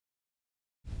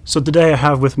So today I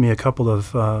have with me a couple of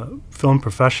film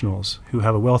professionals who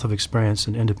have a wealth of experience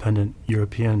in independent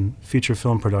European feature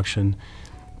film production,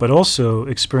 but also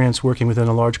experience working within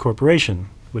a large corporation,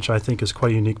 which I think is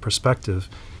quite a unique perspective.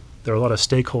 There are a lot of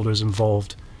stakeholders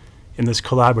involved in this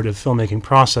collaborative filmmaking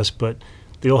process, but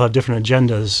they all have different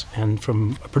agendas, and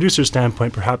from a producer's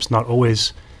standpoint, perhaps not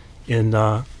always in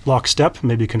lockstep,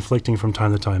 maybe conflicting from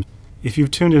time to time. If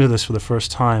you've tuned into this for the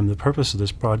first time, the purpose of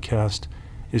this broadcast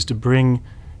is to bring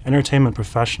entertainment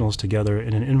professionals together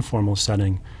in an informal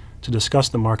setting to discuss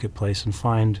the marketplace and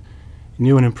find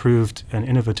new and improved and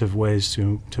innovative ways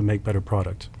to make better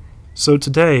product. So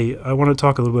today I want to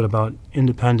talk a little bit about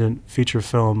independent feature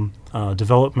film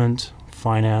development,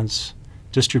 finance,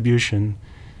 distribution,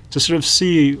 to sort of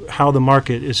see how the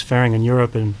market is faring in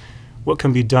Europe and what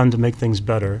can be done to make things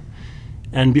better.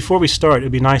 And before we start,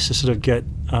 it'd be nice to sort of get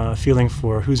a feeling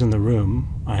for who's in the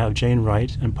room. I have Jane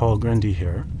Wright and Paul Grindey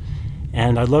here.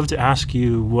 And I'd love to ask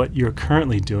you what you're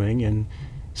currently doing and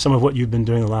some of what you've been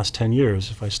doing the last 10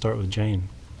 years, if I start with Jane.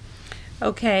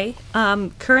 Okay.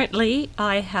 Currently,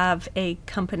 I have a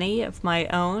company of my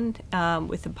own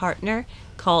with a partner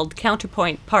called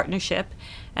Counterpoint Partnership.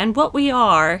 And what we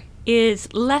are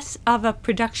is less of a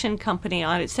production company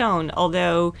on its own,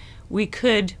 although we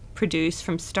could produce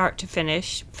from start to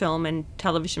finish film and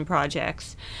television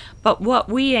projects. But what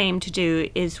we aim to do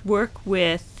is work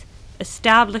with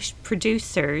established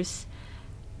producers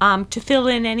to fill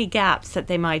in any gaps that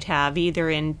they might have, either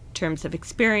in terms of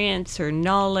experience or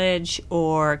knowledge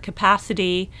or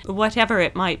capacity, whatever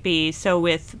it might be. So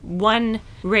with one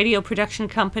radio production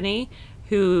company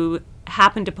who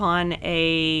happened upon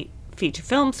a feature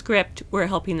film script, we're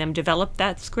helping them develop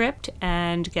that script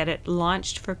and get it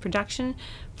launched for production.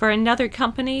 For another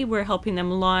company, we're helping them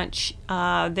launch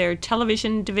their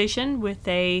television division with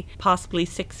a possibly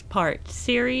 6-part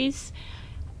series.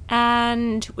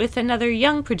 And with another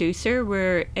young producer,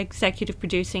 we're executive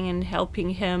producing and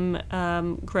helping him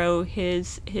grow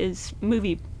his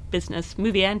movie business,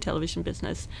 movie and television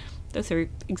business. Those are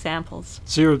examples.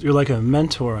 So you're like a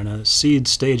mentor and a seed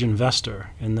stage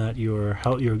investor in that you're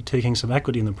taking some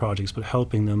equity in the projects, but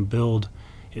helping them build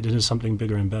it into something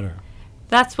bigger and better.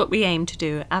 That's what we aim to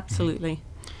do, absolutely.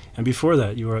 Mm-hmm. And before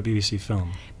that, you were at BBC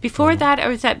Film. Before that, I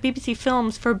was at BBC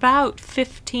Films for about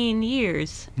 15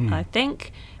 years, I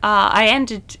think. I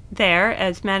ended there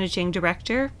as managing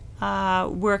director,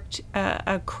 worked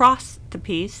across the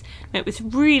piece. It was a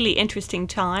really interesting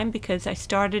time because I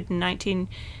started in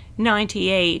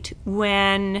 1998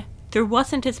 when there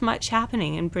wasn't as much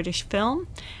happening in British film,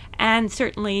 and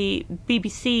certainly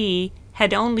BBC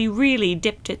had only really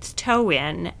dipped its toe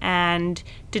in and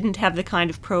didn't have the kind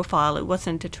of profile. It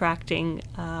wasn't attracting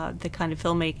the kind of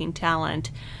filmmaking talent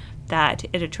that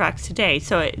it attracts today.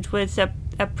 So it was a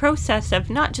process of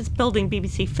not just building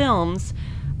BBC Films,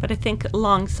 but I think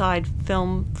alongside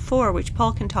Film 4, which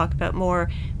Paul can talk about more,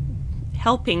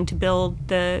 helping to build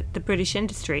the British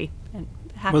industry. And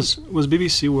was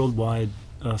BBC Worldwide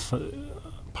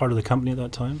part of the company at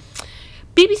that time?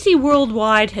 BBC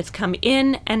Worldwide has come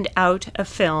in and out of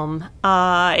film.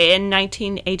 In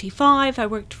 1985, I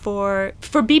worked for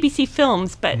BBC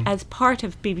Films, but as part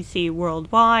of BBC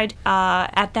Worldwide.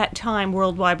 At that time,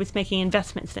 Worldwide was making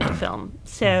investments into film.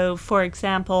 So, for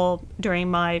example,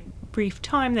 during my brief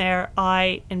time there,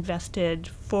 I invested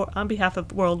on behalf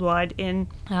of Worldwide in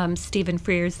Stephen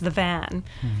Frear's The Van,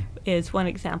 is one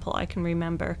example I can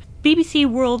remember. BBC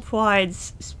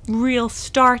Worldwide's real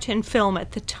start in film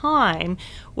at the time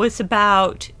was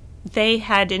about they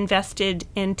had invested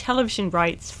in television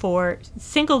rights for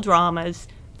single dramas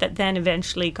that then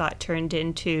eventually got turned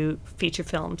into feature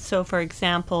films. So, for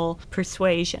example,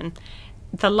 Persuasion.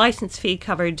 The license fee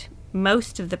covered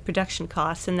most of the production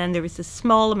costs, and then there was a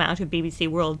small amount of BBC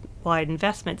Worldwide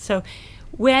investment. So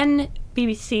when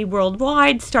BBC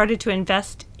Worldwide started to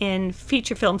invest in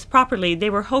feature films properly, they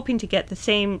were hoping to get the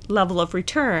same level of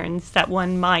returns that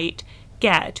one might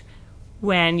get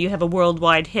when you have a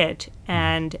worldwide hit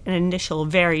and an initial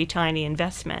very tiny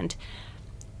investment.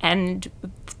 And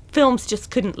films just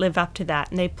couldn't live up to that,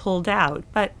 and they pulled out.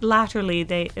 But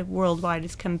latterly, Worldwide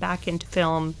has come back into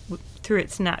film through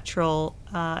its natural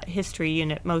history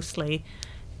unit mostly,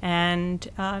 and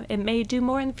it may do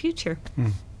more in the future.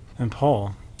 And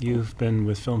Paul, you've been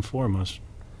with Film 4 most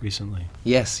recently.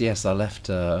 Yes, I left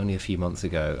only a few months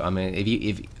ago. I mean,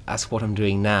 That's what I'm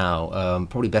doing now.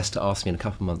 Probably best to ask me in a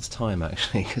couple of months' time,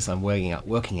 actually, because I'm working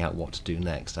out what to do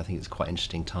next. I think it's quite an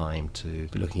interesting time to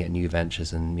be looking at new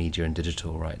ventures in media and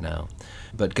digital right now.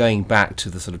 But going back to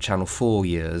the sort of Channel 4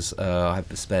 years,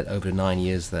 I've spent over 9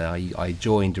 years there. I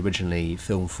joined originally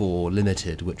Film 4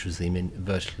 Limited, which was the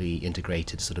vertically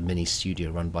integrated sort of mini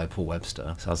studio run by Paul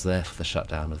Webster. So I was there for the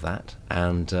shutdown of that.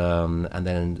 And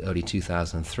then in early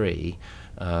 2003,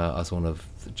 I was one of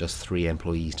just 3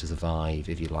 employees to survive,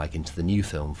 if you like, into the new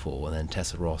Film 4, and then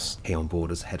Tessa Ross came on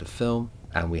board as head of film,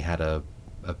 and we had a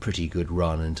pretty good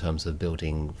run in terms of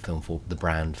building Film 4, the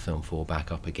brand Film 4,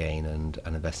 back up again and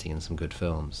investing in some good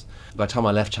films. By the time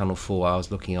I left Channel 4, I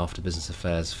was looking after business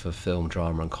affairs for film,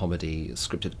 drama and comedy,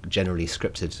 generally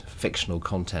scripted fictional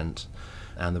content,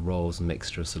 and the role was a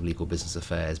mixture of sort of legal business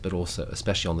affairs, but also,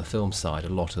 especially on the film side, a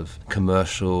lot of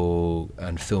commercial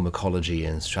and film ecology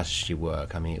and strategy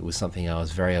work. I mean, it was something I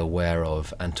was very aware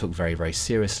of and took very, very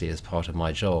seriously as part of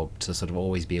my job, to sort of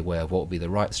always be aware of what would be the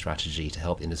right strategy to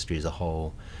help the industry as a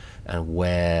whole, and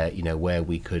where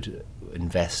we could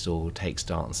invest or take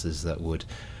stances that would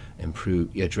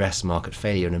address market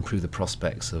failure and improve the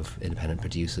prospects of independent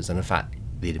producers and, in fact,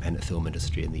 the independent film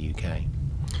industry in the UK.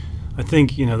 I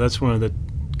think that's one of the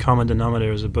common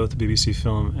denominators of both the BBC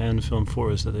Film and Film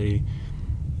 4 is that they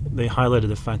highlighted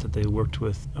the fact that they worked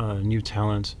with new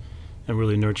talent and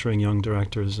really nurturing young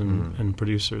directors and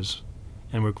producers,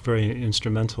 and were very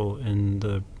instrumental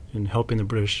in helping the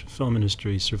British film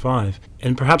industry survive.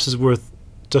 And perhaps it's worth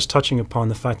just touching upon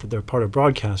the fact that they're part of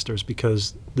broadcasters,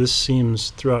 because this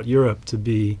seems throughout Europe to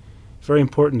be very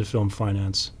important to film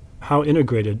finance. How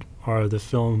integrated are the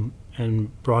film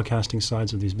and broadcasting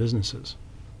sides of these businesses?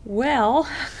 Well,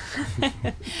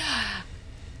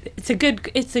 it's a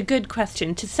good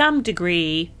question. To some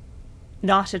degree,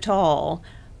 not at all.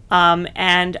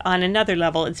 And on another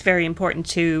level, it's very important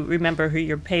to remember who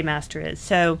your paymaster is.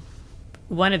 So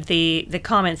one of the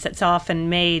comments that's often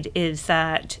made is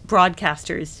that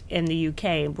broadcasters in the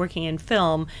UK working in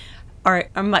film are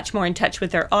much more in touch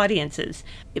with their audiences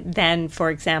than, for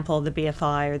example, the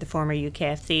BFI or the former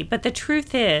UKFC. But the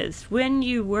truth is, when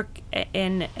you work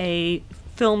in a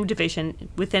film division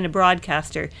within a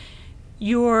broadcaster,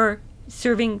 you're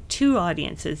serving 2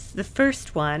 audiences. The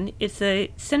first one is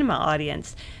the cinema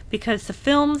audience, because the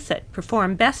films that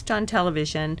perform best on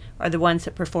television are the ones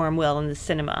that perform well in the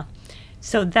cinema.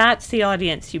 So that's the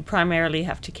audience you primarily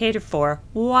have to cater for,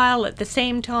 while at the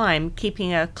same time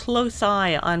keeping a close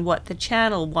eye on what the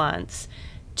channel wants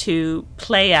to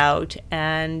play out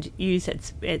and use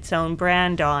its own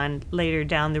brand on later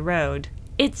down the road.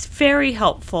 It's very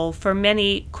helpful for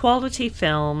many quality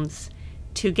films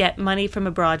to get money from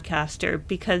a broadcaster,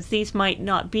 because these might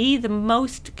not be the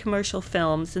most commercial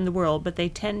films in the world, but they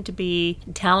tend to be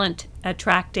talent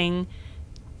attracting.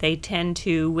 They tend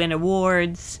to win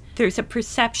awards. There's a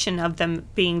perception of them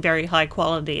being very high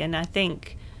quality, and I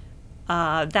think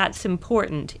that's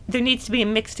important. There needs to be a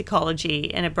mixed ecology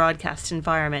in a broadcast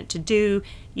environment to do,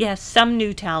 yes, some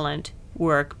new talent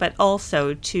work, but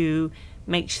also to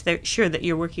make sure that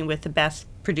you're working with the best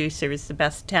producers, the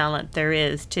best talent there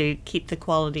is, to keep the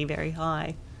quality very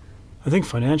high. I think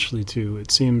financially, too,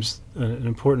 it seems an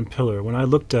important pillar. When I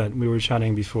looked at, we were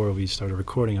chatting before we started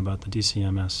recording about the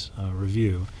DCMS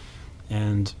review,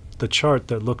 and the chart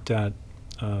that looked at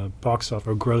box office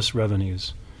or gross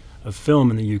revenues of film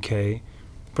in the UK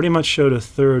pretty much showed a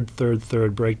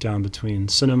third breakdown between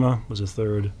cinema was a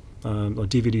third,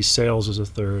 DVD sales was a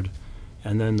third,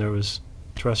 and then there was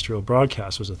terrestrial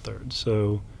broadcast was a third.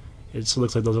 So it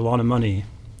looks like there's a lot of money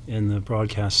in the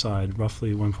broadcast side,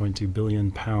 roughly £1.2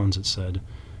 billion, it said,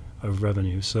 of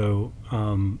revenue. So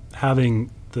having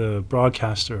the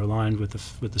broadcaster aligned with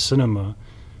the cinema,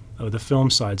 the film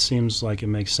side, seems like it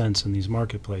makes sense in these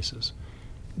marketplaces.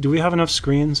 Do we have enough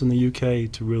screens in the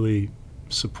UK to really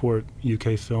support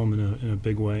UK film in a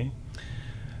big way?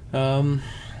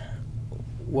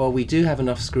 Well, we do have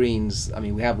enough screens. I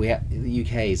mean, we have the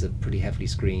UK is a pretty heavily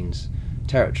screened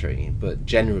territory, but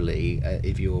generally,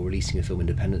 if you're releasing a film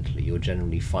independently, you're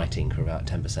generally fighting for about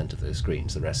 10% of those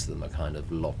screens. The rest of them are kind of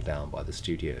locked down by the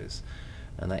studios,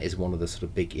 and that is one of the sort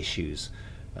of big issues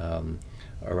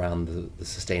around the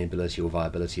sustainability or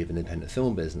viability of an independent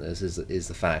film business is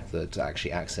the fact that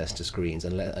actually access to screens,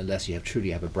 unless you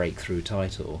truly have a breakthrough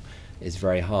title, is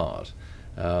very hard.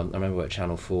 I remember at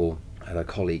Channel 4, I had a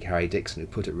colleague, Harry Dixon, who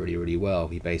put it really, really well.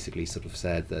 He basically sort of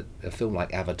said that a film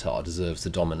like Avatar deserves to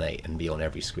dominate and be on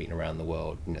every screen around the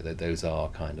world. You know, those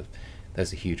are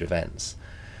huge events.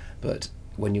 But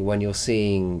when you're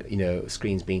seeing,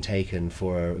 screens being taken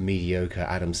for a mediocre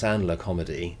Adam Sandler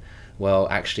comedy, well,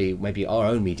 actually, maybe our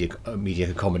own media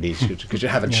comedies could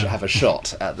have a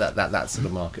shot at that sort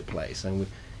of marketplace. And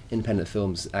independent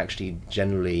films actually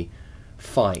generally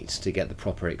fight to get the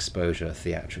proper exposure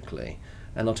theatrically.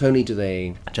 And not only do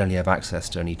they generally have access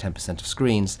to only 10% of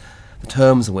screens, the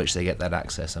terms in which they get that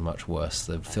access are much worse.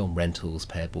 The film rentals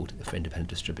payable for independent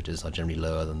distributors are generally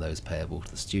lower than those payable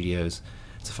to the studios.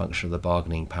 It's a function of the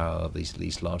bargaining power of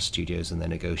these large studios and their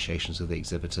negotiations with the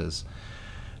exhibitors.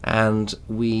 And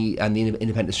the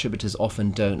independent distributors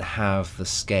often don't have the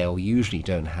scale, usually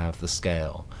don't have the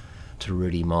scale, to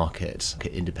really market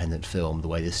independent film the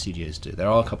way the studios do. There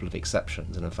are a couple of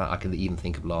exceptions, and in fact I can even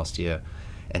think of last year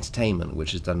Entertainment,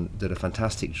 which did a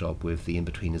fantastic job with the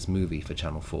In-Betweeners movie for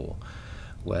Channel 4,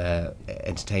 where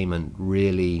Entertainment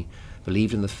really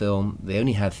believed in the film. They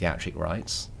only had theatric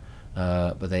rights,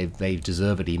 but they've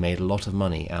deservedly made a lot of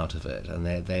money out of it, and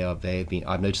they've been,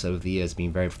 I've noticed over the years,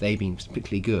 they've been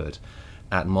particularly good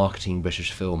at marketing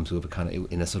British films with a kind of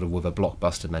with a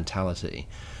blockbuster mentality.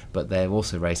 But they're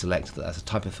also very selective as a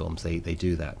type of films they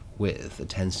do that with. It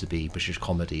tends to be British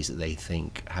comedies that they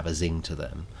think have a zing to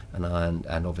them,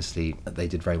 and obviously they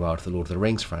did very well with the Lord of the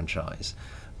Rings franchise.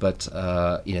 But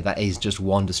that is just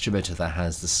one distributor that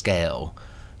has the scale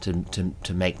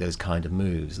to make those kind of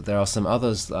moves. There are some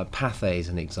others. Pathé is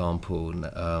an example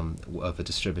of a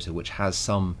distributor which has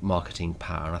some marketing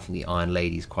power, and I think the Iron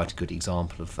Lady is quite a good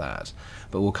example of that.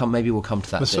 But maybe we'll come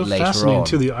to that a bit later on. It's so fascinating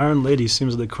too. The Iron Lady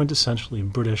seems like a quintessentially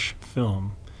British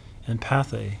film, and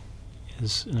Pathé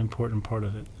is an important part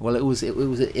of it. Well, it was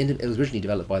originally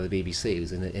developed by the BBC. It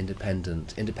was an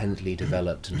independently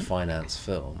developed and financed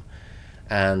film.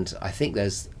 And I think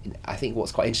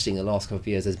what's quite interesting in the last couple of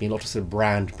years, there's been a lot of sort of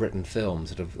brand Britain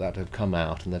films that have come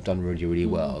out, and they've done really, really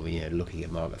well. Looking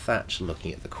at Margaret Thatcher,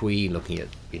 looking at the Queen, looking at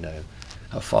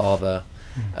her father.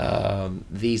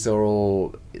 These are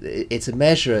all. It's a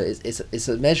measure. It's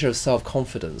a measure of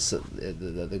self-confidence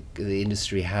that the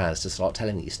industry has to start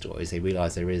telling these stories. They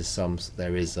realise there is some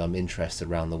interest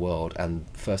around the world, and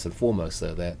first and foremost,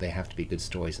 though, they have to be good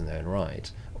stories in their own right.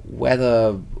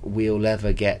 Whether we'll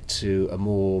ever get to a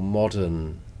more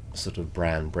modern sort of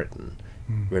brand Britain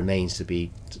remains to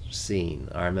be seen.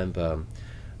 I remember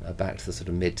back to the sort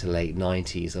of mid to late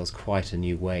 90s, there was quite a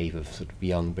new wave of sort of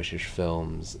young British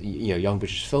films, young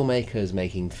British filmmakers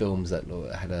making films that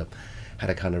had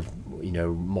a kind of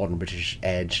modern British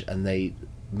edge, and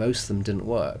most of them didn't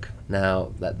work.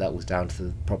 Now that was down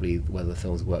to probably whether the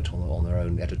films worked on their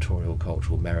own editorial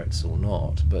cultural merits or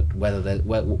not, but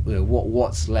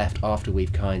what's left after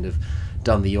we've kind of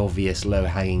done the obvious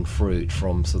low-hanging fruit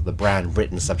from sort of the brand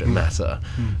Britain subject matter,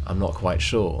 I'm not quite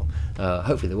sure.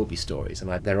 Hopefully there will be stories, and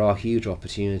there are huge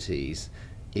opportunities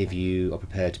if you are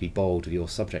prepared to be bold with your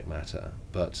subject matter.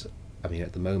 But I mean,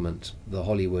 at the moment, the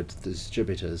Hollywood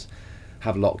distributors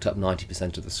have locked up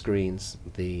 90% of the screens.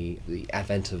 The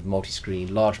advent of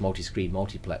large multi-screen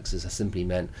multiplexes has simply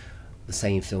meant the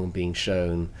same film being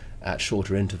shown at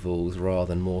shorter intervals rather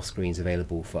than more screens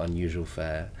available for unusual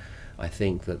fare. I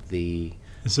think that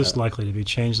Is this likely to be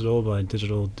changed at all by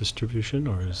digital distribution,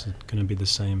 or is it going to be the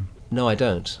same? No, I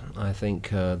don't. I think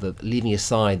that leaving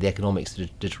aside the economics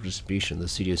of digital distribution, the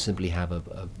studios simply have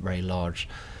a very large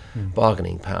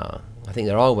bargaining power. I think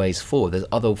there are ways forward. There's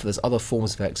other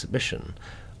forms of exhibition.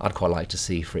 I'd quite like to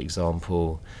see, for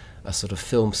example, a sort of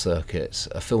film circuit,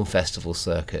 a film festival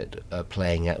circuit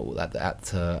playing at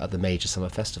the major summer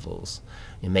festivals.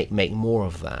 Make more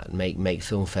of that. Make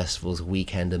film festivals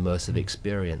weekend immersive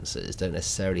experiences. Don't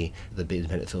necessarily the big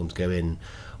independent films go in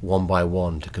one by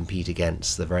one to compete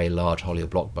against the very large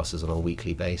Hollywood blockbusters on a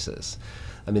weekly basis.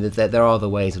 I mean, there are other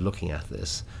ways of looking at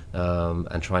this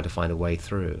and trying to find a way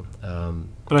through.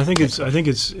 But I think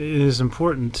it is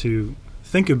important to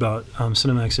think about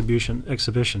cinema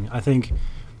exhibition. I think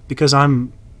because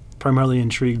I'm primarily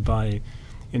intrigued by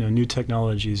new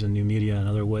technologies and new media and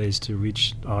other ways to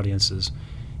reach audiences,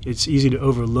 it's easy to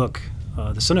overlook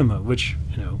the cinema, which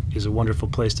is a wonderful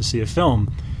place to see a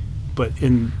film. But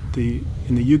in the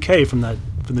UK, from the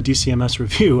DCMS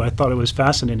review, I thought it was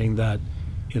fascinating that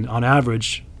on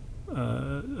average,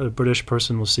 a British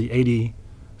person will see 80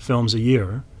 films a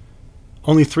year,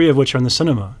 only 3 of which are in the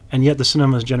cinema, and yet the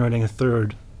cinema is generating a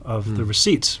third of the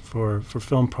receipts for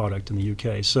film product in the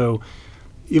UK. So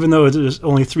even though it is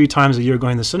only 3 times a year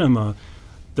going to the cinema,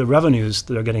 the revenues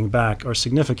that are getting back are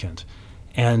significant,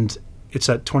 and it's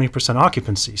at 20%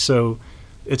 occupancy. So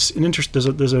it's an interest.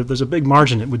 There's a big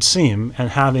margin, it would seem, and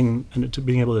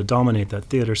being able to dominate that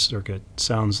theater circuit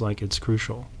sounds like it's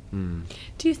crucial.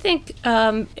 Do you think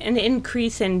an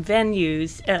increase in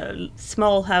venues,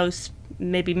 small house,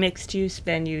 maybe mixed-use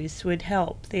venues, would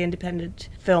help the independent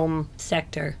film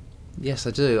sector? Yes,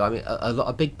 I do. I mean,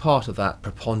 a big part of that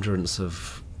preponderance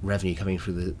of revenue coming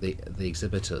through the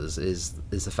exhibitors is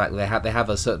the fact that they have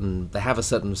a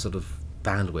certain sort of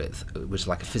bandwidth, which is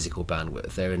like a physical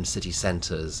bandwidth. They're in city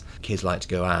centres. Kids like to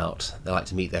go out. They like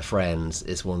to meet their friends.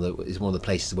 It's one of the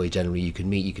places where generally you can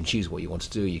meet. You can choose what you want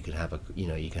to do. You can have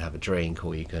a drink,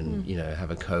 or you can have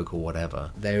a Coke or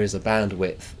whatever. There is a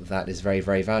bandwidth that is very,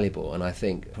 very valuable, and I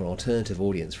think for an alternative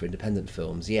audience for independent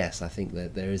films, yes, I think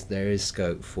that there is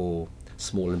scope for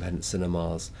small independent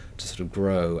cinemas to sort of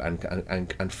grow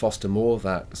and foster more of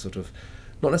that sort of,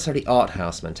 not necessarily art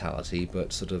house mentality,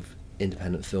 but sort of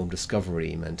independent film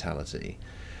discovery mentality.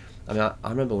 I mean, I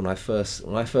remember when I first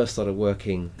started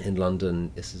working in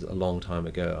London. This is a long time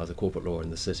ago. I was a corporate lawyer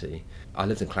in the city. I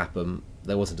lived in Clapham.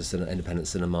 There wasn't an independent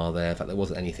cinema there. In fact, there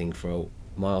wasn't anything for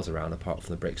miles around apart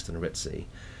from the Brixton Ritzy.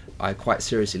 I quite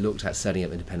seriously looked at setting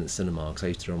up independent cinema because I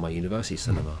used to run my university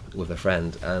cinema with a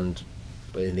friend, and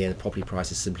in the end, the property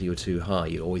prices simply were too high.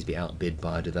 You'd always be outbid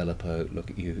by a developer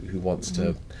who wants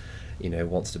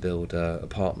to build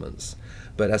apartments.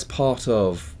 But as part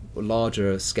of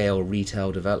larger scale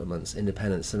retail developments,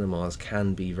 independent cinemas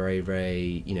can be very,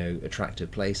 very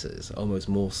attractive places, almost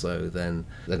more so than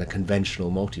a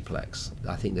conventional multiplex.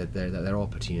 I think that there are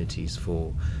opportunities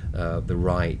for the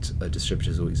right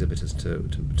distributors or exhibitors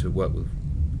to work with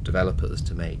developers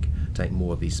to take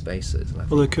more of these spaces.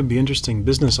 Well, there could be interesting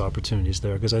business opportunities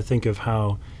there, because I think of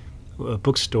how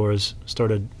bookstores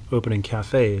started opening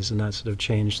cafes, and that sort of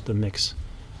changed the mix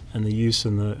and the use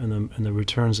and the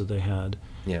returns that they had.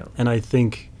 Yeah. And I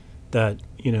think that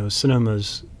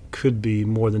cinemas could be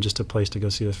more than just a place to go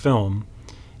see a film,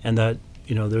 and that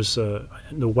there's the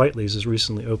Whiteleys has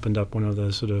recently opened up one of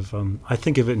those sort of I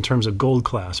think of it in terms of gold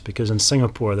class, because in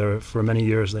Singapore for many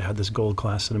years they had this gold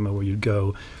class cinema where you'd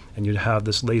go and you'd have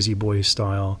this lazy boy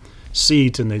style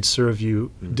seat, and they'd serve you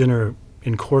dinner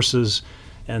in courses,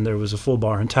 and there was a full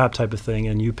bar and tap type of thing,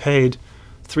 and you paid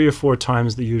 3 or 4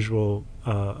 times the usual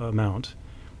amount,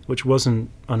 which wasn't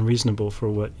unreasonable for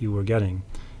what you were getting.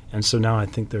 And so now I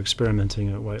think they're experimenting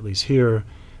at Whiteley's here.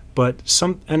 But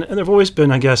and there have always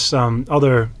been, I guess,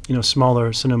 other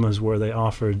smaller cinemas where they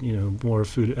offered more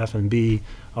food F&B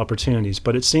opportunities.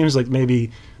 But it seems like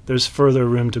maybe there's further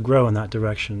room to grow in that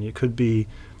direction. It could be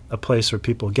a place where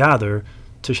people gather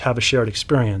to have a shared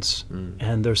experience,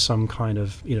 and there's some kind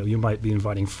of you might be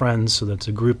inviting friends, so that's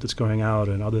a group that's going out,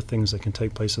 and other things that can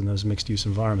take place in those mixed-use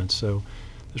environments. So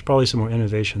there's probably some more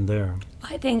innovation there.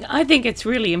 I think it's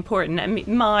really important. I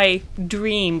mean, my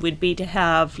dream would be to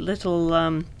have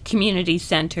little community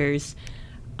centers,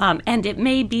 and it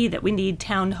may be that we need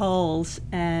town halls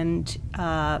and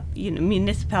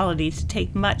municipalities to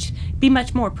be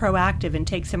much more proactive and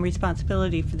take some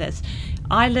responsibility for this.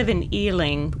 I live in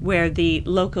Ealing, where the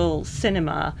local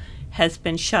cinema has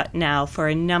been shut now for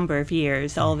a number of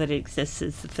years. All that exists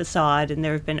is the facade, and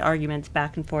there have been arguments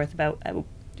back and forth about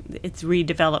its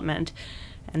redevelopment,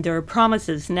 and there are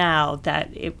promises now that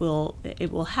it will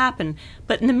happen.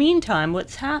 But in the meantime,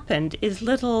 what's happened is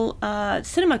little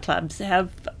cinema clubs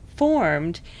have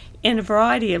formed in a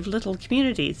variety of little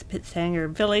communities. Pittshanger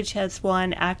Village has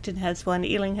one, Acton has one,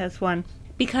 Ealing has one,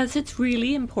 because it's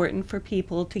really important for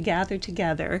people to gather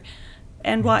together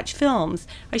and watch films.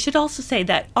 I should also say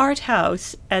that art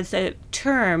house as a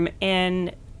term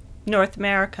in North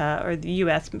America, or the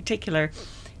US in particular,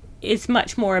 is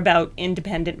much more about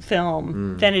independent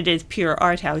film than it is pure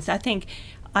art house. I think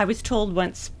I was told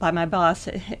once by my boss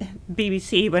at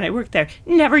BBC when I worked there,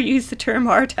 never use the term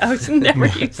art house, never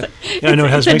use it. Yeah, I know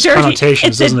it has mixed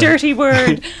connotations, doesn't it? It's a dirty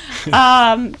word,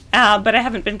 but I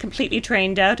haven't been completely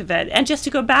trained out of it. And just to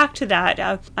go back to that,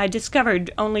 I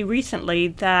discovered only recently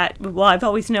that, well, I've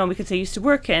always known because I used to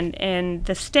work in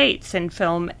the States in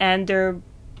film, and there are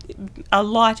a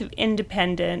lot of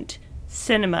independent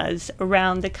cinemas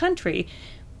around the country.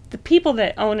 The people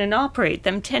that own and operate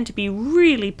them tend to be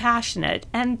really passionate,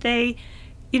 and they,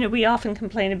 we often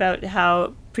complain about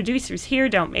how producers here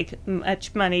don't make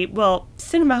much money. Well,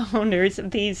 cinema owners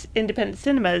of these independent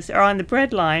cinemas are on the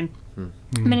breadline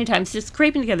many times, just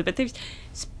scraping together, but they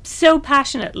so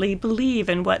passionately believe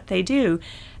in what they do.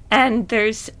 And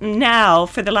there's now,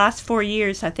 for the last 4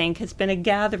 years, I think, has been a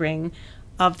gathering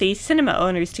of the cinema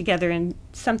owners together in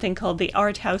something called the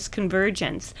Art House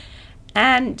Convergence.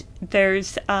 And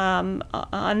there's, on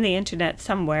the internet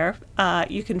somewhere,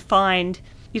 you can find,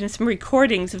 some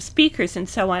recordings of speakers and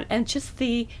so on, and just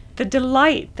the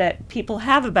delight that people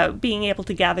have about being able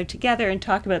to gather together and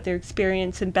talk about their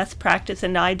experience and best practice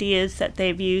and ideas that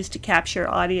they've used to capture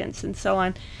audience and so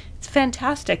on. It's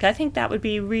fantastic. I think that would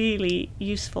be really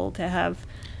useful to have.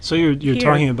 So you're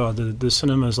talking about the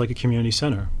cinema as like a community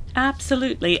center.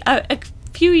 Absolutely.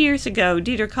 few years ago,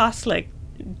 Dieter Kostlik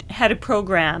had a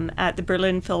program at the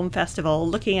Berlin Film Festival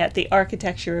looking at the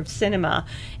architecture of cinema,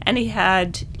 and he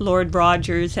had Lord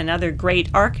Rogers and other great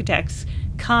architects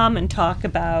come and talk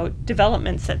about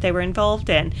developments that they were involved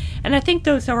in. And I think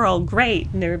those are all great,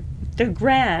 and they're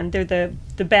grand. They're the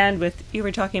bandwidth you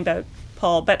were talking about,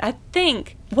 Paul. But I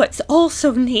think what's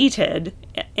also needed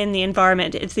in the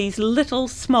environment is these little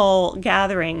small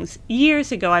gatherings.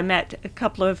 Years ago, I met a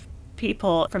couple of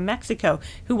people from Mexico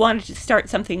who wanted to start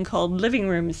something called living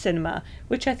room cinema,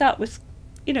 which I thought was,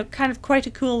 kind of quite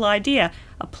a cool idea.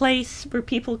 A place where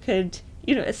people could,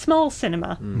 a small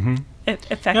cinema. Mm-hmm.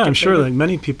 Effectively. Yeah, I'm sure that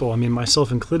many people, I mean,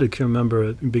 myself included, can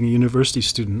remember being a university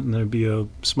student, and there'd be a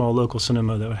small local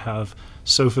cinema that would have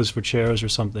sofas for chairs or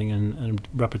something, and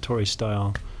repertory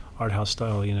style, art house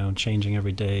style, changing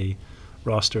every day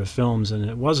roster of films, and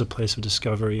it was a place of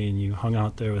discovery, and you hung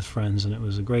out there with friends, and it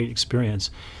was a great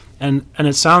experience. And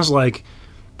it sounds like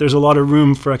there's a lot of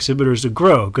room for exhibitors to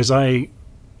grow, because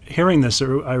hearing this,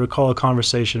 I recall a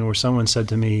conversation where someone said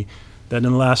to me that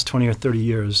in the last 20 or 30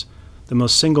 years, the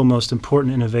single most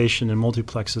important innovation in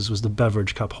multiplexes was the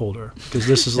beverage cup holder, because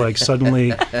this is like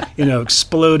suddenly,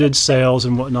 exploded sales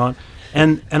and whatnot.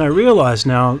 And I realize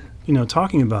now,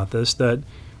 talking about this, that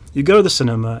you go to the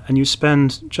cinema and you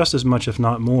spend just as much, if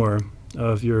not more,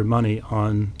 of your money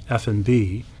on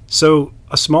F&B. So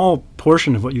a small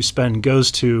portion of what you spend goes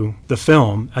to the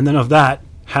film, and then of that,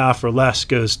 half or less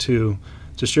goes to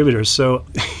distributors. So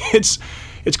it's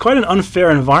quite an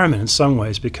unfair environment in some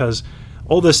ways, because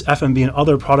all this F&B and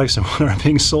other products and what are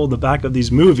being sold in the back of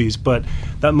these movies, but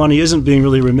that money isn't being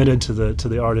really remitted to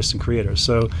the artists and creators.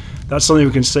 So that's something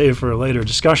we can save for a later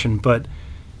discussion. But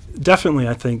definitely,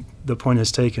 I think the point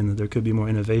is taken that there could be more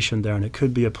innovation there, and it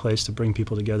could be a place to bring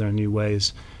people together in new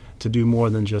ways to do more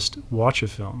than just watch a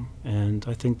film. And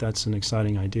I think that's an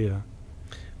exciting idea.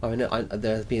 I know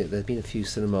there's been a few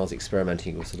cinemas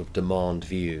experimenting with sort of demand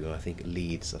view. I think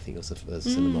Leeds, it was a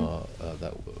cinema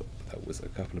that was a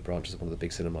couple of branches of one of the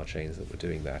big cinema chains that were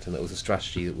doing that, and that was a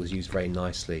strategy that was used very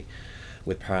nicely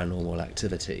with Paranormal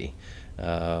Activity.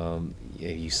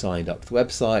 You signed up to the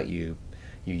website, you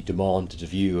demanded a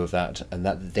view of that, and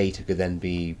that data could then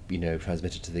be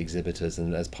transmitted to the exhibitors,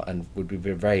 and would be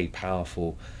a very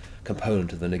powerful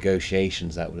component of the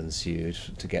negotiations that would ensue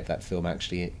to get that film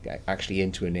actually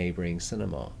into a neighbouring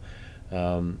cinema.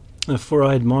 The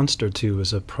Four-Eyed Monster, too,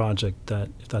 is a project that,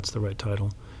 if that's the right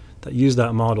title, that used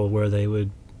that model where they would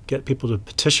get people to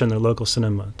petition their local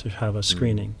cinema to have a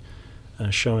screening and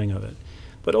a showing of it.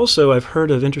 But also I've heard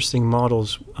of interesting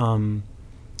models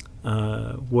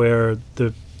where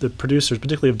the producers,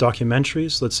 particularly of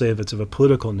documentaries, let's say if it's of a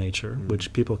political nature,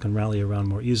 which people can rally around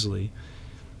more easily,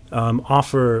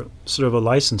 offer sort of a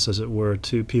license, as it were,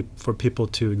 for people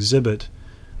to exhibit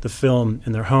the film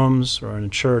in their homes or in a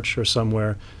church or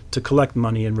somewhere, to collect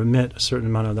money and remit a certain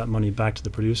amount of that money back to the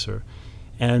producer.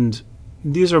 And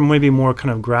these are maybe more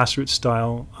kind of grassroots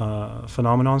style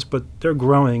phenomenons, but they're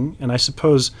growing, and I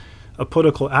suppose a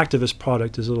political activist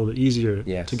product is a little bit easier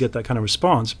to get that kind of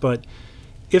response. But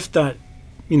if that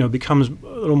becomes a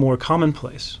little more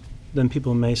commonplace, then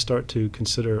people may start to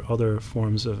consider other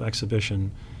forms of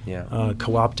exhibition,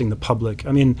 co-opting the public.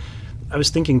 I mean, I was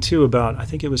thinking too about, I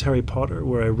think it was Harry Potter,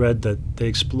 where I read that they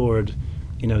explored,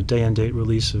 day and date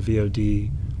release of VOD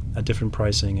at different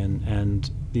pricing, and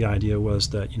the idea was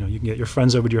that you can get your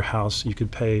friends over to your house, you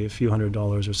could pay a few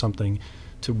 $100s or something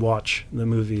to watch the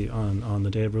movie on the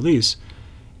day of release.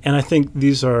 And I think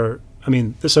this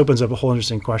opens up a whole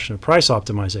interesting question of price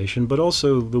optimization, but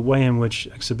also the way in which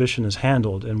exhibition is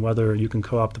handled and whether you can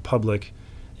co-opt the public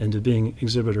into being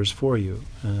exhibitors for you.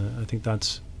 I think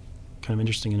that's kind of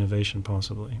interesting innovation,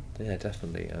 possibly. Yeah,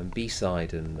 definitely.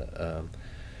 B-Side and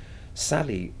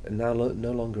Sally now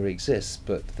no longer exists,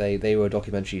 but they were a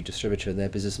documentary distributor, and their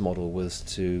business model was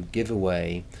to give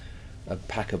away a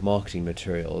pack of marketing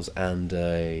materials and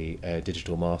a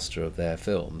digital master of their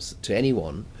films to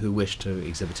anyone who wished to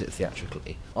exhibit it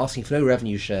theatrically, asking for no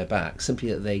revenue share back, simply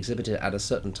that they exhibit it at a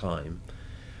certain time,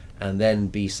 and then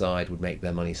B-Side would make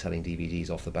their money selling DVDs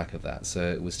off the back of that.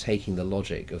 So it was taking the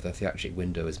logic of the theatric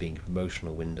window as being a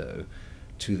promotional window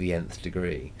to the nth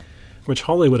degree. Which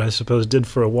Hollywood, I suppose, did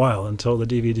for a while until the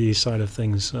DVD side of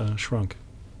things shrunk.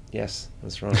 Yes,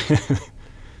 that's right.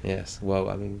 Yes, well,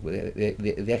 I mean,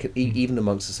 even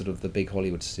amongst the sort of the big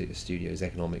Hollywood studios,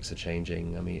 economics are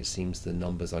changing. I mean, it seems the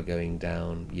numbers are going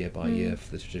down year by year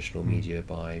for the traditional media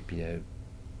by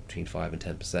between 5 and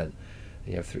 10%.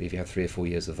 If you have 3 or 4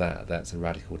 years of that, that's a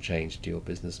radical change to your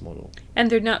business model. And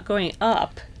they're not going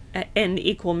up in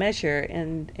equal measure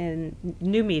in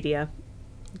new media.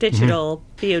 digital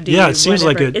VOD. Yeah, it seems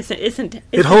like it isn't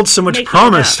holds so much making it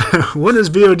promise. up. When is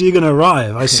VOD going to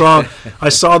arrive? I saw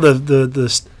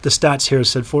the stats here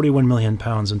said 41 million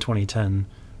pounds in 2010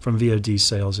 from VOD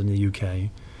sales in the UK,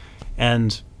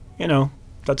 and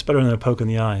that's better than a poke in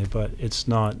the eye, but it's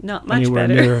not much anywhere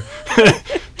better. near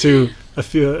to a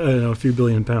few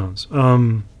billion pounds.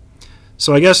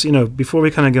 So I guess before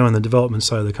we kind of go on the development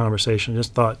side of the conversation, I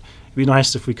just thought it'd be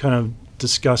nice if we kind of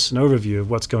discuss an overview of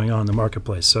what's going on in the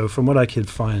marketplace. So from what I could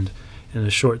find in a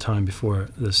short time before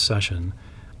this session,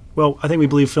 well, I think we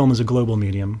believe film is a global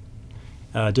medium.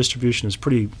 Distribution is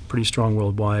pretty strong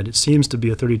worldwide. It seems to be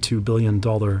a $32 billion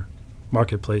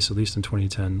marketplace, at least in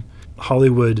 2010.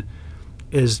 Hollywood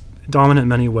is dominant in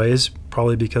many ways,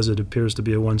 probably because it appears to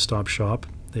be a one-stop shop.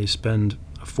 They spend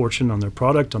a fortune on their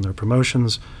product, on their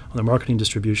promotions, on their marketing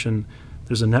distribution.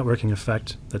 There's a networking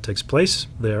effect that takes place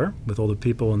there with all the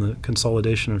people and the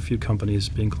consolidation of a few companies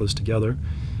being close together.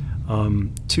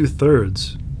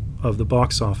 2/3 of the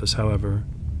box office, however,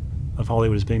 of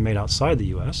Hollywood is being made outside the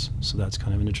U.S., so that's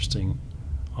kind of an interesting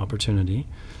opportunity.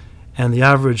 And the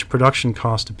average production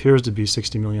cost appears to be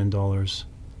 $60 million,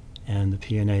 and the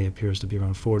P&A appears to be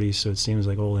around 40, so it seems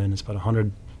like all in it's about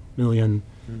 100 million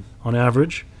on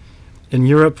average. In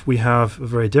Europe, we have a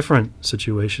very different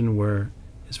situation where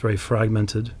it's very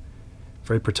fragmented,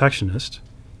 very protectionist.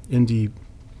 Indie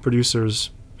producers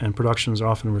and productions are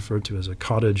often referred to as a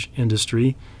cottage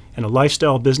industry and a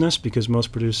lifestyle business, because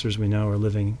most producers we know are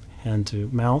living hand to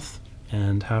mouth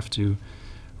and have to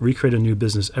recreate a new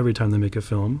business every time they make a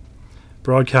film.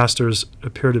 Broadcasters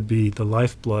appear to be the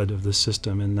lifeblood of the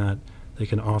system in that they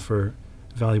can offer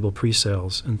valuable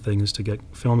pre-sales and things to get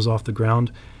films off the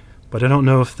ground, but I don't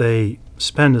know if they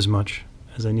spend as much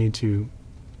as they need to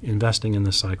investing in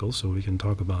this cycle, so we can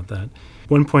talk about that.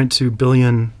 1.2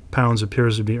 billion pounds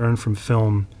appears to be earned from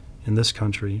film in this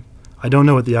country. I don't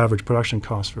know what the average production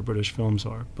costs for British films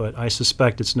are, but I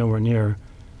suspect it's nowhere near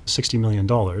 $60 million.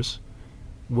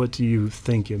 What do you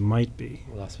think it might be?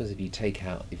 Well, I suppose if you take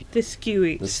out The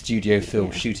studio film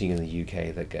Yeah. shooting in the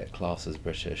UK that get classed as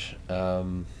British,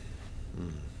 no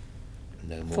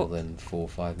more than 4 or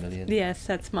 5 million. Yes,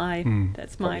 that's my Probably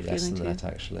less feeling than too. that,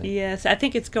 actually. Yes, I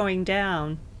think it's going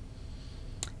down,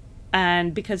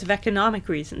 and because of economic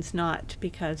reasons, not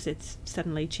because it's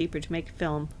suddenly cheaper to make a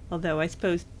film. Although I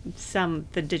suppose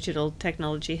the digital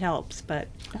technology helps, but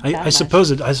not that I much.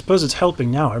 suppose it's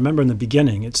helping now. I remember in the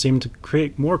beginning it seemed to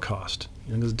create more cost.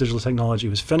 Because digital technology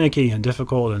was finicky and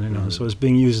difficult, and so it was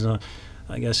being used,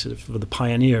 I guess, for the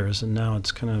pioneers, and now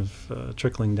it's kind of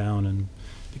trickling down and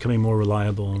becoming more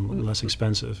reliable and less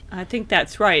expensive. I think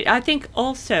that's right. I think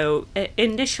also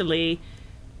initially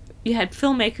you had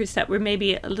filmmakers that were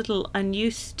maybe a little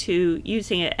unused to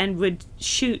using it and would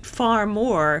shoot far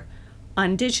more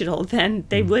on digital than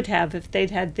they would have if they'd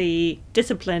had the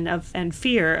discipline and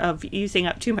fear of using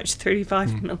up too much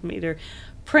 35 millimeter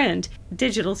print.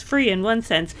 Digital's free in one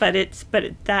sense, but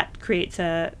that creates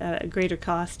a greater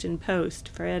cost in post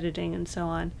for editing and so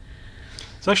on.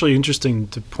 It's actually interesting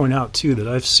to point out, too, that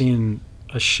I've seen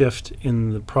a shift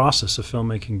in the process of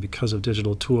filmmaking because of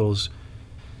digital tools.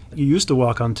 You used to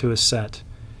walk onto a set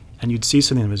and you'd see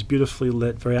something that was beautifully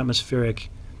lit, very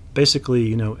atmospheric.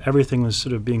 Basically, everything was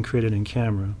sort of being created in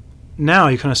camera. Now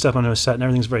you kind of step onto a set and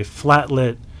everything's very flat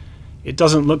lit. It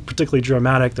doesn't look particularly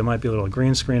dramatic. There might be a little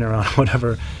green screen around,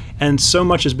 whatever. And so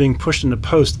much is being pushed into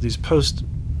post. These post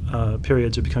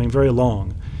periods are becoming very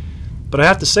long. But I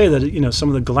have to say that some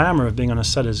of the glamour of being on a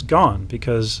set is gone,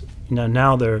 because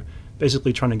now they're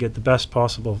basically trying to get the best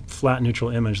possible flat neutral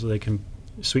image that they can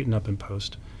sweeten up in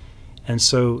post. And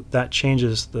so that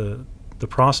changes the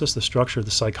process, the structure,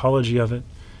 the psychology of it.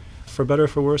 For better or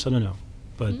for worse, I don't know.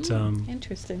 But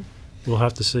Interesting. we'll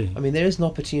have to see. I mean, there is an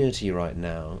opportunity right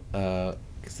now,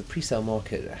 because the pre-sale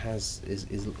market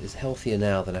is healthier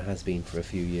now than it has been for a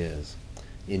few years.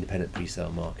 The independent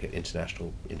pre-sale market,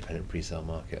 international independent pre-sale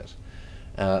market.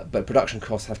 But production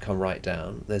costs have come right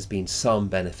down. There's been some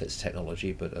benefits to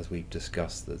technology, but as we've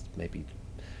discussed, that maybe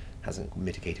hasn't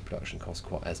mitigated production costs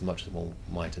quite as much as one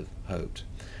might have hoped.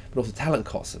 But also talent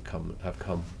costs have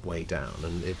come way down,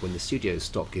 and when the studios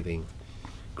stop giving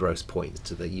gross points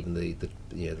to the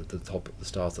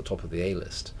stars at the top of the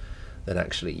A-list, then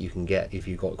actually you can get, if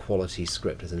you've got a quality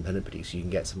script as an independent producer, you can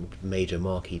get some major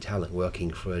marquee talent working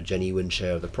for a genuine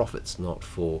share of the profits, not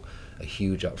for a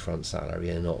huge upfront salary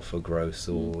and not for gross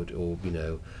or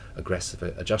aggressive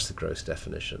adjusted gross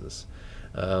definitions.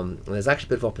 And there's actually a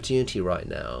bit of opportunity right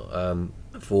now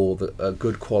for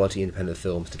good quality independent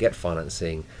films to get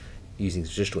financing using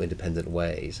traditional independent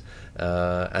ways,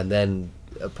 and then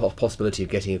a possibility of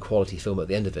getting a quality film at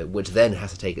the end of it, which then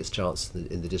has to take its chance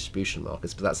in the distribution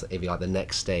markets. But that's, if you like, the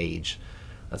next stage.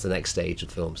 That's the next stage of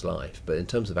the film's life. But in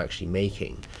terms of actually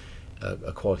making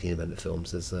a quality independent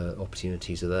films, there's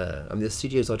opportunities are there. I mean, the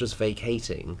studios are just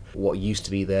vacating what used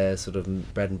to be their sort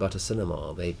of bread and butter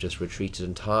cinema. They've just retreated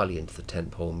entirely into the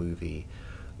tentpole movie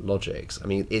logics. I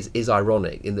mean, it is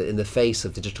ironic in the face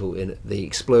of digital, in the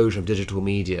explosion of digital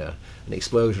media, an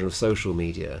explosion of social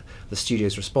media. The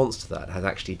studio's response to that has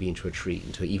actually been to retreat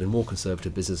into an even more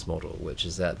conservative business model, which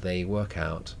is that they work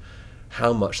out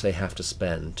how much they have to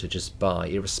spend to just buy,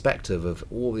 irrespective of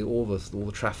all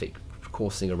the traffic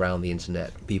coursing around the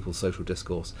internet, people's social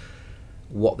discourse,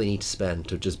 what they need to spend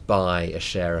to just buy a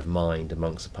share of mind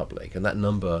amongst the public. And that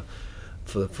number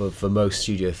for most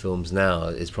studio films now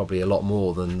is probably a lot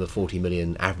more than the 40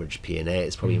 million average P&A.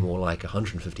 It's probably more like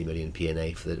 150 million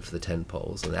P&A for the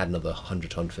tentpoles, and add another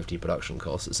 100 to 150 production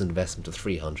costs. It's an investment of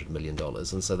 $300 million.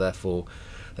 And so therefore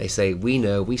they say, we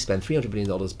know we spend $300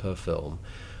 million per film,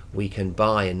 we can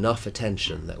buy enough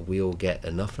attention that we'll get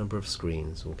enough number of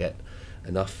screens, we'll get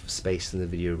enough space in the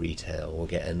video retail, we'll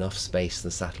get enough space in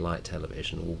the satellite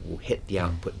television, we'll hit the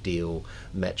output deal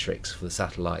metrics for the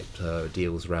satellite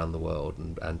deals around the world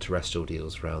and terrestrial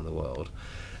deals around the world,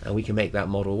 and we can make that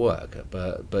model work.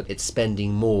 But it's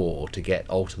spending more to get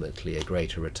ultimately a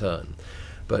greater return.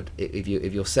 But if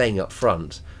you're saying up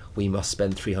front, we must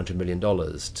spend $300 million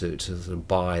to sort of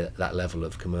buy that level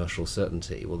of commercial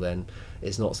certainty, well then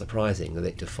it's not surprising that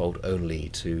they default only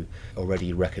to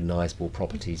already recognisable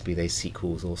properties, be they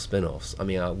sequels or spin-offs. I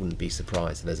mean, I wouldn't be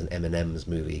surprised if there's an M&M's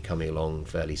movie coming along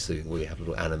fairly soon where you have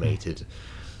little animated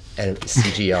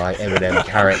CGI M&M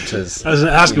characters. I was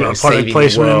asking about product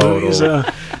placement in movies.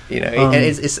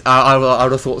 I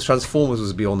would have thought Transformers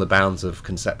was beyond the bounds of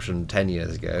conception 10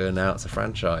 years ago, and now it's a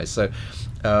franchise. So,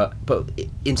 but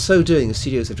in so doing, the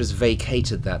studios have just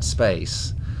vacated that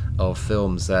space of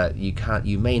films that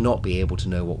you may not be able to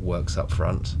know what works up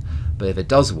front, but if it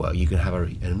does work, you can have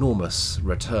an enormous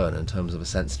return in terms of a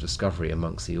sense of discovery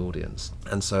amongst the audience.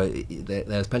 And so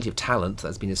there's plenty of talent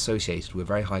that's been associated with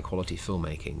very high quality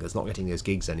filmmaking that's not getting those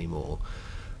gigs anymore,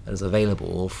 and is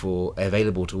available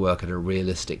to work at a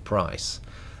realistic price.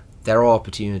 There are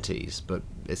opportunities, but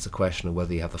it's a question of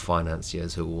whether you have the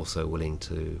financiers who are also willing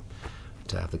to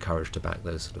have the courage to back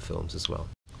those sort of films as well.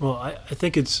 Well, I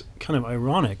think it's kind of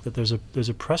ironic that there's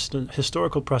a precedent,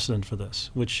 historical precedent for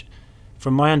this, which,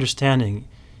 from my understanding,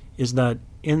 is that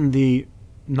in the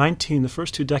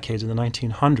first 2 decades in the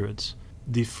 1900s,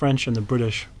 the French and the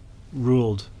British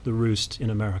ruled the roost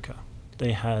in America.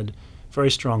 They had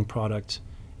very strong product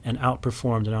and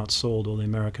outperformed and outsold all the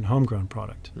American homegrown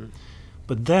product.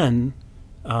 But then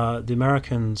the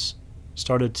Americans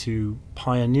started to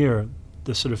pioneer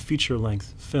the sort of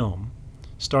feature-length film,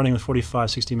 starting with 45,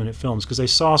 60-minute films, because they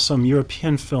saw some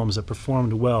European films that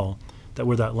performed well that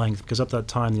were that length, because up that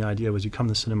time the idea was you come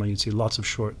to the cinema, you'd see lots of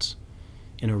shorts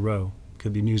in a row.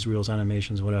 Could be newsreels,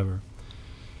 animations, whatever.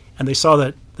 And they saw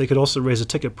that they could also raise a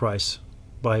ticket price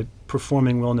by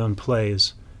performing well-known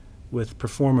plays with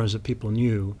performers that people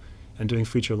knew and doing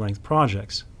feature-length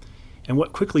projects. And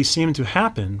what quickly seemed to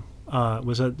happen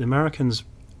was that the Americans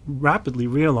rapidly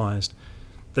realized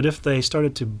that if they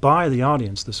started to buy the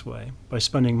audience this way, by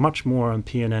spending much more on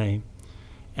P&A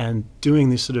and doing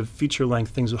these sort of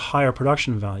feature-length things with higher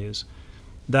production values,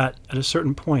 that at a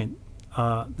certain point,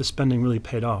 the spending really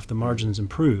paid off. The margins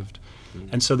improved.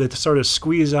 And so they started to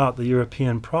squeeze out the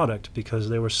European product because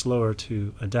they were slower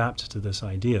to adapt to this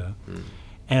idea.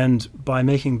 And by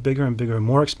making bigger and bigger,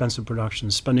 more expensive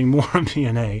productions, spending more on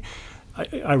P&A,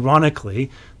 ironically,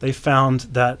 they found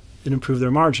that it improved their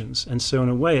margins. And so in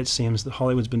a way, it seems that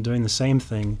Hollywood's been doing the same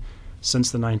thing since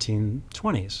the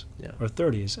 1920s or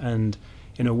 30s. And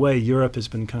in a way, Europe has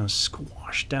been kind of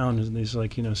squashed down in these,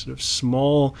 like, you know, sort of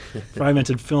small,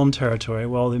 fragmented film territory,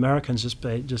 while the Americans just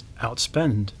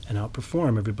outspend and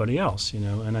outperform everybody else, you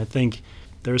know. And I think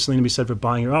there is something to be said for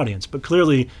buying your audience. But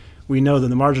clearly, we know that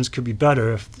the margins could be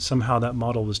better if somehow that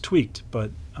model was tweaked. But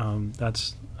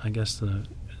that's, I guess, an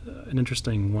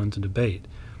interesting one to debate.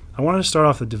 I wanted to start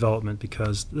off with development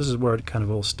because this is where it kind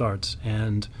of all starts.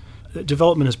 And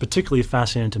development is particularly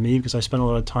fascinating to me because I spent a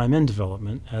lot of time in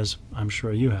development, as I'm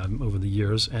sure you have over the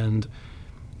years. And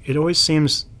it always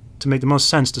seems to make the most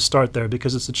sense to start there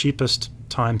because it's the cheapest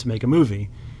time to make a movie.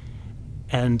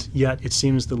 And yet it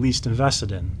seems the least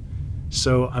invested in.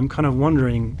 So I'm kind of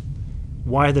wondering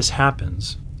why this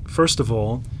happens. First of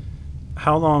all,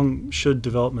 how long should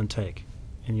development take,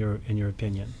 in your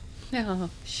opinion? No,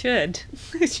 should.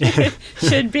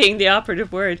 Should being the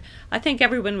operative word. I think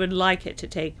everyone would like it to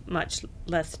take much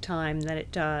less time than it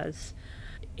does.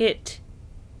 It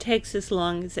takes as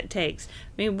long as it takes.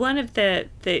 I mean, one of the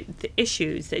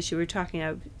issues that you were talking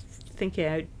about, thinking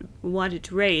I wanted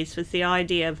to raise, was the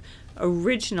idea of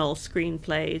original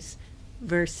screenplays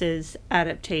versus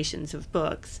adaptations of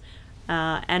books.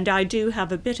 And I do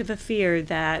have a bit of a fear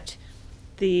that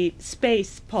the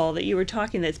space, Paul, that you were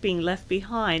talking that's being left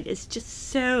behind is just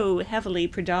so heavily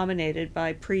predominated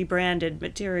by pre-branded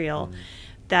material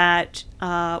that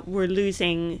we're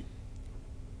losing,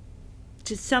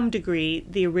 to some degree,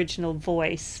 the original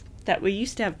voice that we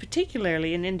used to have,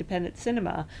 particularly in independent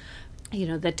cinema. You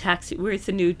know, where's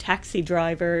the new Taxi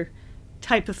Driver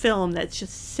type of film that's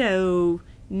just so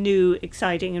new,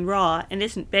 exciting, and raw, and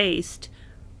isn't based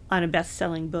on a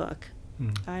best-selling book.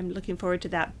 I'm looking forward to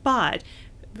that. But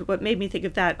what made me think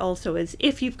of that also is,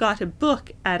 if you've got a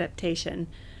book adaptation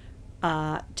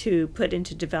to put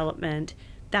into development,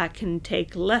 that can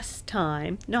take less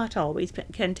time, not always,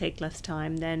 but can take less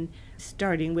time than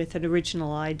starting with an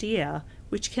original idea,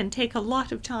 which can take a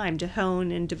lot of time to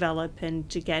hone and develop and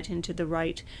to get into the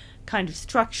right kind of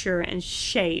structure and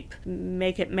shape,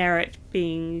 make it merit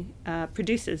being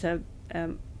produced as a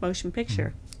motion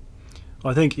picture.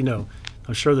 Well, I think,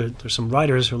 I'm sure there's some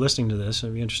writers who are listening to this.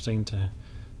 It'd be interesting to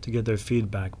get their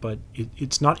feedback, but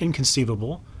it's not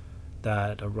inconceivable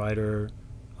that a writer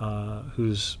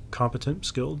who's competent,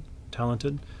 skilled,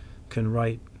 talented, can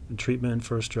write a treatment,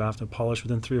 first draft, and polish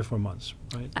within 3 or 4 months,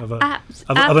 right? Of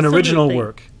an original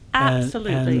work.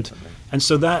 Absolutely. And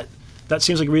so that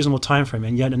seems like a reasonable time frame,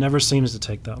 and yet it never seems to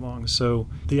take that long. So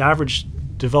the average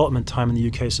development time in the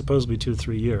UK is supposedly 2 to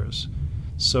 3 years.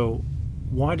 So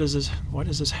why does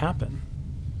this happen?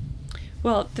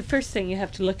 Well, the first thing you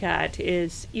have to look at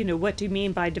is, what do you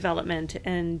mean by development?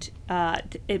 And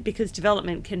because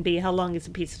development can be, how long is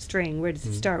a piece of string? Where does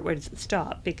it start? Where does it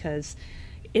stop? Because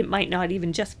it might not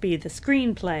even just be the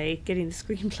screenplay, getting the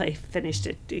screenplay finished.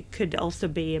 It could also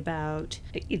be about,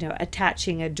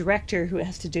 attaching a director who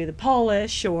has to do the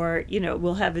polish, or,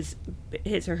 will have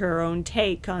his or her own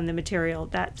take on the material,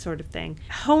 that sort of thing.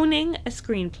 Honing a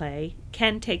screenplay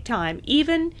can take time.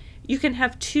 Even you can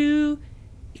have two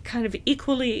kind of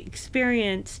equally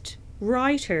experienced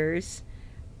writers,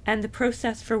 and the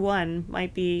process for one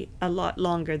might be a lot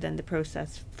longer than the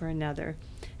process for another.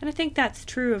 And I think that's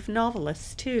true of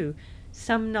novelists too.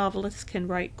 Some novelists can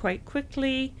write quite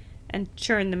quickly and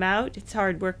churn them out. It's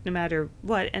hard work no matter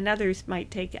what, and others might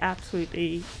take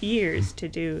absolutely years to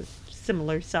do a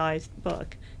similar sized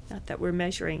book. Not that we're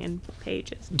measuring in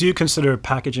pages. Do you consider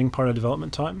packaging part of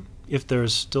development time? If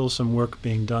there's still some work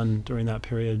being done during that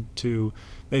period to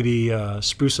maybe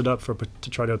spruce it up to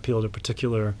try to appeal to a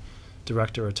particular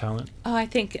director or talent? Oh, I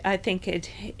think it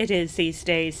is these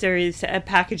days. There is a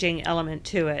packaging element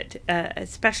to it,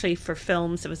 especially for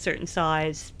films of a certain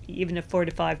size, even a £4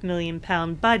 to £5 million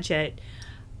budget.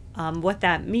 What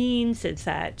that means is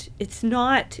that it's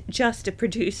not just a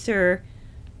producer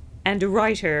and a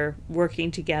writer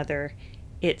working together.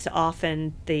 It's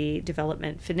often the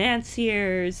development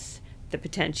financiers, the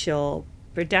potential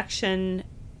production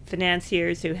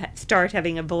financiers who start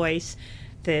having a voice,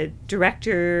 the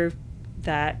director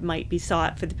that might be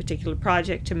sought for the particular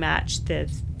project to match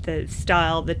the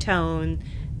style, the tone,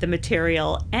 the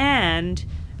material, and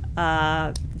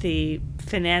the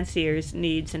financiers'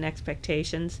 needs and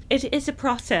expectations. It is a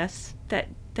process that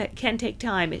can take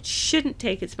time. It shouldn't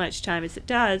take as much time as it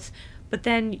does, but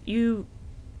then even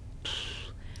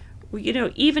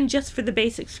just for the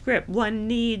basic script, one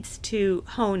needs to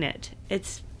hone it.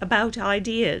 It's about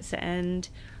ideas, and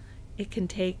it can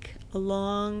take a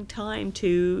long time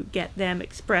to get them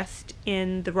expressed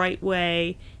in the right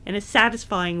way, in a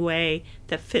satisfying way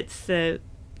that fits the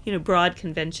broad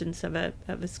conventions of a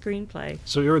screenplay.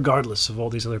 So irregardless of all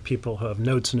these other people who have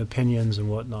notes and opinions and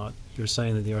whatnot, you're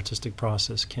saying that the artistic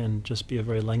process can just be a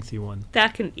very lengthy one.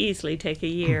 That can easily take a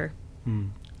year.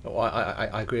 Oh,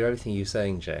 I agree with everything you're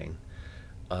saying, Jane.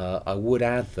 I would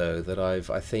add, though, that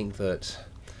I think that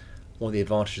one of the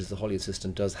advantages the Hollywood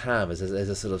system does have is there's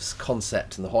a sort of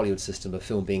concept in the Hollywood system of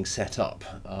film being set up,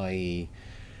 i.e.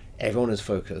 everyone is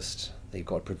focused, they've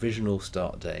got a provisional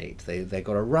start date, they've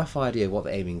got a rough idea of what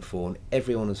they're aiming for, and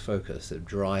everyone is focused at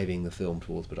driving the film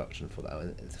towards production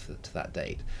to that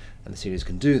date. And the studios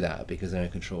can do that because they're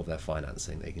in control of their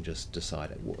financing. They can just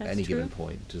decide at any given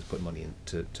point to put money in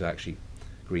to actually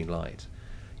green light.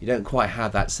 You don't quite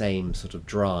have that same sort of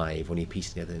drive when you piece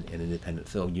together an independent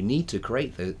film. You need to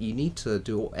you need to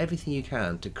do everything you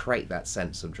can to create that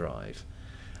sense of drive.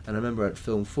 And I remember at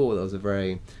Film 4, there was a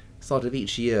very start of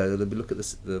each year, they'd look at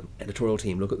the editorial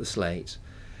team, look at the slate,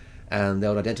 and they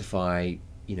would identify,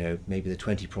 maybe the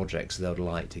 20 projects they would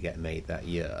like to get made that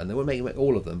year, and they won't make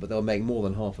all of them, but they'll make more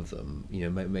than half of them,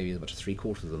 maybe as much as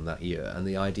 3/4 of them that year. And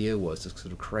the idea was to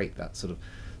sort of create that sort of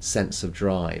sense of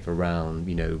drive around,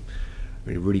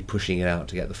 really pushing it out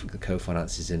to get the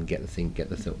co-finances in, get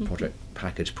the project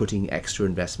package, putting extra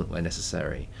investment where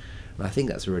necessary. And I think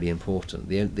that's really important.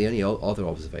 The only other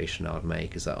observation I would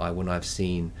make is that when I've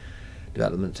seen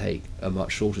development take a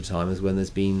much shorter time is when there's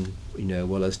been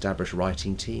well-established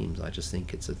writing teams. I just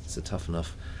think it's a tough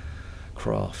enough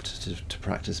craft to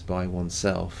practice by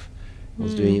oneself.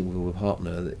 Was doing it with a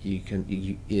partner that you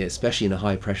can, especially in a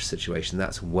high pressure situation,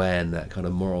 that's when that kind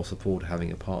of moral support,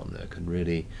 having a partner, can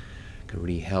really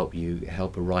help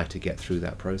a writer get through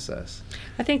that process.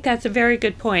 I think that's a very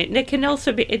good point. And it can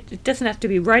also be, it doesn't have to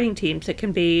be writing teams, it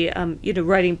can be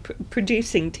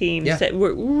producing teams that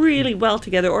work really well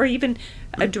together, or even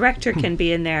a director can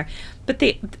be in there. But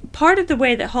the part of the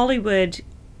way that Hollywood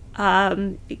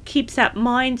keeps that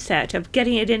mindset of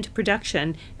getting it into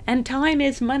production, and time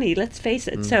is money, let's face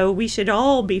it, so we should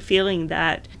all be feeling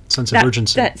that sense of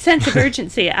urgency. That sense of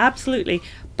urgency, absolutely.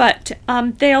 But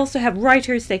they also have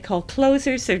writers they call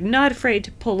closers. They're not afraid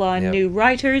to pull on new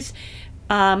writers.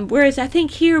 Whereas I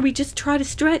think here we just try to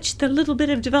stretch the little bit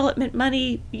of development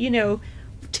money,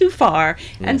 too far.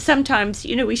 And sometimes,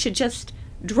 we should just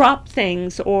drop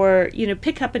things, or,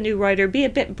 pick up a new writer, be a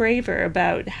bit braver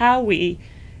about how we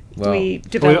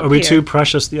develop. Are we too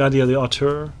precious, the idea of the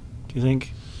auteur, do you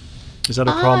think? Is that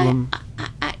a problem?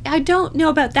 I don't know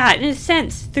about that. In a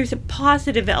sense, there's a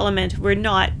positive element. We're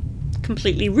not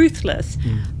completely ruthless.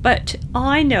 But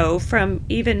I know from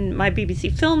even my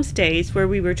BBC Films days, where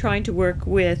we were trying to work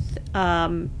with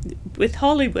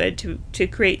Hollywood to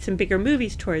create some bigger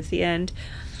movies towards the end,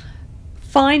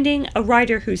 finding a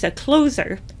writer who's a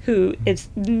closer, who is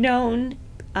known,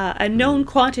 a known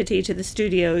quantity to the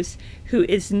studios, who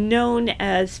is known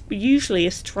as usually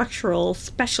a structural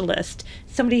specialist,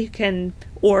 somebody who can,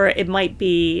 or it might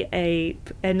be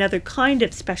another kind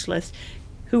of specialist,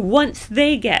 who once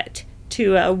they get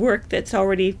to a work that's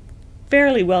already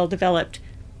fairly well developed,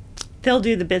 they'll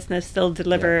do the business, they'll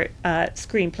deliver a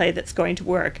screenplay that's going to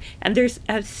work. And there's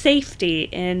a safety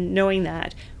in knowing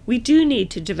that. We do need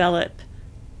to develop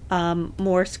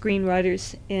more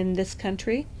screenwriters in this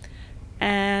country.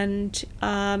 And,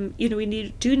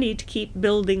 we do need to keep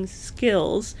building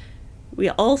skills. We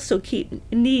also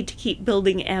need to keep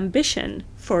building ambition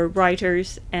for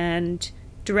writers and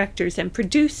directors and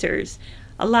producers,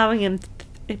 allowing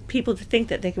people to think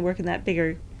that they can work in that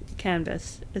bigger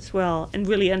canvas as well, and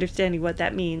really understanding what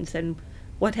that means and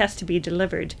what has to be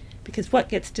delivered. Because what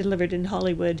gets delivered in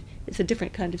Hollywood is a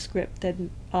different kind of script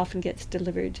than often gets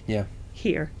delivered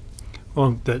here.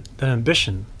 Well, that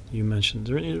ambition you mentioned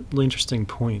is a really interesting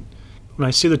point. When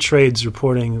I see the trades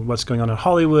reporting what's going on in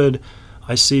Hollywood,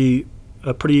 I see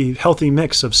a pretty healthy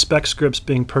mix of spec scripts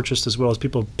being purchased, as well as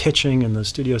people pitching and the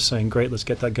studio saying, great, let's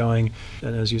get that going.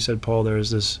 And as you said, Paul,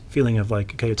 there's this feeling of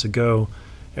like, okay, it's a go.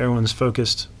 Everyone's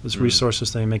focused. There's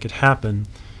resources, they make it happen.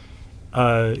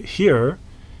 Here,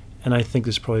 and I think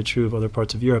this is probably true of other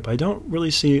parts of Europe, I don't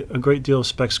really see a great deal of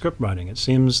spec script writing. It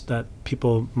seems that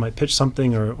people might pitch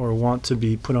something or want to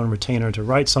be put on retainer to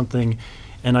write something,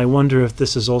 and I wonder if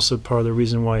this is also part of the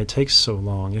reason why it takes so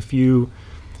long. If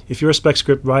you're a spec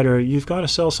script writer, you've got to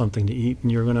sell something to eat,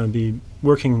 and you're going to be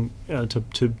working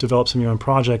to develop some of your own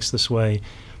projects this way.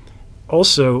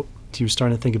 Also, you're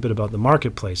starting to think a bit about the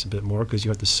marketplace a bit more, because you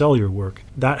have to sell your work.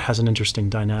 That has an interesting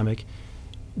dynamic.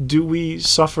 Do we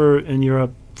suffer in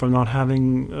Europe from not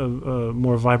having a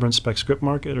more vibrant spec script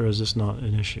market, or is this not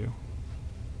an issue?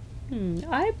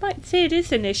 I might say it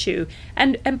is an issue,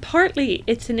 and partly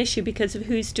it's an issue because of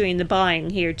who's doing the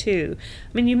buying here too.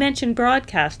 I mean, you mentioned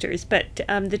broadcasters, but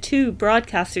the two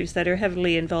broadcasters that are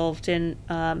heavily involved in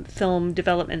film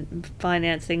development and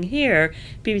financing here,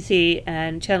 BBC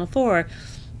and Channel 4,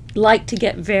 like to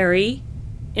get very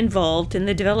involved in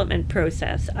the development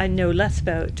process. I know less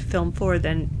about Film 4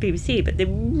 than BBC, but they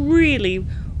really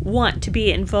want to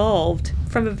be involved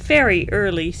from a very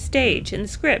early stage in the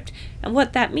script. And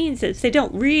what that means is they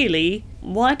don't really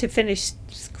want to finish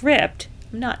script.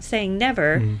 I'm not saying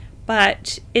never,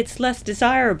 but it's less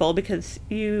desirable because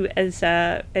you as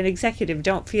an executive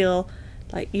don't feel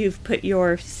like you've put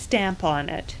your stamp on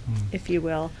it, if you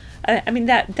will. I mean,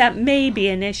 that may be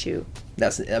an issue.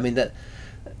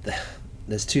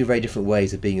 There's two very different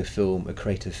ways of being a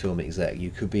creative film exec.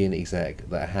 You could be an exec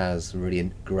that has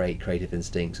really great creative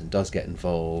instincts and does get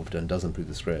involved and does improve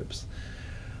the scripts.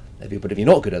 But if you're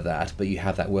not good at that, but you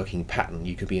have that working pattern,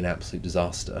 you could be an absolute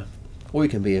disaster. Or you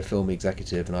can be a film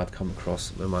executive, and I've come across,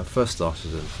 when I first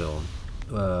started in film,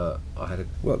 I had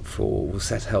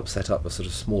helped set up a sort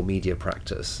of small media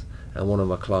practice, and one of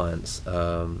my clients,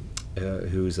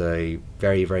 who's a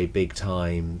very, very big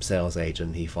time sales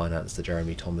agent, he financed the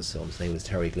Jeremy Thomas films. His name was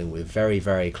Terry Glinwood. Very,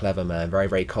 very clever man, very,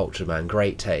 very cultured man,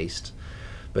 great taste.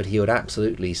 But he would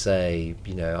absolutely say,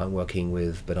 you know, I'm working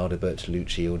with Bernardo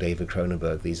Bertolucci or David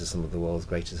Cronenberg. These are some of the world's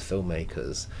greatest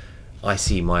filmmakers. I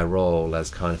see my role as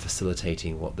kind of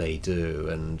facilitating what they do,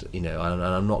 and you know, and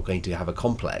I'm not going to have a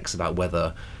complex about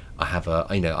whether I have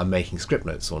I'm making script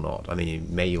notes or not. I mean, you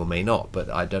may or may not, but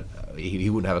I don't. He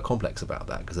wouldn't have a complex about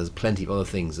that, because there's plenty of other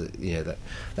things that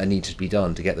that need to be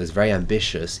done to get those very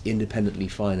ambitious, independently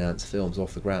financed films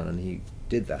off the ground, and he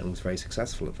did that and was very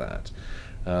successful at that.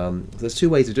 There's two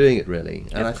ways of doing it, really,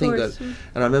 and I think that,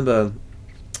 and I remember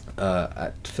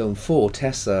at Film 4,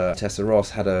 Tessa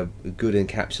Ross had a good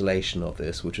encapsulation of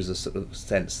this, which was a sort of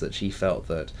sense that she felt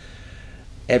that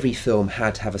every film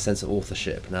had to have a sense of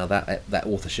authorship. Now that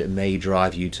authorship may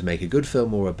drive you to make a good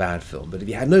film or a bad film, but if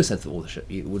you had no sense of authorship,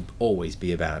 it would always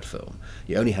be a bad film.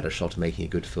 You only had a shot at making a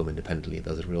good film independently if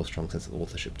there was a real strong sense of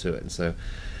authorship to it. And so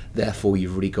therefore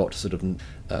you've really got to sort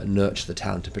of nurture the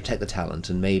talent and protect the talent,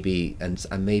 and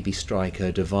maybe strike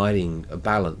a dividing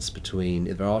balance between,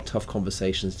 if there are tough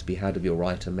conversations to be had with your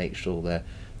writer, make sure they're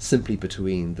simply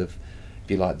between the, if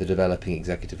you like, the developing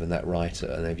executive and that writer,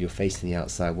 and if you're facing the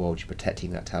outside world, you're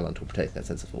protecting that talent or protecting that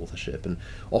sense of authorship, and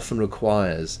often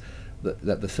requires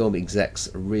that the film exec's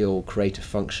real creative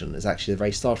function is actually the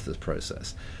very start of this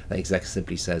process. The exec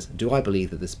simply says, do I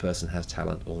believe that this person has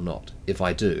talent or not? If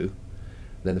I do,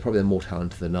 then they're probably more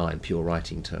talented than I in pure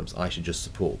writing terms. I should just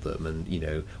support them and, you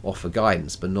know, offer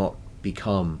guidance, but not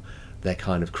become their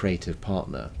kind of creative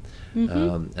partner.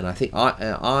 And I think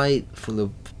I from the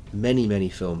many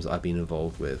films I've been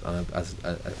involved with,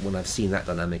 when I've seen that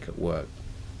dynamic at work,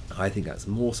 I think that's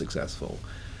more successful,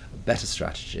 a better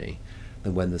strategy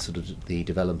than when the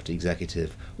development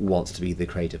executive wants to be the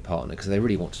creative partner, because they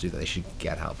really want to do that. They should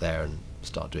get out there and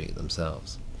start doing it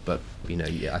themselves. But you know,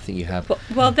 I think you have.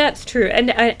 Well, that's true,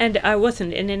 and I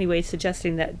wasn't in any way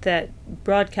suggesting that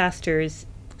broadcasters,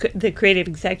 the creative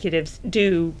executives,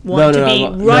 do want to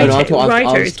be writers.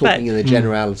 I was talking in the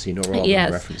generality, not rather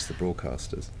in reference to the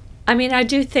broadcasters. I mean, I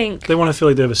do think they want to feel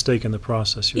like they have a stake in the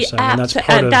process. You're saying, and that's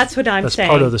part of that's what I'm saying.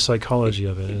 That's part of the psychology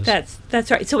of it.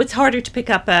 That's right. So it's harder to pick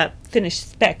up a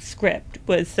finished spec script,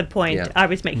 was the point I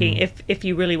was making. If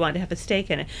you really want to have a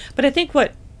stake in it, but I think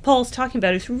what Paul's talking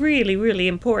about is really, really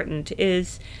important,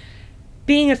 is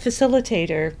being a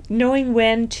facilitator, knowing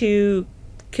when to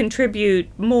contribute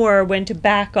more, when to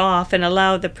back off and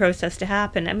allow the process to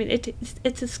happen. I mean,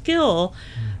 it's a skill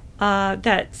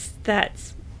that's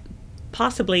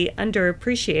possibly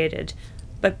underappreciated.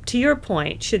 But to your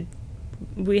point, should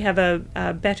we have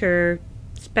a better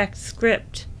spec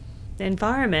script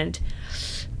environment?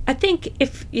 I think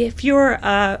if you're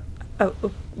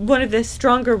one of the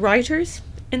stronger writers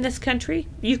in this country,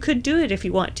 you could do it if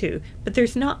you want to, but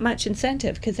there's not much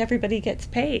incentive because everybody gets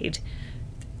paid.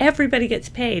 Everybody gets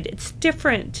paid. It's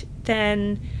different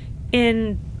than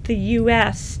in the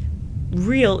US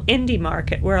real indie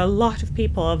market, where a lot of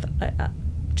people have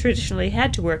traditionally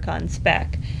had to work on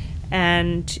spec,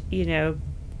 and you know,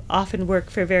 often work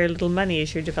for very little money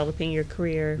as you're developing your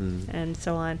career and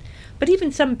so on. But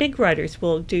even some big writers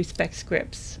will do spec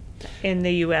scripts in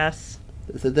the US.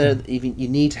 So even you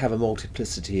need to have a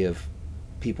multiplicity of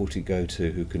people to go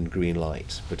to who can green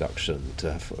light production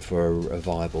for a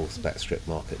viable spec script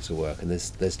market to work. And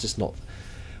there's just not.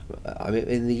 I mean,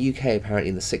 in the UK, apparently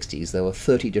in the 60s, there were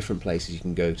 30 different places you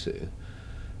can go to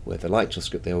where if they liked your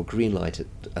script, they will green light it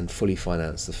and fully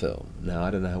finance the film. Now,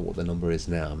 I don't know what the number is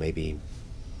now, maybe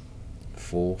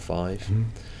 4, 5.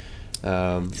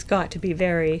 It's got to be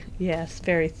very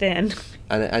thin.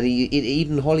 And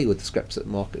even Hollywood, the script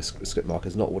market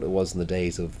is not what it was in the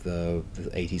days of the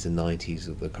 80s and 90s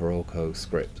of the Kuroko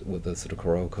script, with the sort of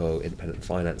Kuroko independent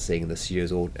financing and the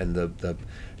Sears and the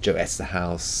Joe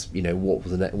Esterhaus. You know, what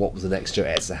was the next Joe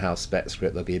Esterhaus spec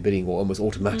script? There'll be a bidding war almost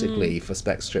automatically for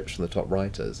spec scripts from the top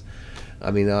writers.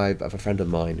 I mean, I have a friend of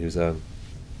mine who's a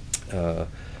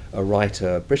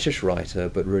writer, British writer,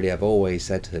 but really I've always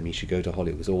said to him, you should go to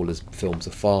Hollywood because all his films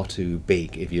are far too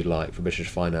big, if you like, for British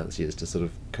financiers to sort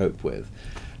of cope with.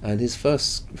 And his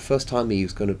first time he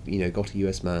was going to, got a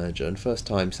US manager, and first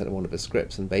time sent one of his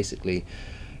scripts, and basically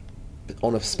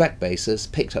on a spec basis,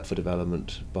 picked up for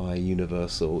development by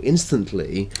Universal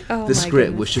instantly. Oh, the my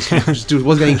script goodness. was just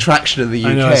wasn't getting traction in the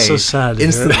UK. I know, it's so sad to hear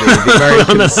Instantly, that.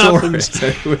 the Americans saw happens.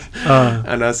 it,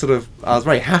 and I was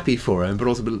very happy for him, but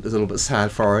also a little bit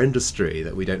sad for our industry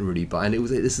that we don't really buy. And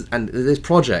this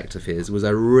project of his was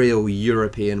a real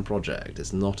European project.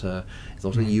 It's not a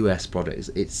US project.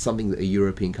 It's something that a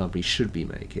European company should be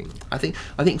making. I think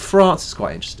France is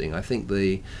quite interesting. I think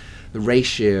the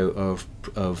ratio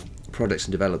of projects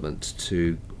in development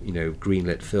to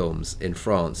greenlit films in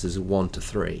France is 1 to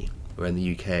 3, where in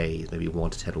the UK it's maybe 1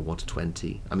 to 10 or 1 to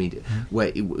 20. I mean, where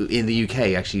in the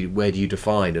UK actually, where do you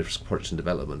define a project in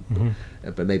development?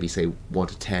 But maybe say 1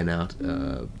 to 10 out, for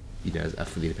the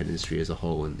independent industry as a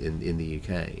whole in the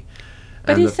UK.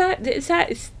 But And is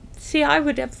that? See, I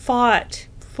would have fought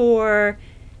for.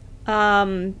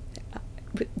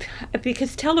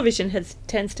 Because television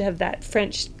tends to have that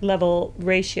French level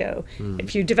ratio.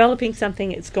 If you're developing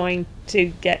something, it's going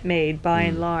to get made by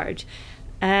and large.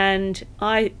 And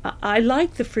I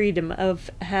like the freedom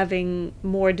of having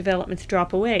more developments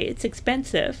drop away. It's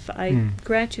expensive, I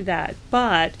grant you that,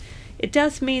 but it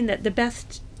does mean that the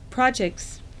best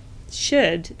projects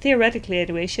theoretically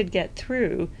anyway, should get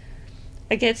through.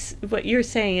 I guess what you're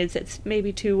saying is it's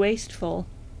maybe too wasteful.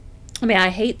 I mean, I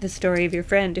hate the story of your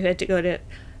friend who had to go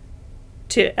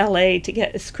to LA to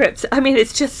get scripts. I mean,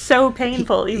 it's just so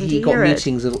painful even to hear it. He got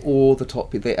meetings of all the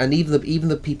top people, and even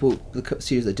the people, the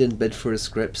studios that didn't bid for a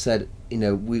script said,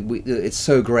 it's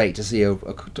so great to see a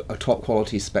top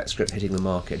quality spec script hitting the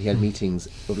market. He had meetings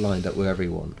lined up with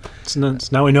everyone. So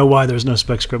now we know why there's no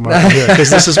spec script market here, because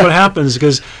this is what happens.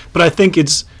 But I think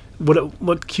it's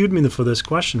what cued me for this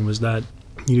question was that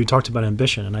you talked about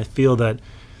ambition, and I feel that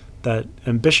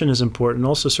ambition is important,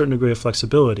 also a certain degree of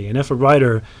flexibility. And if a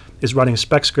writer is writing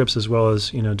spec scripts as well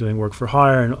as doing work for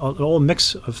hire and all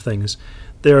mix of things,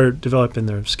 they're developing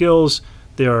their skills.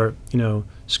 They are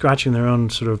scratching their own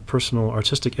sort of personal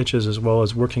artistic itches as well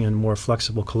as working in more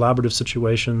flexible collaborative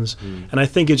situations. And I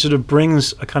think it sort of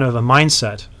brings a kind of a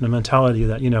mindset and a mentality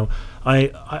that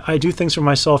I do things for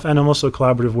myself, and I'm also a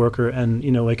collaborative worker, and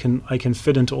I can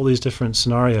fit into all these different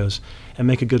scenarios and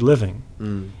make a good living.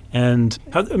 And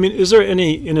is there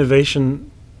any innovation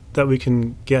that we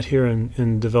can get here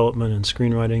in development and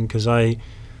screenwriting? Because I'm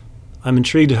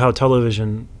intrigued at how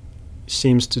television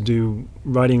seems to do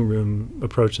writing room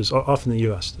approaches, often in the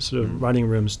U.S., the sort of writing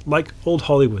rooms like old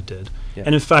Hollywood did. Yeah.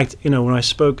 And in fact, when I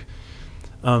spoke,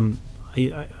 I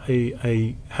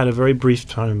had a very brief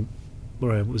time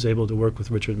where I was able to work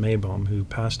with Richard Maybaum, who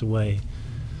passed away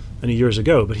many years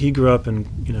ago, but he grew up in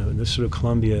this sort of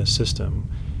Columbia system,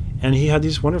 and he had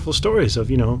these wonderful stories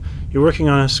of you're working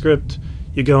on a script,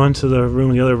 you go into the room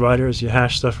with the other writers, you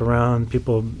hash stuff around,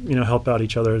 people help out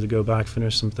each other to go back,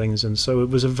 finish some things, and so it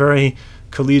was a very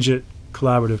collegiate,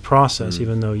 collaborative process,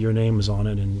 even though your name was on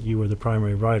it and you were the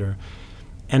primary writer.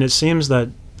 And it seems that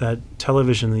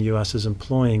television in the U.S. is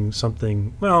employing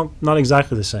something, well, not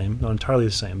exactly the same, not entirely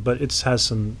the same, but it has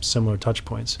some similar touch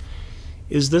points.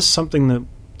 Is this something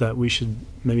that we should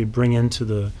maybe bring into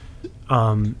the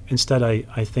instead?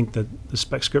 I think that the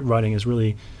spec script writing is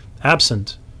really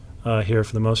absent here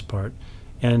for the most part,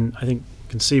 and I think you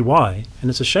can see why,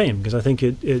 and it's a shame because I think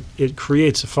it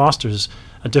fosters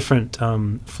a different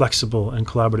flexible and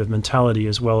collaborative mentality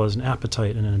as well as an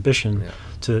appetite and an ambition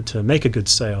to make a good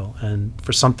sale and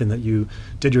for something that you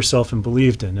did yourself and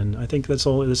believed in, and I think that's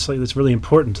really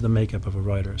important to the makeup of a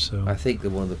writer. So I think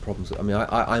that one of the problems,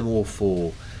 I'm all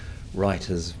for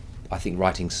writers. I think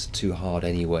writing's too hard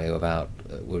anyway without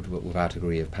a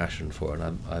degree of passion for it.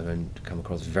 And I've come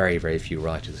across very, very few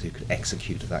writers who could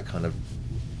execute at that kind of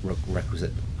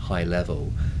requisite high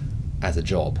level as a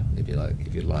job, if you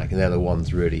like. And they're the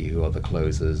ones really who are the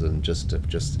closers, and just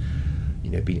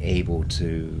being able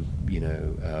to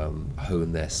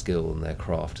hone their skill and their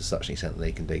craft to such an extent that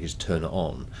they can just turn it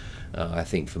on. I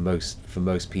think for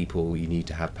most people you need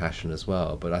to have passion as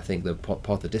well. But I think the part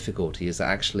of the difficulty is that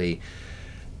actually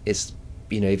it's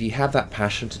if you have that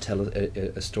passion to tell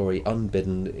a story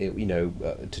unbidden,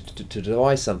 to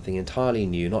devise something entirely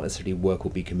new, not necessarily work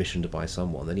will be commissioned by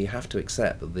someone, then you have to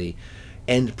accept that the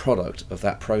end product of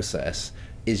that process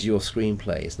is your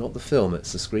screenplay. It's not the film,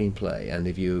 it's the screenplay. And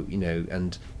if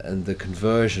and the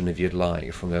conversion, if you'd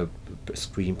like, from a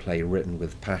screenplay written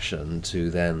with passion to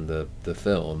then the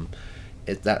film,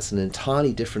 that's an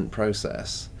entirely different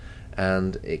process.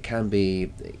 And it can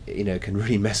be, can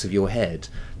really mess with your head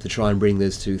to try and bring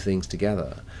those two things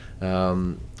together.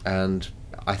 And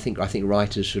I think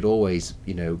writers should always,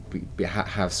 you know,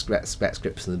 have spec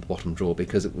scripts in the bottom drawer,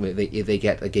 because if they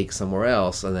get a gig somewhere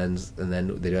else and then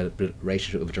they don't have a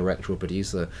relationship with a director or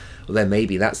producer, well, then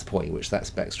maybe that's the point at which that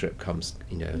spec script comes,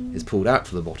 you know, is pulled out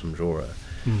from the bottom drawer.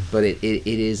 But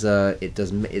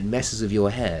it messes with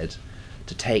your head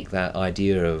to take that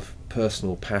idea of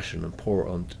personal passion and pour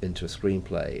it into a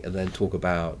screenplay, and then talk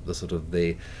about the sort of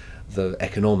the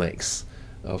economics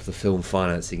of the film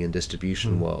financing and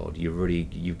distribution world.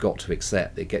 You've got to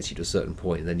accept it gets you to a certain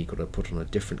point, and then you've got to put on a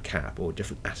different cap or a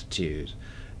different attitude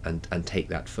and take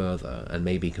that further, and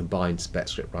maybe combine spec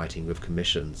script writing with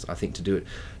commissions. I think to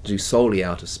do solely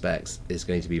out of specs is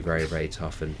going to be very, very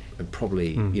tough, and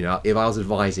probably, you know, if I was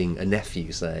advising a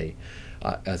nephew, say,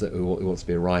 who wants to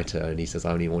be a writer, and he says,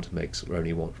 I only want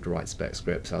to write spec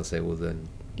scripts, I'll say, well, then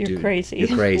you're crazy.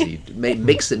 You're crazy.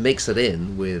 Mix it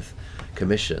in with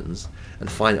commissions,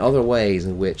 and find other ways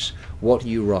in which what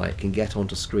you write can get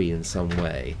onto screen in some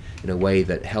way, in a way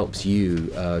that helps you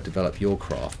develop your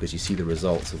craft, because you see the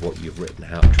results of what you've written,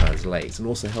 how it translates, and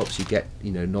also helps you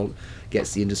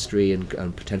gets the industry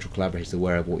and potential collaborators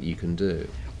aware of what you can do.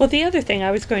 Well, the other thing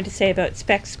I was going to say about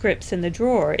spec scripts in the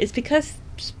drawer is, because,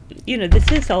 you know,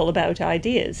 this is all about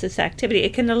ideas, this activity,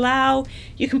 it can allow,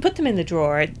 you can put them in the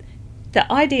drawer, the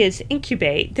ideas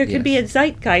incubate, there can be a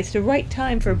zeitgeist, a right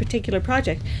time for a particular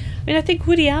project. I mean, I think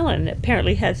Woody Allen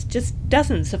apparently has just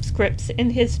dozens of scripts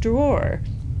in his drawer,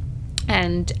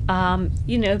 and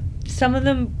you know, some of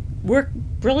them work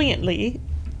brilliantly,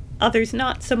 others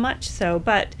not so much so,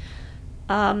 but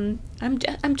I'm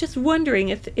just wondering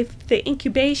if the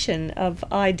incubation of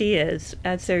ideas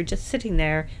as they're just sitting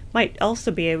there might also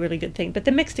be a really good thing. But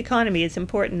the mixed economy is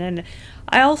important, and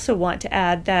I also want to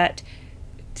add that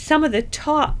some of the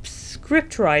top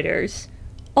script writers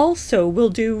also will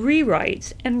do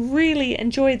rewrites and really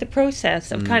enjoy the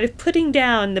process of kind of putting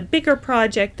down the bigger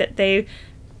project that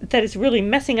is really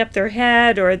messing up their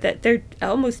head, or that they're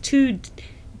almost too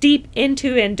deep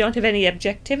into and don't have any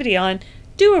objectivity on.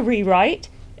 Do a rewrite.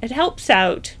 It helps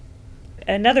out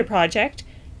another project.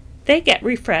 They get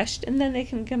refreshed, and then they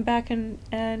can come back and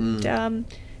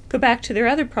go back to their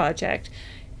other project.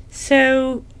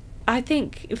 So I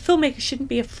think filmmakers shouldn't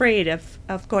be afraid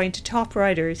of going to top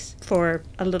writers for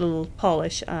a little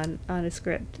polish on a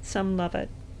script. Some love it.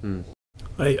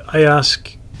 I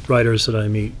ask writers that I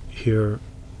meet here,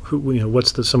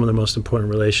 what's some of the most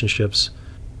important relationships.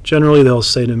 Generally, they'll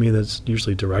say to me that it's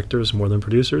usually directors more than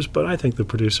producers, but I think the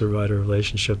producer-writer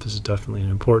relationship is definitely an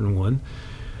important one.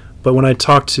 But when I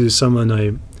talk to someone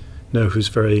I know who's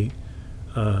very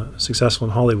successful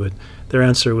in Hollywood, their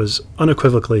answer was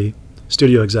unequivocally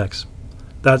studio execs.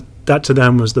 That to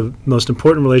them was the most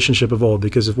important relationship of all,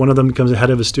 because if one of them becomes head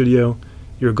of a studio,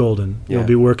 you're golden. Yeah. You'll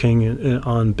be working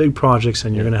on big projects,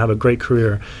 and you're going to have a great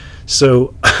career.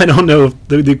 So I don't know if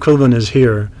the equivalent is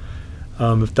here.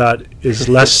 If that is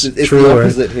less it's true. The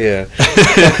opposite here.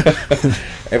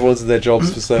 Everyone's in their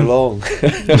jobs for so long.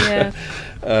 Yeah.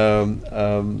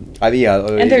 And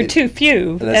there are too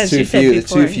few. And there's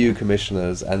too few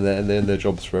commissioners, and they're in their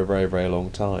jobs for a very, very long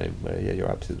time. Yeah,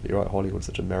 you're absolutely right. Hollywood's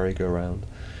such a merry-go-round.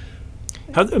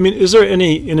 Is there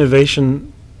any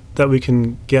innovation that we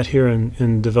can get here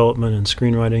in development and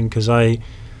screenwriting? Because I'm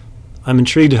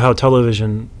intrigued how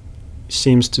television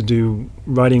seems to do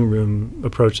writing room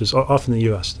approaches, often in the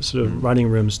U.S., the sort of writing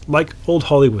rooms like old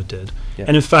Hollywood did. Yeah.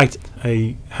 And in fact,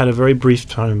 I had a very brief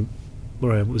time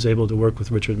where I was able to work with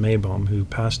Richard Maybaum, who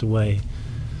passed away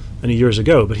many years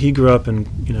ago, but he grew up in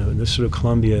this sort of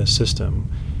Columbia system,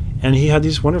 and he had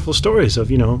these wonderful stories of,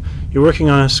 you're working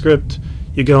on a script,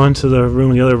 you go into the room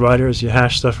with the other writers, you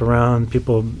hash stuff around,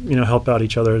 people help out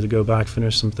each other to go back,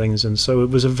 finish some things, and so it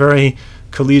was a very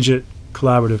collegiate,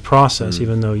 collaborative process,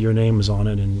 even though your name was on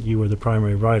it and you were the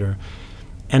primary writer.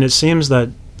 And it seems that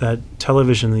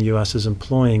television in the U.S. is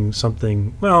employing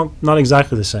something, well, not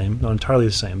exactly the same, not entirely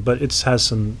the same, but it has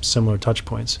some similar touch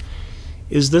points.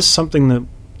 Is this something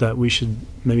that we should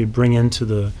maybe bring into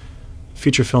the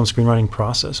feature film screenwriting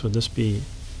process? Would this be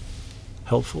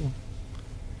helpful?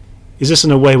 Is this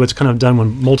in a way what's kind of done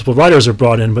when multiple writers are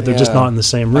brought in, but they're just not in the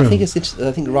same room? I think it's interesting.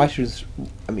 I think writers,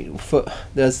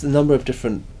 there's a number of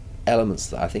different elements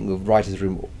that I think with writers'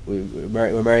 room, the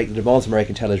demands of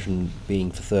American television being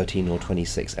for 13 or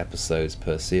 26 episodes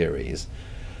per series,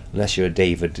 unless you're a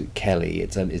David Kelly,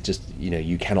 it's just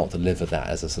you cannot deliver that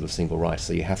as a sort of single writer,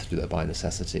 so you have to do that by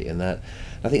necessity. And that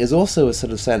I think there's also a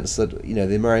sort of sense that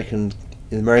the American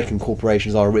American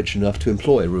corporations are rich enough to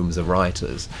employ rooms of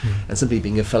writers, and simply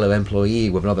being a fellow employee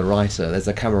with another writer, there's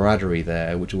a camaraderie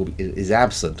there which is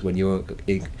absent when you're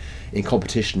in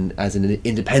competition as an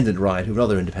independent writer with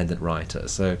another independent writer.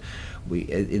 So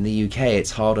in the UK,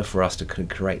 it's harder for us to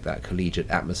create that collegiate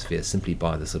atmosphere simply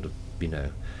by the sort of, you know,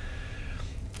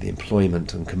 the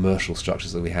employment and commercial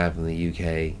structures that we have in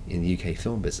the UK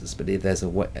film business. But if there's a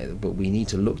way, but we need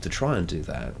to look to try and do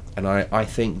that. And I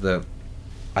think that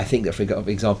for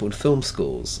example in film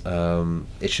schools,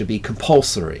 it should be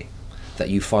compulsory that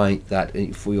you find that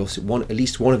for at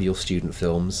least one of your student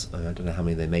films, I don't know how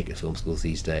many they make at film schools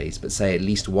these days, but say at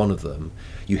least one of them,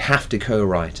 you have to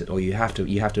co-write it, or you have to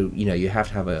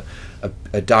have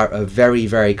a very,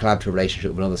 very collaborative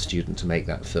relationship with another student to make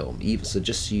that film. Even so,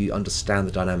 just so you understand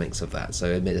the dynamics of that.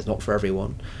 So admit it's not for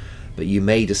everyone, but you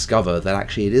may discover that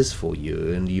actually it is for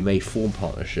you, and you may form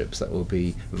partnerships that will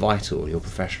be vital in your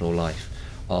professional life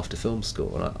after film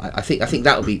school. And I think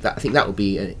that would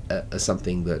be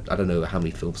something that, I don't know how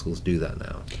many film schools do that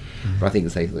now, but I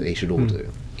think they should all do.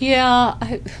 Yeah,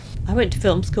 I went to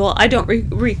film school. I don't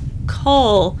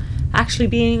recall actually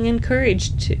being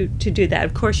encouraged to do that.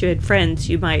 Of course, you had friends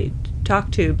you might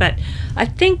talk to, but I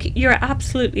think you're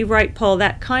absolutely right, Paul.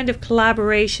 That kind of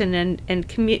collaboration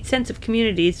and sense of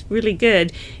community is really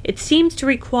good. It seems to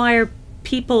require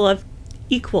people of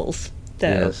equals,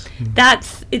 though. Yes.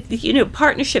 That's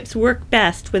partnerships work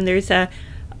best when there's a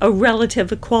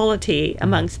relative equality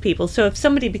amongst people. So if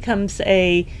somebody becomes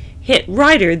a hit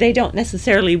writer, they don't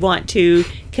necessarily want to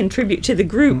contribute to the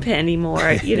group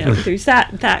anymore. There's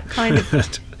that kind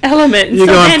of element. You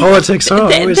go in politics,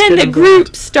 then the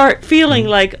groups start feeling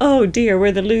like, oh dear,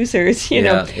 we're the losers.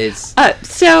 Yeah, it's but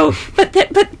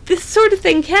this sort of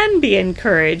thing can be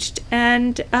encouraged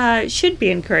and should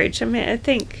be encouraged. I mean, I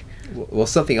think. Well,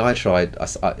 something I tried,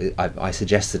 I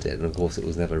suggested it, and of course it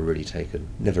was never really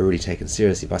taken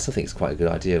seriously. But I still think it's quite a good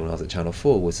idea. When I was at Channel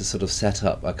 4, was to sort of set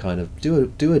up a kind of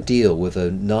do a deal with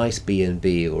a nice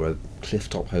B&B or a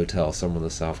clifftop hotel somewhere on the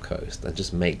south coast, and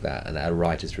just make that a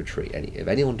writer's retreat. If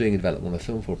anyone doing a development on a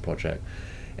film 4 project,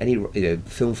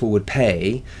 Film 4 would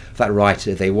pay for that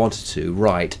writer if they wanted to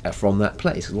write from that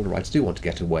place. Because a lot of writers do want to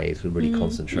get away to really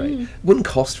concentrate. It wouldn't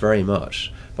cost very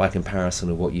much by comparison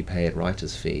of what you pay in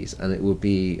writers' fees, and it would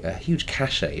be a huge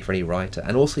cachet for any writer.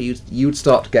 And also you'd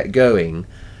start to get going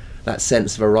that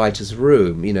sense of a writer's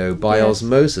room, by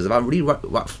osmosis. About really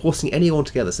forcing anyone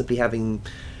together, simply having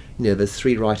there's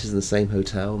 3 writers in the same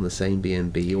hotel, in the same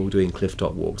B&B, all doing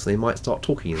clifftop walks. They might start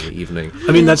talking in the evening.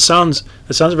 I mean, that sounds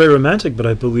very romantic, but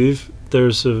I believe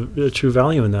there's a true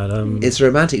value in that. It's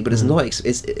romantic, but it's not.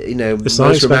 It's not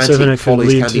most expensive, and romantic it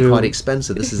follies lead can be to quite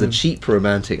expensive. This is a cheap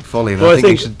romantic folly, and Well, I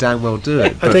think you should damn well do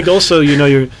it. I think also,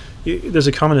 there's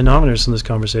a common denominator in this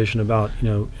conversation about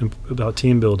about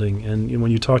team building, and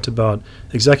when you talked about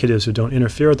executives who don't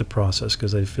interfere with the process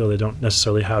because they feel they don't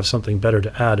necessarily have something better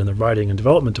to add in the writing and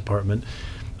development department,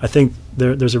 I think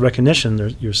there's a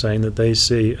recognition. You're saying that they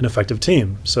see an effective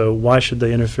team, so why should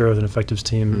they interfere with an effective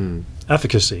team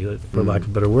efficacy, for lack of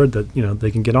a better word? That they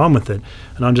can get on with it,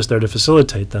 and I'm just there to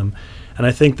facilitate them. And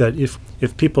I think that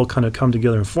if people kind of come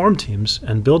together and form teams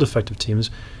and build effective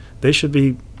teams, they should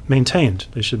be maintained.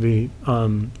 They should be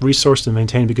resourced and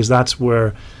maintained, because that's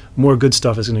where more good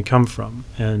stuff is going to come from.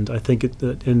 And I think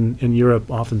that in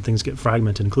Europe, often things get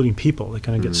fragmented, including people. They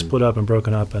kind of get split up and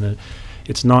broken up, and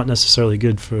it's not necessarily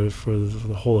good for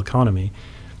the whole economy.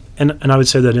 And I would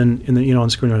say that in the in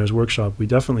Screenwriters Workshop, we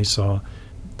definitely saw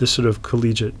this sort of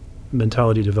collegiate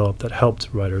mentality develop that helped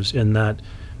writers in that.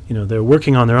 They're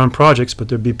working on their own projects, but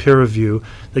there'd be peer review.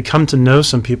 They come to know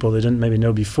some people they didn't maybe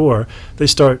know before. They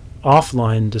start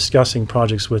offline discussing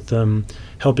projects with them,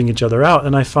 helping each other out.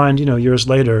 And I find, years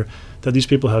later, that these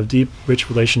people have deep, rich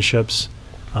relationships,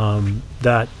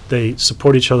 that they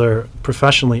support each other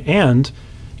professionally. And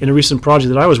in a recent project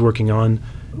that I was working on,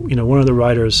 one of the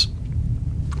writers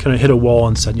kind of hit a wall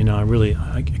and said,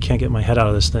 I can't get my head out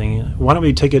of this thing. Why don't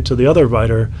we take it to the other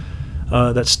writer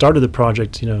that started the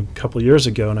project, a couple of years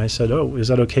ago? And I said, "Oh, is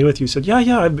that okay with you?" He said, "Yeah.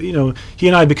 He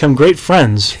and I become great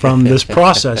friends from this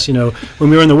process. When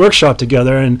we were in the workshop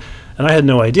together, and I had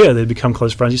no idea they'd become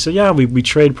close friends." He said, "Yeah, we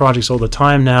trade projects all the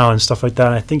time now and stuff like that.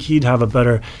 And I think he'd have a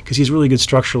better, because he's really good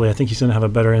structurally. I think he's going to have a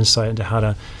better insight into how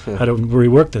to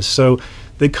rework this." So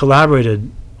they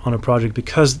collaborated on a project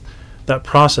because that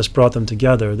process brought them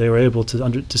together. They were able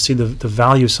to see the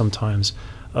value sometimes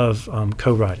of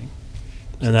co-writing.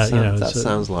 And that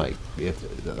sounds like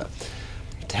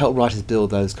to help writers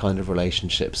build those kind of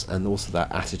relationships, and also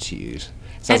that attitude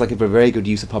Sounds like a very good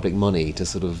use of public money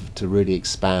to really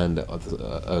expand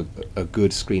a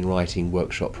good screenwriting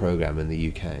workshop program in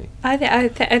the UK.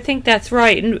 I think that's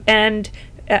right, and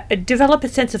develop a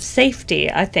sense of safety.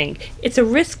 I think it's a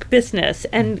risk business,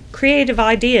 and creative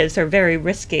ideas are very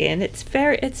risky, and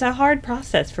it's a hard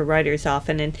process for writers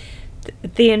often, and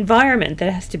the environment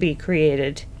that has to be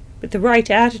created with the right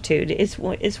attitude is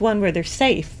one where they're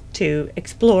safe to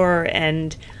explore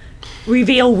and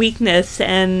reveal weakness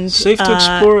and safe to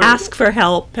explore, ask for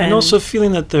help, and also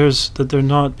feeling that they're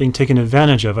not being taken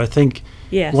advantage of. I think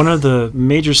one of the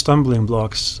major stumbling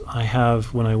blocks I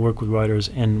have when I work with writers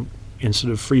and in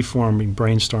sort of free-form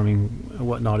brainstorming and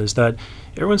whatnot is that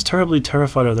everyone's terribly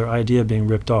terrified of their idea being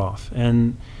ripped off.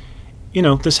 And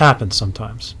this happens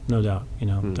sometimes, no doubt.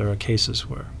 There are cases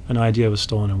where an idea was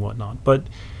stolen and whatnot, but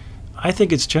I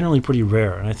think it's generally pretty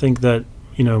rare. And I think that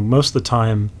most of the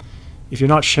time, if you're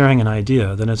not sharing an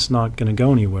idea, then it's not going to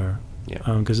go anywhere,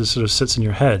 because it sort of sits in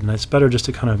your head, and it's better just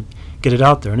to kind of get it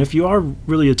out there. And if you are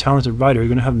really a talented writer, you're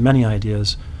going to have many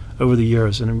ideas over the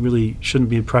years, and it really shouldn't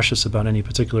be precious about any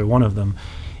particular one of them.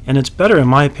 And it's better, in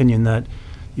my opinion, that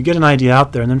you get an idea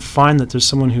out there and then find that there's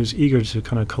someone who's eager to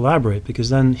kind of collaborate, because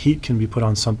then heat can be put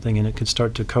on something and it can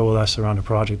start to coalesce around a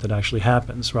project that actually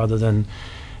happens, rather than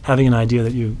having an idea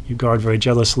that you guard very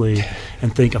jealously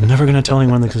and think, I'm never going to tell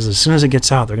anyone, because as soon as it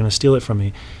gets out, they're going to steal it from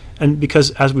me. And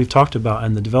because, as we've talked about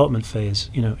in the development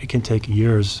phase, it can take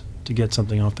years to get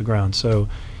something off the ground. So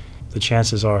the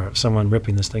chances are of someone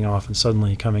ripping this thing off and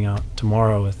suddenly coming out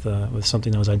tomorrow with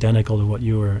something that was identical to what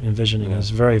you were envisioning is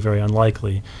very, very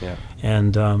unlikely. Yeah.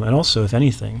 And also, if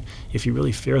anything, if you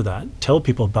really fear that, tell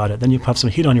people about it. Then you have some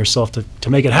heat on yourself to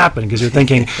make it happen, because you're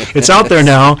thinking, it's out there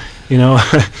now,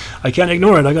 I can't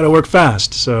ignore it, I got to work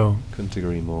fast. So couldn't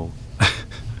agree more.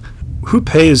 Who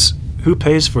pays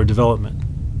for development?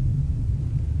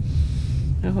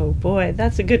 Oh boy,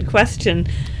 that's a good question.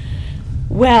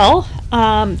 Well,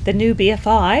 the new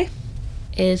BFI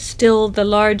is still the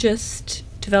largest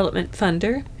development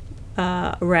funder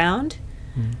around,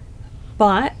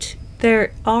 but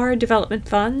there are development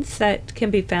funds that can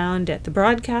be found at the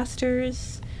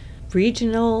broadcasters,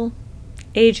 regional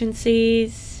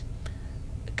agencies,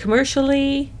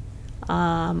 commercially.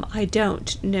 I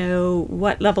don't know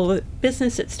what level of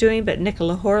business it's doing, but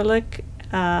Nicola Horlick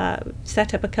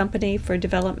set up a company for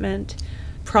development,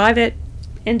 private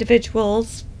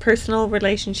individuals, personal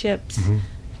relationships.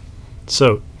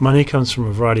 So money comes from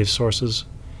a variety of sources.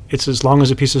 It's as long as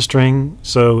a piece of string,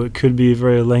 so it could be a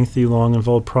very lengthy, long,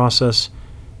 involved process.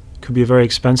 It could be a very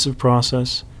expensive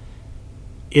process.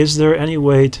 Is there any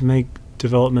way to make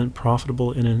development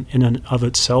profitable in and of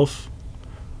itself?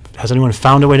 Has anyone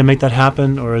found a way to make that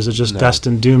happen, or is it just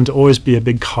destined, doomed to always be a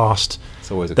big cost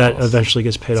that eventually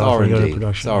gets paid off when you go to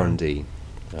production? It's R&D.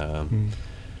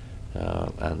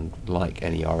 And like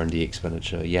any R&D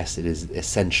expenditure, yes, it is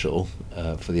essential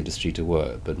for the industry to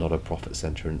work, but not a profit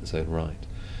centre in its own right.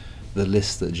 The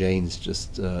list that Jane's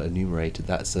just enumerated,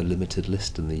 that's a limited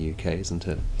list in the UK, isn't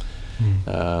it?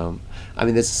 I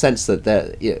mean, there's a sense that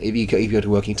if you go to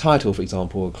working title, for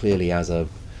example, clearly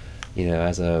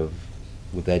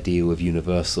with their deal with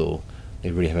Universal,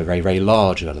 they really have a very, very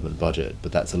large development budget,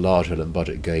 but that's a large development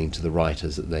budget going to the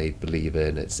writers that they believe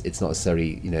in. It's not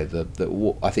necessarily,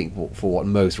 I think for what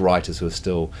most writers who are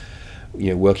still,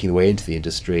 working their way into the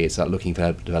industry, it's like looking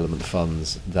for development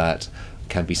funds that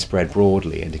can be spread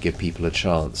broadly and to give people a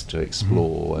chance to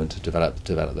explore and to develop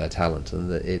their talent. And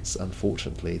it's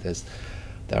unfortunately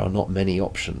there are not many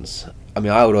options. I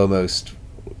mean, I would almost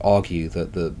argue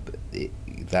that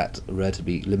that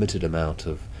relatively limited amount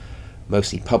of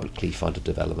mostly publicly funded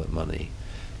development money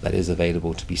that is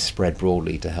available to be spread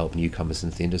broadly to help newcomers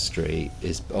into the industry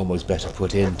is almost better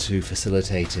put into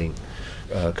facilitating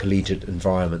collegiate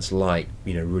environments like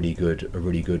a really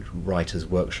good writers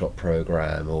workshop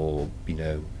program, or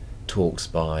talks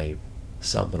by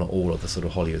some but not all of the sort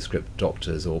of Hollywood script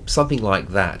doctors, or something like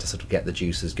that, to sort of get the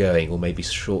juices going, or maybe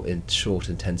short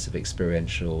intensive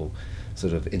experiential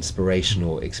sort of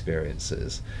inspirational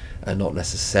experiences, and not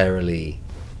necessarily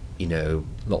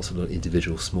lots of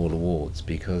individual small awards,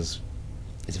 because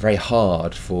it's very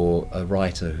hard for a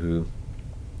writer who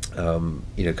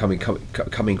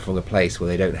coming from a place where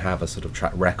they don't have a sort of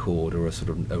track record or a sort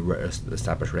of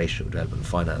established relationship with development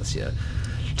financier,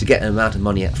 to get an amount of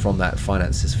money from that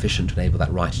finance is sufficient to enable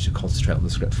that writer to concentrate on the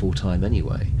script full time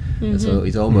anyway. And so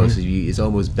it's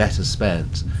almost better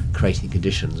spent creating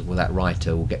conditions where that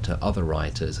writer will get to other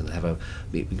writers and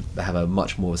have a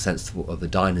much more sense of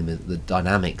the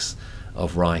dynamics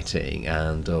of writing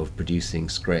and of producing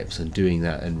scripts and doing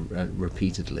that and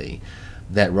repeatedly,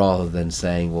 that rather than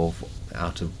saying, well,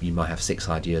 out of, you might have 6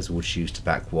 ideas, would choose to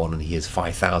back one, and he has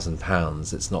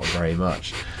 £5,000. It's not very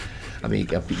much. I mean,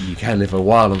 you can live a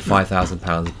while on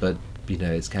 £5,000, but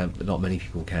not many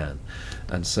people can.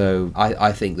 And so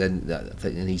I think then that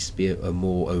there needs to be a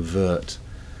more overt,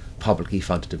 publicly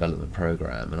funded development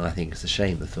program. And I think it's a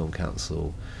shame the Film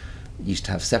Council used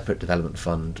to have separate development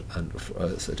fund, and a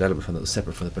development fund that was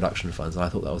separate from the production funds. And I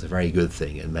thought that was a very good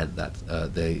thing. It meant that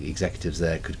the executives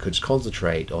there could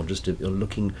concentrate on just on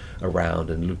looking around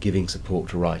and giving support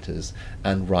to writers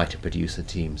and writer-producer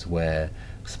teams where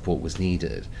support was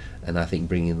needed. And I think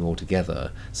bringing them all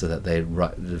together so that the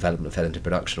development fed into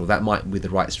production, or that might be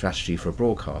the right strategy for a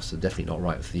broadcaster, definitely not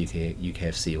right for the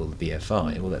UKFC or the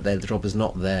BFI. Or that their job is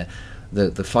not there.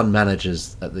 The fund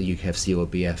managers at the UKFC or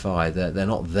BFI, they're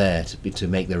not there to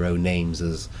make their own names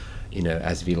as,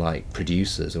 as if you like,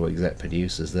 producers or exec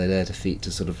producers. They're there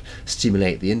to sort of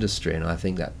stimulate the industry. And I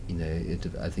think that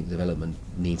I think development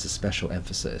needs a special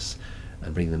emphasis,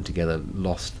 and bringing them together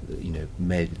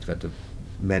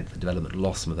meant the development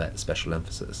lost some of that special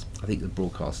emphasis. I think the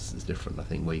broadcast is different. I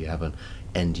think where you have an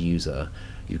end user,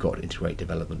 you've got to integrate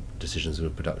development decisions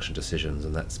with production decisions,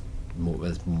 and that's more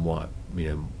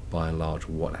by and large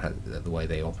the way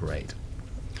they operate.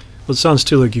 Well, it sounds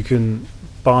too like you can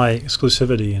buy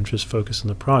exclusivity and just focus on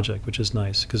the project, which is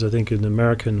nice, because I think in the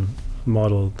American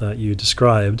model that you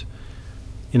described,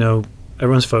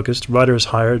 everyone's focused, writer is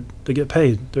hired, they get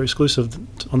paid, they're exclusive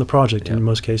on the project in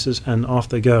most cases, and off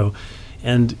they go.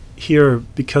 And here,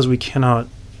 because we cannot,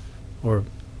 or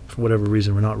for whatever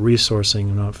reason, we're not resourcing,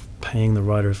 we're not paying the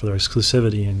writer for their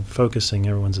exclusivity and focusing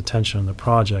everyone's attention on the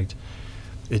project,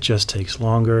 it just takes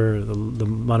longer. The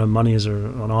amount of monies are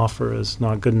on offer is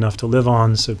not good enough to live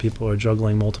on, so people are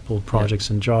juggling multiple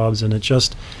projects and jobs, and it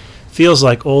just feels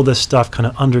like all this stuff kind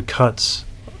of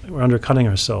we're undercutting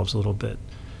ourselves a little bit.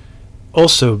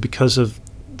 Also, because of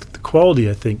the quality,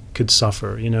 I think, could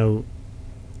suffer.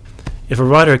 If a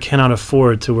writer cannot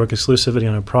afford to work exclusivity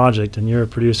on a project, and you're a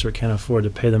producer can't afford to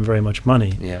pay them very much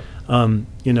money,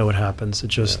 what happens. It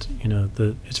just,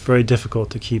 it's very difficult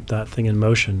to keep that thing in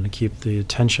motion, to keep the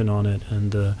attention on it,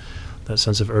 and that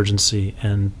sense of urgency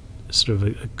and sort of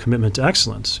a commitment to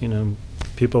excellence.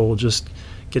 People will just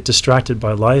get distracted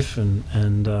by life, and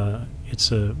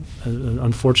it's an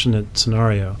unfortunate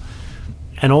scenario.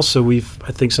 And also, I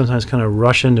think, sometimes kind of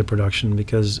rush into production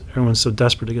because everyone's so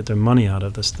desperate to get their money out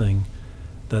of this thing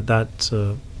that's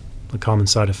a common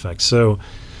side effect. So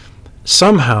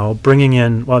somehow bringing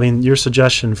in, your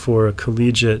suggestion for a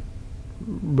collegiate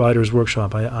writer's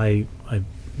workshop, I'm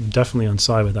definitely on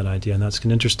side with that idea, and that's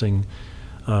an interesting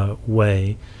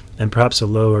way, and perhaps a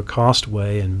lower cost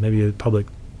way, and maybe a public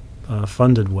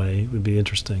funded way would be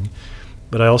interesting.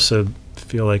 But I also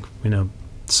feel like,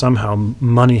 somehow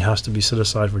money has to be set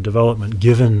aside for development,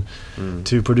 given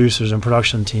to producers and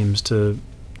production teams to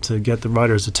get the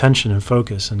writer's attention and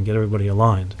focus and get everybody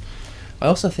aligned. I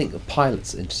also think that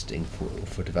pilots are interesting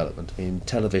for development. I mean,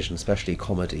 television, especially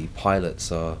comedy,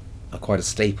 pilots are quite a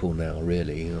staple now,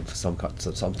 really. For some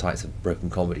types of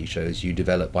broken comedy shows, you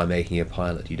develop by making a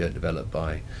pilot. You don't develop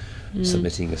by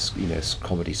submitting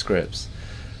comedy scripts.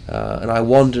 And I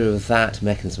wonder if that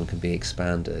mechanism can be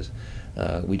expanded.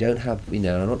 We don't have, I'm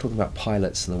not talking about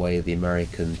pilots in the way the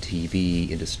American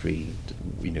TV industry,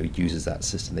 uses that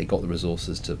system. They got the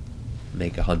resources to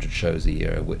make 100 shows a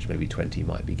year, of which maybe 20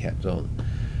 might be kept on.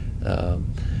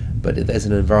 But if there's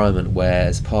an environment where,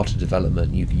 as part of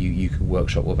development, you can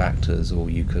workshop with actors, or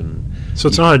you can... So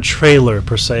it's not a trailer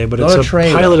per se, but it's a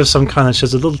pilot of some kind that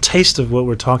shows a little taste of what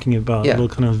we're talking about, a little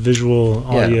kind of visual,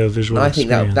 audio, visual and I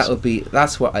think experience.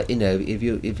 that's what, if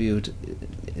you'd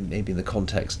maybe in the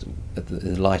context,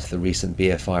 in light of the recent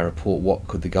BFI report, what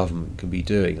could the government be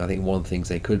doing? I think one of the things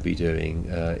they could be doing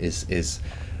is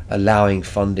allowing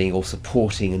funding or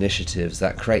supporting initiatives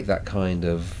that create that kind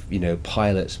of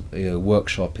pilot,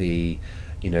 workshopy,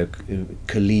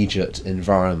 collegiate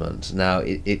environment. Now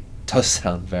it does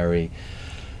sound maybe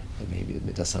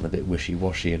it does sound a bit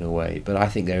wishy-washy in a way, but I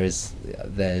think there's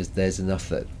enough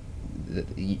that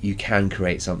you can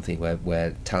create something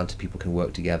where talented people can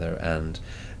work together, and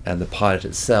the pilot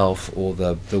itself, or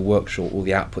the workshop, or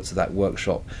the outputs of that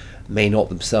workshop may not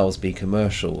themselves be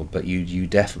commercial, but you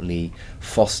definitely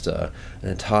foster an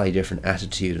entirely different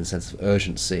attitude and sense of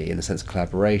urgency and a sense of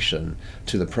collaboration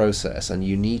to the process. And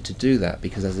you need to do that,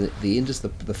 because as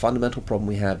the fundamental problem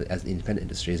we have as the independent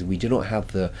industry is we do not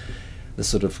have the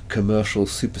sort of commercial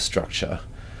superstructure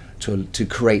to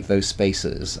create those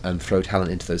spaces and throw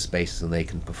talent into those spaces and they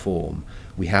can perform.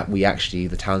 we actually,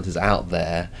 the talent is out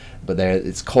there, but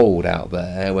it's cold out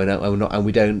there, and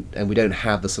we don't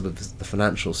have the sort of the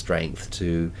financial strength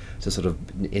to sort of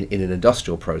in an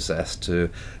industrial process to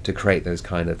create those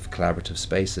kind of collaborative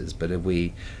spaces. But if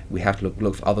we have to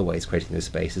look for other ways of creating those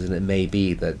spaces, and it may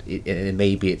be that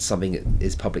it's something that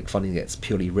is public funding that's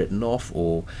purely written off,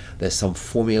 or there's some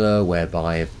formula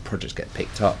whereby projects get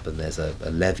picked up and there's a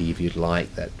levy, if you'd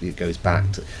like, that it goes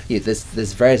back to.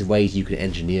 There's various ways you can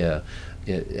engineer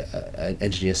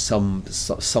some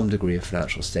degree of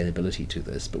financial sustainability to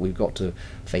this, but we've got to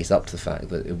face up to the fact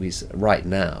that right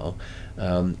now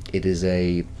it is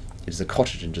a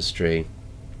cottage industry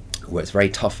where it's very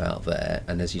tough out there,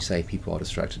 and as you say, people are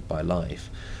distracted by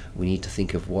life. We need to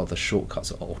think of what are the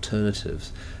shortcuts or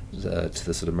alternatives to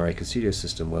the sort of American studio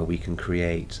system, where we can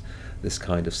create this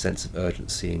kind of sense of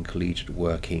urgency and collegiate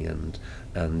working and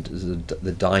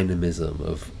the dynamism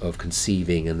of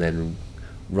conceiving and then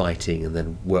writing and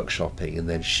then workshopping and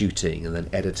then shooting and then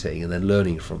editing and then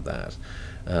learning from that.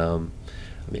 I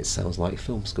mean, it sounds like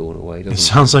film school in a way, doesn't it? It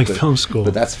sounds like film school.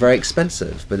 But that's very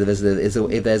expensive. But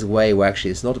if there's a way where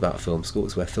actually it's not about film school,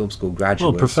 it's where film school graduates...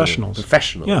 Well, professionals.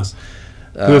 Yeah.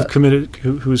 Who have committed,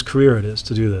 whose career it is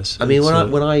to do this. I mean,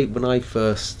 when I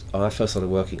first started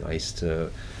working, I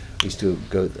spent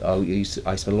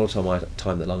a lot of my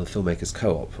time at London Filmmakers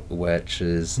Co-op, which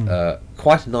is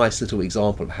quite a nice little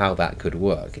example of how that could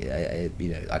work. I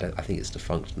think it's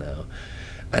defunct now,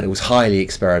 and it was highly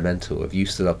experimental. If you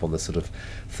stood up on the sort of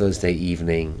Thursday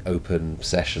evening open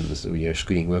sessions,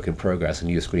 screening work in progress, and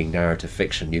you were screening narrative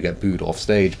fiction, you get booed off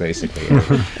stage basically.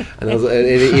 And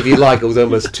if you like, it was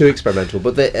almost too experimental,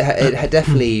 but it had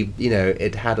definitely,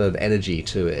 it had an energy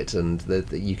to it, and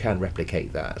you can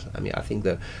replicate that. I mean, I think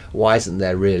that why isn't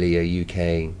there really a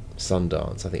UK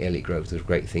Sundance? I think Elliot Groves does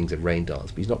great things at Raindance,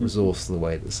 but he's not resourced in the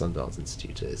way that the Sundance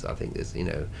Institute is. I think there's,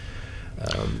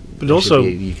 but also,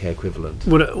 a UK equivalent.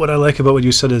 What I like about what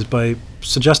you said is, by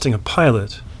suggesting a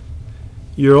pilot,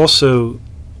 there's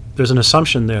an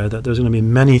assumption there that there's going to be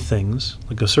many things,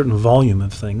 like a certain volume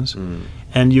of things,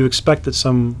 and you expect that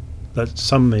some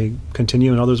may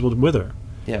continue and others will wither,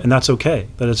 and that's okay.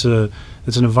 That it's an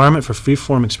environment for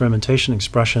free-form experimentation,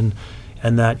 expression,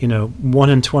 and that 1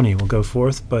 in 20 will go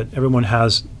forth, but everyone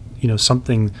has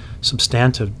something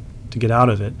substantive to get out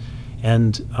of it.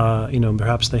 And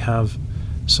perhaps they have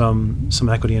some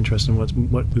equity interest in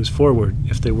what moves forward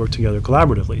if they work together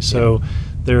collaboratively. So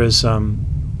there is,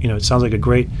 it sounds like a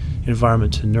great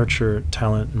environment to nurture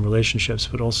talent and relationships,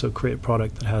 but also create a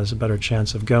product that has a better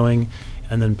chance of going,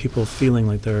 and then people feeling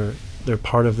like they're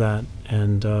part of that,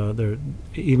 and they're,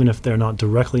 even if they're not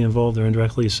directly involved, they're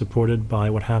indirectly supported by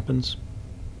what happens.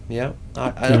 Yeah,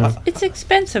 it's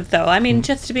expensive though. I mean,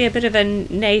 just to be a bit of a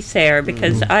naysayer,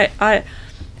 because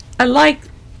I like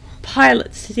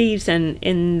pilot season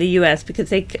in the U.S.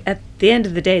 because at the end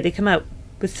of the day, they come out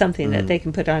with something that they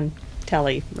can put on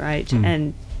telly, right,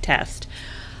 and test.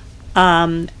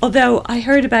 Although I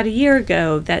heard about a year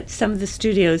ago that some of the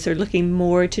studios are looking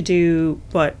more to do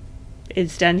what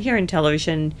is done here in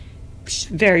television,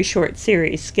 very short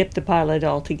series, skip the pilot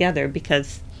altogether,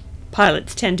 because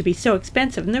pilots tend to be so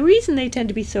expensive. And the reason they tend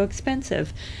to be so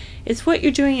expensive is what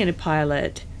you're doing in a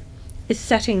pilot is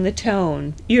setting the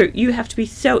tone. You have to be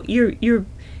you're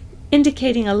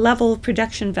indicating a level of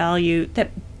production value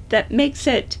that makes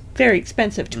it very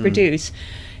expensive to produce.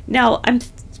 Now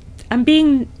I'm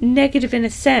being negative in a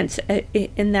sense,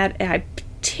 in that I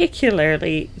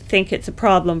particularly think it's a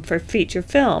problem for feature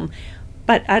film,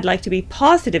 but I'd like to be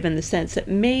positive in the sense that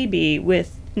maybe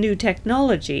with new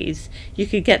technologies you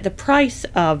could get the price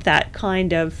of that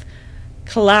kind of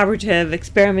collaborative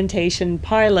experimentation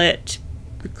pilot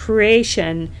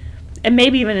creation, and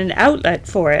maybe even an outlet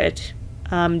for it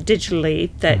digitally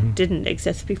that didn't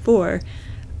exist before,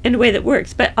 in a way that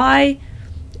works. But I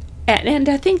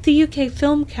think the UK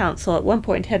Film Council at one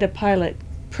point had a pilot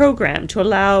program to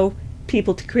allow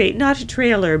people to create not a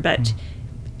trailer, but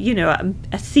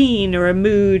a scene or a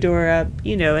mood or a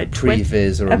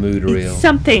previs or a mood reel,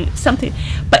 something.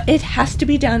 But it has to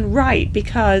be done right,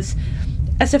 because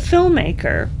as a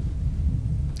filmmaker,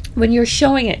 when you're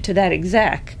showing it to that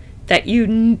exec that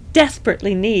you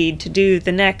desperately need to do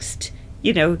the next,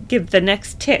 give the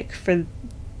next tick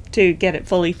to get it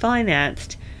fully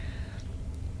financed,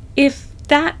 if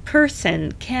that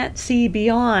person can't see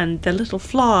beyond the little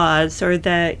flaws or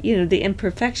the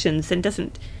imperfections and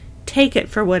doesn't take it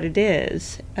for what it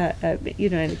is,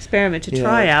 an experiment to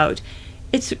try out,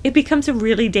 it becomes a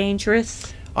really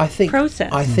dangerous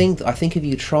process. I think if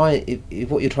you try, if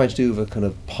what you're trying to do with a kind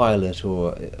of pilot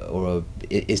or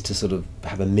is to sort of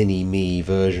have a mini-me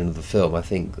version of the film. I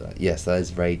think yes, that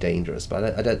is very dangerous.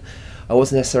 But I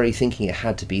wasn't necessarily thinking it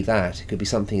had to be that. It could be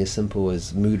something as simple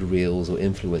as mood reels or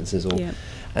influences, or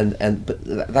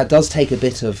but that does take a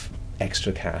bit of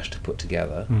extra cash to put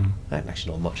together.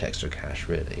 Actually, not much extra cash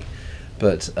really,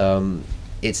 but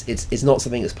it's not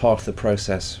something that's part of the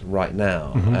process right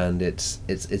now, and it's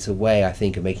a way, I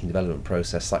think, of making the development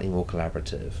process slightly more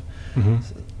collaborative.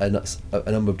 A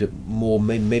number of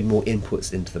maybe more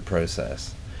inputs into the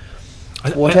process.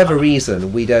 For whatever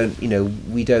reason, we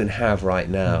don't have right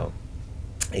now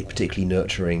a particularly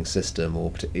nurturing system,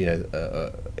 or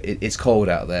it's cold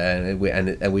out there, and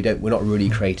we're not really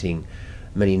creating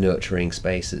many nurturing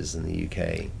spaces in the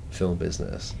UK film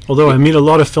business. Although I meet a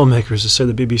lot of filmmakers who say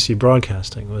the BBC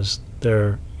Broadcasting was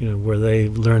their, where they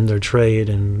learned their trade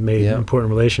and made important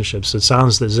relationships. It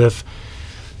sounds as if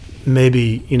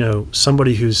maybe,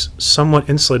 somebody who's somewhat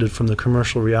insulated from the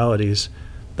commercial realities,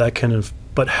 that kind of,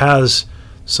 but has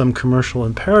some commercial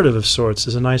imperative of sorts,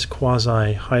 is a nice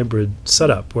quasi-hybrid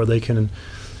setup where they can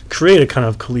create a kind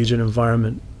of collegiate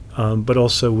environment, but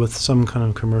also with some kind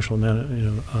of commercial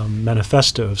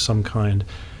manifesto of some kind.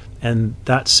 And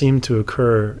that seemed to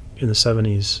occur in the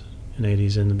 70s and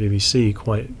 80s in the BBC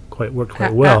worked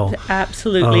quite well.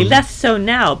 Absolutely. Less so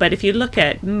now, but if you look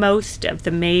at most of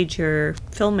the major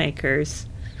filmmakers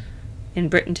in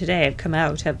Britain today have come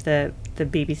out of the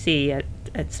BBC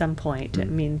at some point. I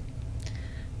mean,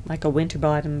 Michael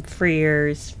Winterbottom,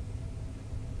 Frears,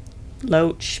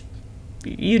 Loach,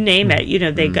 you name it.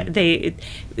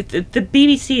 The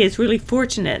BBC is really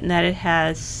fortunate in that it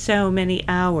has so many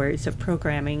hours of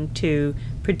programming to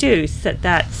produce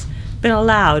that's been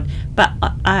allowed. But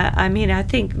I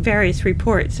think various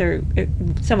reports are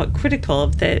somewhat critical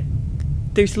of that.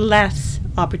 There's less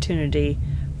opportunity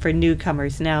for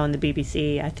newcomers now in the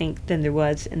BBC, I think, than there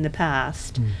was in the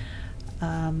past.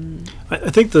 I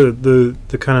think the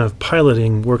kind of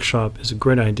piloting workshop is a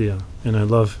great idea, and I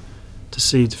love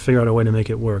to figure out a way to make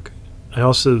it work. I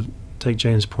also take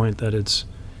Jane's point that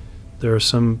there are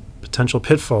some potential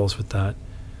pitfalls with that.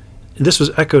 And this was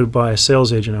echoed by a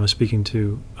sales agent I was speaking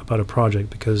to about a project,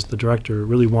 because the director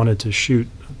really wanted to shoot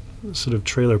a sort of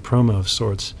trailer promo of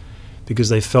sorts, because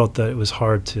they felt that it was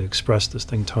hard to express this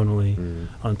thing tonally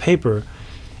on paper.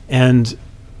 And,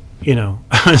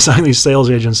 I saw these sales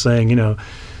agents saying,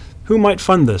 who might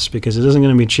fund this? Because it isn't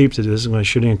going to be cheap to do this. It's going to be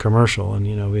shooting a commercial,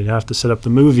 and we'd have to set up the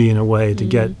movie in a way to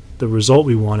get the result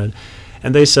we wanted.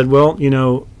 And they said, well,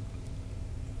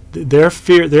 their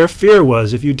fear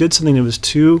was if you did something that was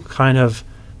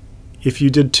if you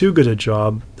did too good a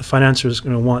job, the financier is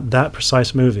going to want that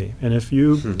precise movie. And if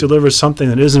you deliver something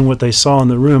that isn't what they saw in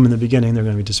the room in the beginning, they're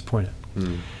going to be disappointed.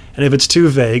 And if it's too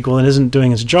vague, well, it isn't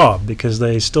doing its job, because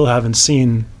they still haven't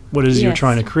seen what it is you're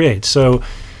trying to create. So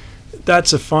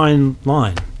that's a fine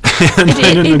line. And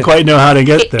I didn't quite know how to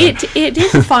get there. It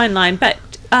is a fine line, but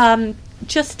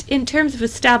just in terms of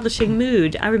establishing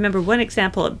mood, I remember one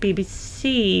example at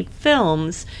BBC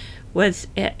Films was,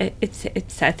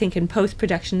 it's I think in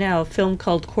post-production now, a film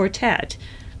called Quartet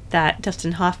that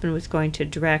Dustin Hoffman was going to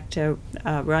direct, a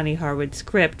Ronnie Harwood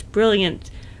script,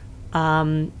 brilliant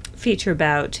feature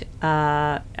about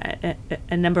a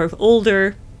number of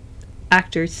older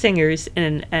actors, singers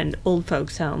in an old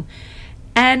folks home,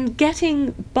 and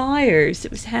getting buyers,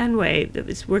 it was Hanway that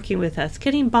was working with us,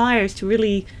 getting buyers to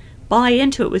really buy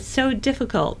into it was so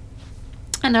difficult.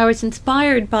 And I was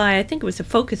inspired by, I think it was a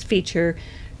Focus Feature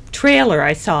trailer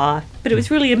I saw, but it was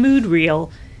really a mood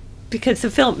reel, because the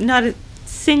film, not a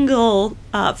single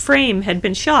frame had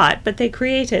been shot, but they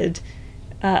created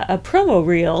a promo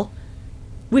reel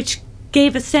which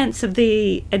gave a sense of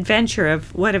the adventure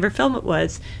of whatever film it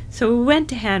was. So we went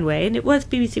to Hanway, and it was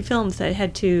BBC Films that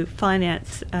had to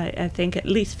finance, I think, at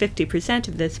least 50%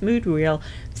 of this mood reel,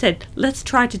 said, let's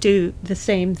try to do the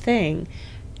same thing.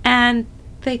 And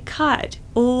they cut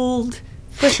old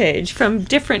footage from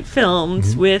different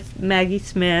films with Maggie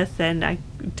Smith and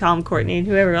Tom Courtenay and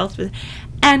whoever else was,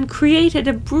 and created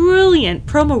a brilliant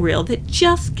promo reel that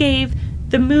just gave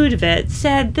the mood of it,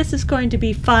 said, this is going to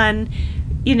be fun.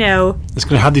 It's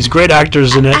going to have these great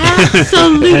actors in it.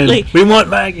 Absolutely. We want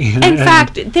Maggie. In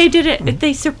fact, they did it.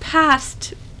 They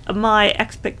surpassed my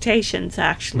expectations,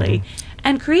 actually,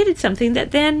 and created something that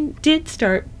then did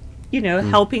start,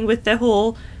 helping with the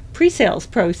whole pre-sales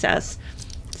process.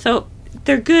 So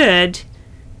they're good.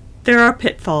 There are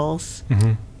pitfalls,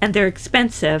 and they're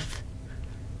expensive.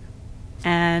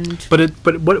 And but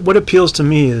what appeals to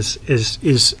me is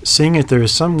seeing if there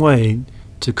is some way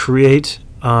to create.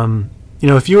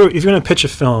 If you're going to pitch a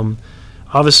film,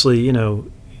 obviously,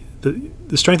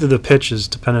 the strength of the pitch is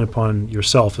dependent upon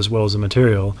yourself as well as the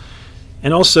material.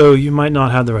 And also, you might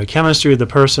not have the right chemistry with the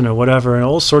person or whatever, and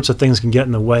all sorts of things can get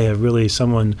in the way of really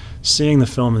someone seeing the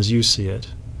film as you see it.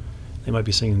 They might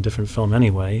be seeing a different film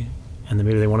anyway, and then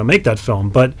maybe they want to make that film.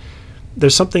 But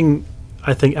there's something,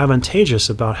 I think, advantageous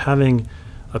about having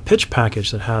a pitch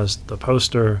package that has the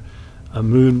poster, a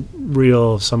mood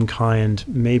reel of some kind,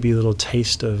 maybe a little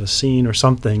taste of a scene or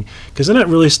something, because then it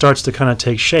really starts to kind of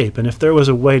take shape. And if there was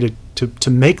a way to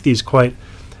make these quite,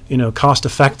 cost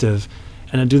effective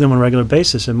and to do them on a regular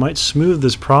basis, it might smooth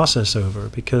this process over,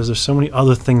 because there's so many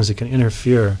other things that can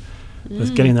interfere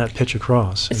with getting that pitch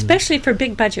across. Especially for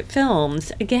big budget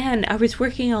films. Again, I was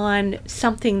working on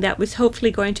something that was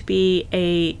hopefully going to be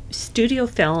a studio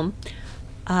film,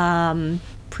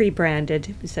 pre-branded.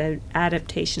 It was an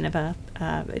adaptation of a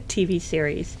TV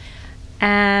series.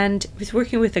 And I was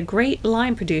working with a great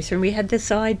line producer, and we had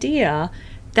this idea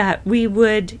that we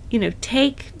would,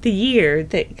 take the year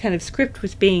that kind of script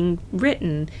was being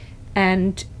written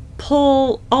and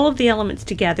pull all of the elements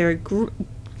together,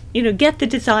 get the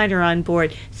designer on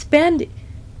board,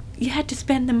 you had to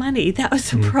spend the money. That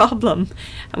was the problem.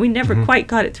 And we never quite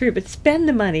got it through, but spend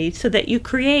the money so that you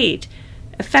create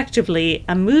effectively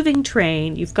a moving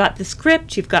train. You've got the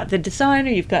script, you've got the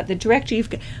designer, you've got the director, you've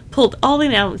pulled all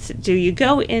the elements to do. You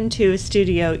go into a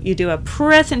studio, you do a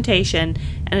presentation,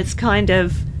 and it's kind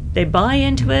of, they buy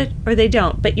into it or they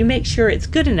don't, but you make sure it's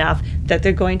good enough that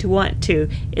they're going to want to.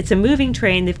 It's a moving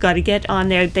train. They've got to get on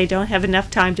there. They don't have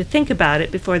enough time to think about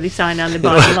it before they sign on the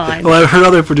bottom line. Well, I've heard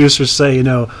other producers say,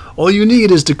 all you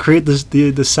need is to create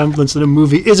the semblance that a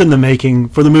movie is in the making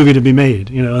for the movie to be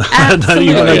made.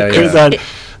 Absolutely. Create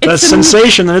that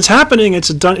sensation that it's happening. It's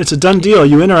a done deal.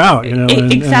 You in or out.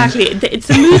 Exactly. It's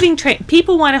a moving train.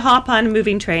 People want to hop on a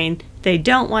moving train. They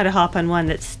don't want to hop on one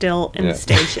that's still in the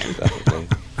station. Definitely.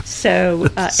 So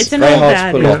it's an very old hard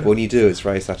adage. to pull off, but when you do, it's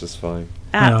very satisfying.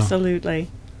 Absolutely.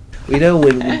 We know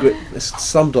when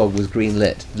Slumdog was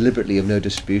greenlit deliberately with no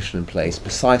distribution in place,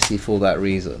 precisely for that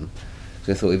reason.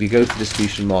 So I thought, if you go to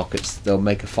distribution markets, they'll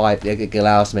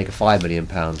allow us to make a £5 million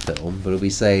film. But if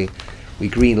we say we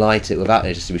green light it without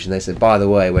any distribution, they said, by the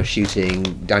way, we're shooting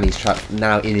Danny's Trap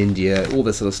now in India, all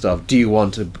this sort of stuff. Do you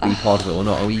want to be part of it or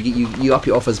not? Or you up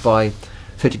your offers by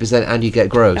 50% and you get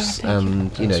gross,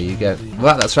 and you get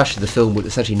without that strategy, the film would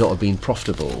essentially not have been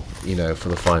profitable, for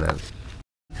the finance.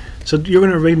 So you're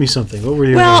going to read me something. What were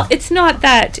you? Well, it's not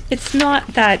that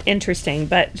interesting,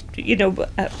 but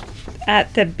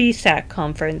at the BSAC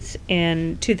conference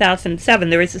in 2007,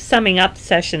 there was a summing up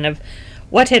session of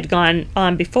what had gone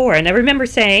on before, and I remember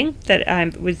saying that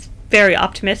I was very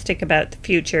optimistic about the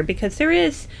future, because there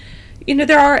is,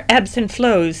 there are ebbs and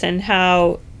flows in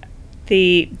how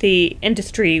the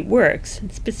industry works.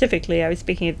 Specifically, I was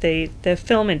speaking of the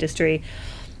film industry.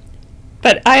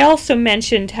 But I also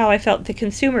mentioned how I felt the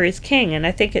consumer is king, and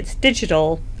I think it's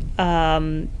digital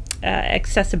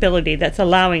accessibility that's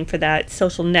allowing for that,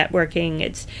 social networking.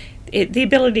 It's the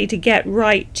ability to get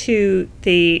right to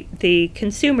the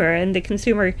consumer, and the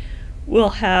consumer will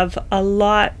have a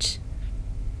lot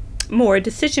more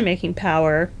decision-making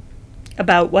power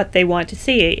about what they want to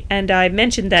see. And I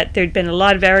mentioned that there'd been a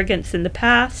lot of arrogance in the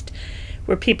past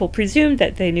where people presumed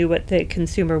that they knew what the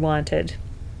consumer wanted.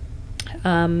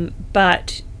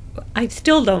 But I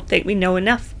still don't think we know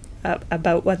enough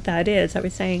about what that is. I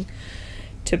was saying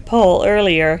to Paul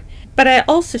earlier. But I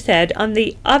also said, on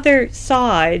the other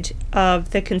side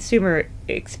of the consumer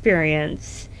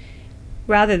experience,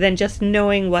 rather than just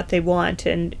knowing what they want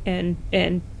and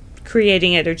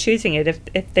creating it or choosing it,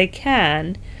 if they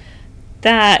can,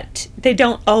 that they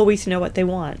don't always know what they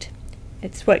want.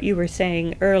 It's what you were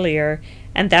saying earlier,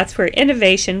 and that's where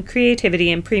innovation,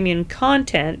 creativity, and premium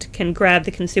content can grab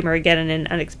the consumer again in an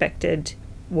unexpected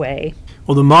way.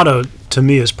 Well, the motto to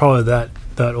me is probably that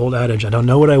old adage, I don't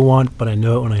know what I want, but I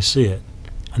know it when I see it.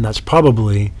 And that's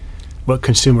probably what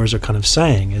consumers are kind of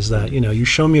saying, is that, you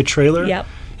show me a trailer, and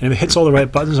if it hits all the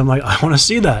right buttons, I'm like, I want to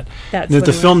see that. And if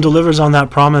the film delivers on that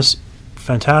promise,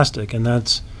 fantastic, and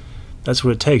that's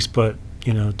what it takes. But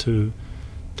to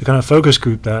kind of focus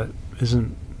group that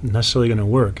isn't necessarily going to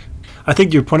work. I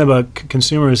think your point about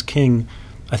consumer is king,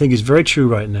 I think is very true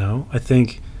right now. I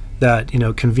think that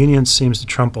convenience seems to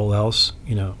trump all else.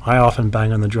 I often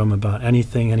bang on the drum about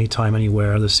anything, anytime,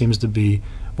 anywhere. This seems to be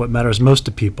what matters most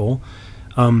to people.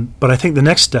 But I think the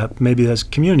next step maybe that's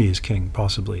community is king,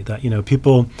 possibly. That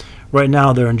people right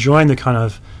now, they're enjoying the kind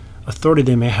of authority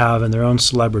they may have in their own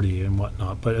celebrity and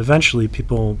whatnot, but eventually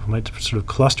people might sort of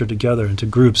cluster together into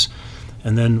groups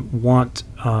and then want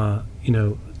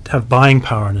have buying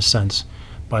power in a sense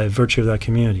by virtue of that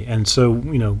community. And so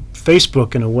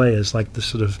Facebook in a way is like the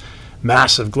sort of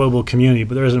massive global community,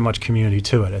 but there isn't much community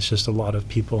to it. It's just a lot of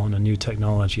people and a new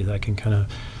technology that can kind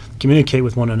of communicate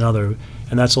with one another,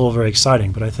 and that's all very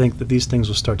exciting. But I think that these things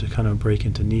will start to kind of break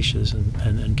into niches,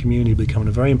 and community becoming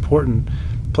a very important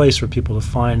place for people to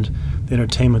find the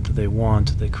entertainment that they want,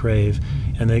 that they crave,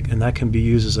 and that can be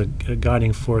used as a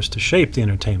guiding force to shape the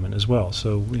entertainment as well.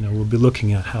 So we'll be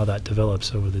looking at how that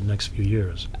develops over the next few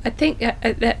years. I think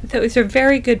that those are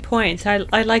very good points. I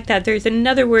like that. There's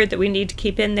another word that we need to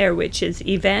keep in there, which is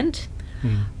event.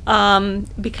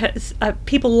 Because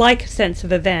people like a sense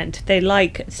of event. They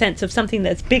like a sense of something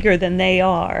that's bigger than they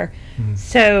are.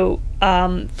 So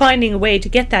finding a way to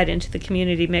get that into the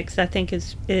community mix, I think,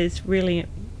 is really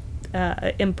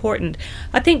important.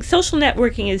 I think social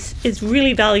networking is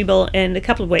really valuable in a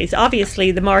couple of ways.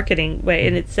 Obviously, the marketing way,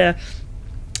 and it's an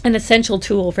essential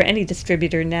tool for any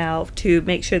distributor now to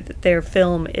make sure that their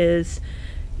film is,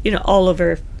 all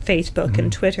over Facebook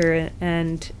and Twitter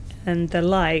and the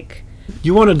like.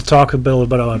 You wanted to talk a bit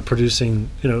about producing,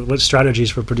 what strategies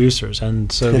for producers. And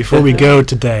so before we go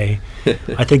today,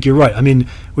 I think you're right. I mean,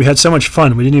 we had so much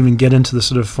fun. We didn't even get into the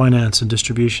sort of finance and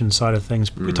distribution side of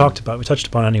things. We touched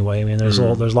upon anyway. I mean, there's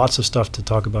lots of stuff to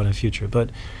talk about in the future. But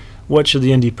what should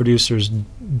the indie producers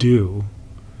do,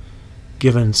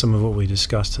 given some of what we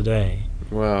discussed today?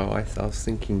 Well, I was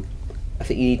thinking, I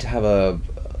think you need to have a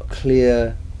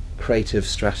clear creative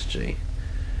strategy.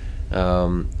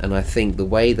 And I think the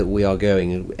way that we are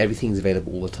going, everything's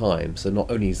available all the time. So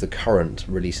not only is the current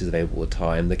releases available all the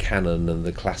time, the canon and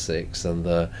the classics and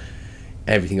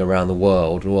everything around the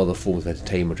world and all other forms of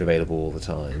entertainment are available all the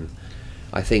time.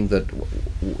 I think that,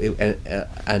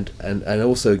 and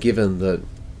also given that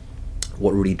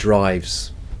what really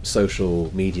drives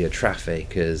social media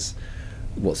traffic is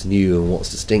what's new and what's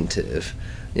distinctive.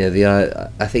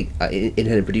 I think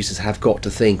independent producers have got to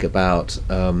think about.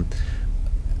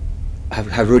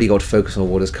 Have really got to focus on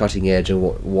what is cutting edge and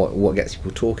what gets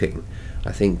people talking.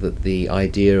 I think that the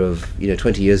idea of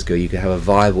 20 years ago you could have a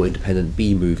viable independent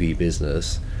B-movie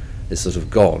business is sort of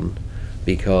gone,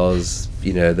 because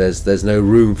there's no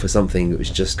room for something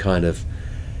which just kind of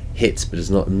hits but does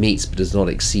not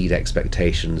exceed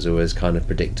expectations, or is kind of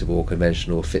predictable or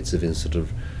conventional, fits within sort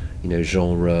of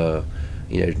genre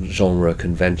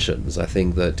conventions. I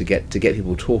think that to get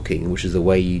people talking, which is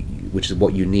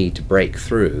what you need to break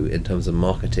through in terms of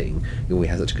marketing. We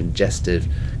have such a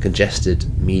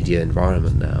congested media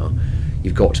environment now.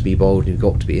 You've got to be bold and you've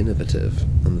got to be innovative.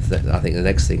 And I think the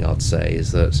next thing I'd say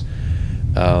is that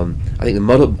I think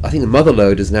the mother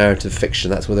lode is narrative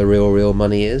fiction. That's where the real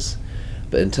money is.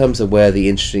 But in terms of where the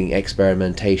interesting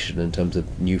experimentation, in terms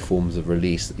of new forms of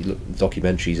release,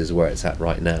 documentaries is where it's at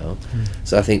right now.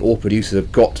 So I think all producers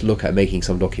have got to look at making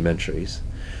some documentaries,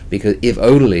 because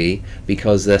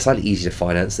because they're slightly easier to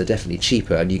finance, they're definitely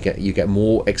cheaper, and you get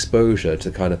more exposure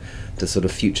to sort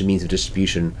of future means of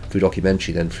distribution through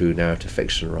documentary than through narrative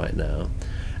fiction right now.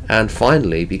 And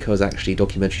finally, because actually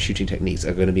documentary shooting techniques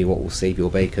are going to be what will save your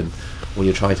bacon when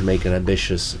you're trying to make an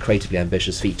creatively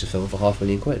ambitious feature film for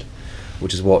 £500,000.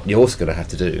 Which is what you're also going to have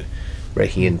to do,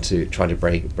 trying to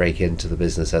break into the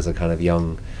business as a kind of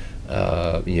young,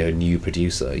 new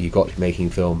producer. You've got to be making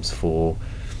films for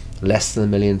less than £1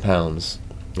 million,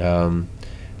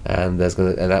 and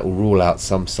that will rule out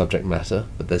some subject matter,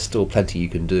 but there's still plenty you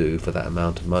can do for that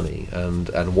amount of money,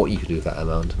 and what you can do with that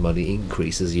amount of money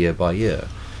increases year by year.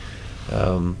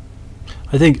 I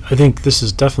think this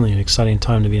is definitely an exciting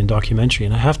time to be in documentary,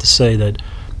 and I have to say that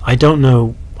I don't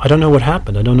know what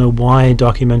happened. I don't know why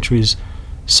documentaries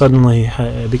suddenly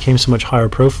became so much higher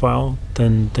profile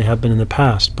than they have been in the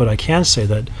past. But I can say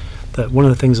that one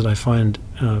of the things that I find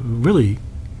really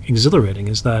exhilarating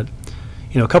is that,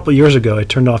 a couple of years ago I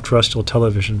turned off terrestrial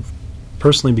television,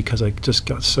 personally because I just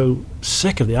got so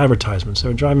sick of the advertisements. They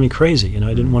were driving me crazy. I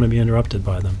didn't want to be interrupted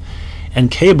by them. And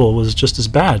cable was just as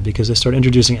bad, because they started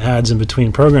introducing ads in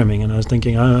between programming, and I was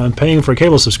thinking, I'm paying for a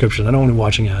cable subscription. I don't want to be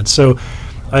watching ads. So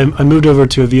I moved over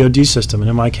to a VOD system, and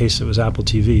in my case it was Apple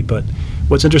TV. But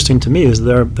what's interesting to me is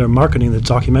they're marketing the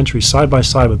documentaries side by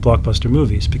side with blockbuster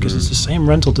movies, because it's the same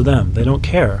rental to them. They don't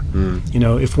care.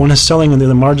 If one is selling and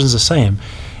the margin's the same.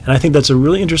 And I think that's a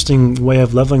really interesting way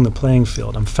of leveling the playing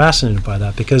field. I'm fascinated by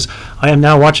that, because I am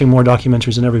now watching more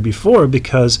documentaries than ever before,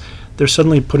 because they're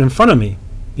suddenly put in front of me.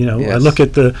 I look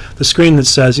at the screen that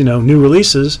says, new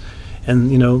releases, and,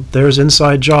 there's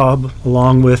Inside Job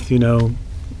along with,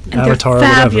 Avatar or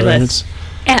whatever. And it's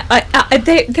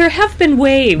there have been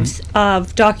waves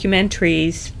of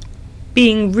documentaries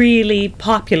being really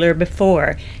popular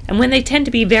before, and when they tend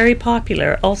to be very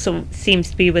popular, also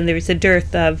seems to be when there's a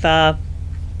dearth of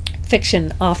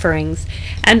fiction offerings.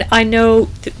 And I know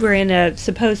that we're in a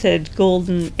supposed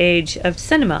golden age of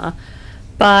cinema,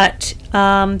 but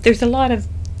there's a lot of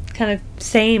kind of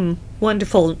same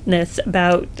wonderfulness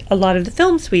about a lot of the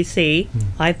films we see,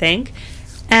 I think.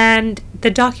 And the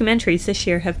documentaries this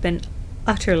year have been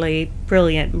utterly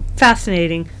brilliant,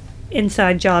 fascinating.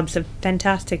 Inside Job's a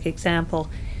fantastic example.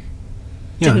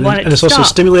 Yeah, and it's also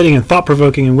stimulating and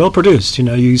thought-provoking and well-produced. You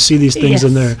know, you see these things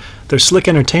and they're slick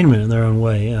entertainment in their own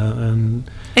way, and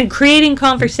creating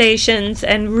conversations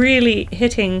and really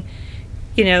hitting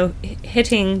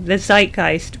the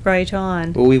zeitgeist right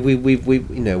on. Well,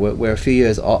 we're a few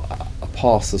years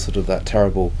past the sort of that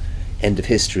terrible end of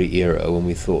history era when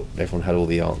we thought everyone had all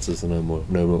the answers and no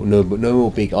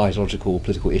more big ideological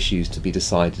political issues to be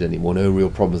decided anymore, no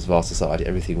real problems of our society,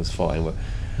 everything was fine. We're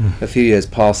a few years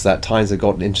past that, times have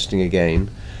gotten interesting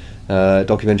again.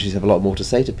 Documentaries have a lot more to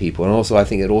say to people, and also I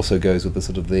think it also goes with the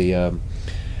sort of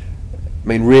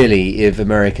really, if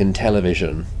American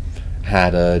television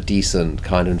had a decent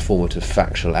kind of informative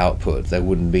factual output, there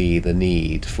wouldn't be the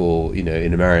need for,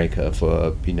 in America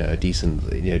for a decent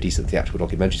theatrical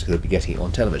documentaries, because they'd be getting it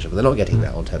on television, but they're not getting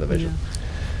that on television.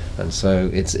 And so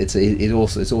it's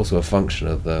also a function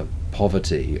of the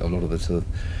poverty of a lot of the sort of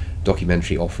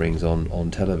documentary offerings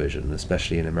on television,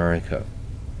 especially in America.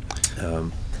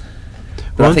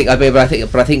 I think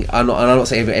I'm not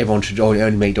saying everyone should only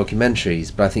make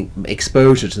documentaries, but I think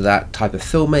exposure to that type of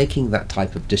filmmaking, that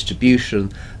type of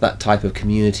distribution, that type of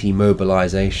community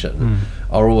mobilization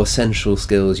are all essential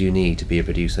skills you need to be a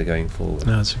producer going forward.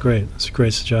 No, that's a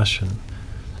great suggestion.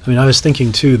 I mean, I was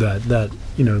thinking too that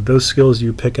those skills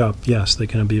you pick up, yes, they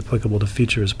can be applicable to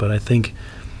features, but I think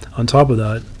on top of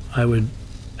that, I would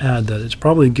add that it's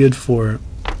probably good for,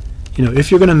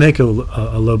 if you're going to make a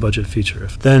low budget feature,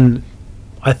 then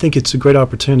I think it's a great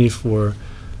opportunity for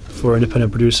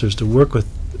independent producers to work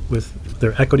with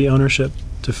their equity ownership,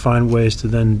 to find ways to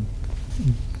then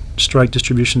strike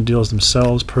distribution deals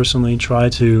themselves personally, try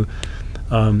to,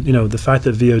 the fact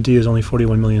that VOD is only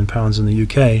 £41 million in the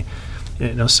UK,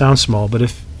 sounds small, but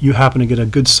if you happen to get a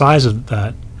good size of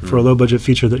that for a low budget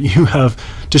feature that you have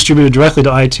distributed directly to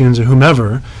iTunes or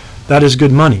whomever, that is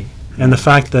good money. And the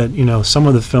fact that some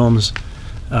of the films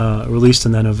released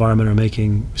in that environment are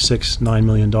making $6-9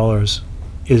 million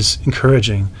is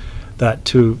encouraging. That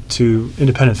to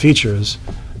independent features,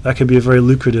 that could be a very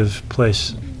lucrative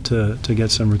place to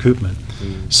get some recoupment.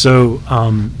 So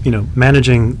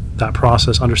managing that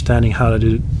process, understanding how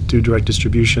to do direct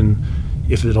distribution,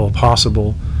 if at all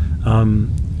possible,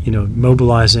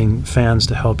 mobilizing fans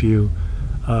to help you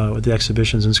with the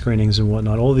exhibitions and screenings and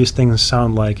whatnot. All of these things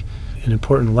sound like an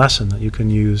important lesson that you can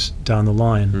use down the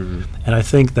line. And I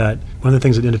think that one of the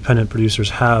things that independent producers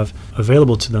have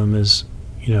available to them is,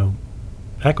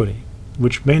 equity,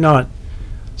 which may not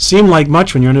seem like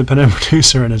much when you're an independent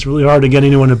producer and it's really hard to get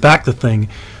anyone to back the thing.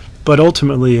 But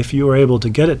ultimately, if you are able to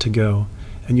get it to go,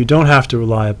 and you don't have to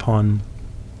rely upon,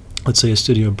 let's say, a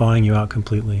studio buying you out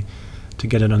completely to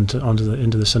get it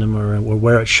into the cinema or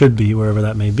where it should be, wherever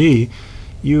that may be,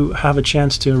 you have a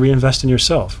chance to reinvest in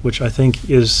yourself, which I think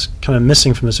is kind of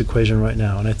missing from this equation right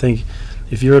now. And I think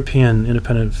if European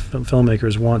independent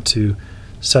filmmakers want to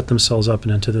set themselves up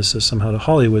in antithesis somehow to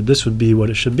Hollywood, this would be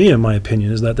what it should be, in my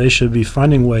opinion, is that they should be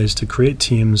finding ways to create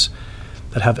teams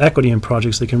that have equity in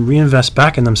projects they can reinvest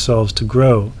back in themselves to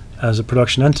grow as a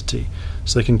production entity,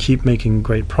 so they can keep making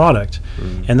great product.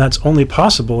 And that's only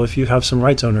possible if you have some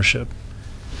rights ownership.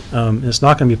 And it's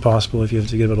not going to be possible if you have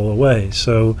to give it all away.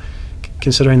 So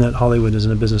considering that Hollywood is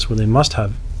in a business where they must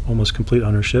have almost complete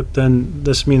ownership, then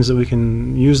this means that we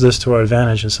can use this to our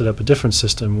advantage and set up a different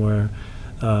system where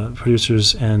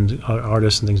producers and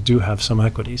artists and things do have some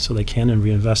equity, so they can and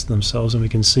reinvest in themselves, and we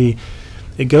can see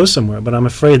it go somewhere. But I'm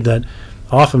afraid that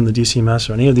often the DCMS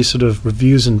or any of these sort of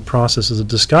reviews and processes that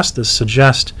discuss this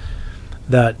suggest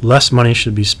that less money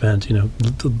should be spent,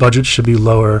 the budget should be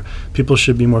lower, people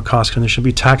should be more cost-conscious, there should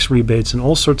be tax rebates and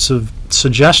all sorts of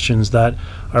suggestions that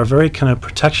are very kind of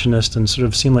protectionist and sort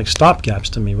of seem like stopgaps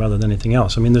to me rather than anything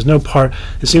else. I mean, there's no part,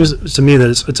 it seems to me that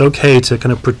it's okay to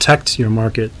kind of protect your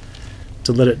market,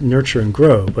 to let it nurture and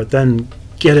grow, but then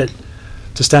get it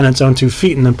to stand on its own 2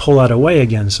 feet and then pull that away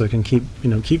again so it can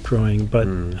keep growing. But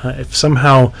if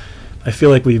somehow I feel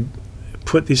like we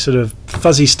put these sort of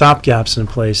fuzzy stopgaps in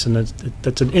place, and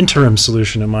that's an interim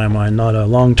solution in my mind, not a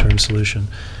long-term solution.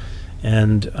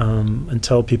 And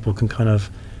until people can kind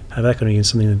of have equity in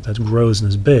something that grows and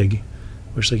is big,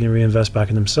 which they can reinvest back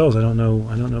in themselves, I don't know.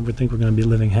 I think we're going to be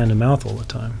living hand to mouth all the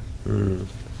time.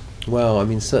 Well, I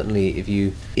mean, certainly if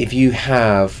you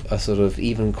have a sort of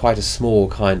even quite a small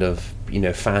kind of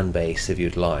fan base, if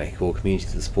you'd like, or community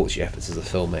that supports your efforts as a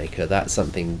filmmaker, that's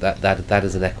something that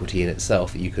is an equity in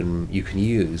itself that you can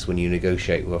use when you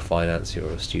negotiate with a financier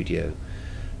or a studio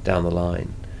down the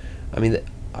line. I mean,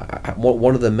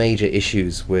 one of the major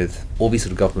issues with all these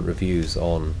sort of government reviews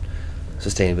on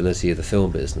sustainability of the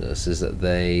film business is that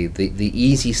the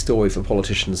easy story for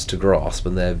politicians to grasp,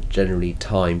 and they're generally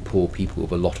time poor people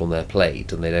with a lot on their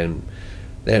plate, and they don't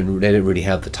really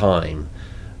have the time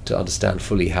to understand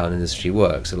fully how an industry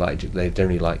works. So they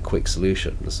generally like quick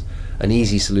solutions. An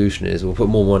easy solution is we'll put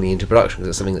more money into production because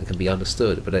it's something that can be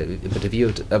understood.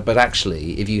 But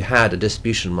actually, if you had a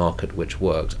distribution market which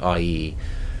worked, i.e.,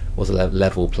 was a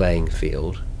level playing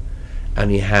field,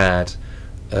 and you had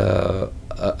a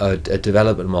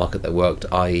development market that worked,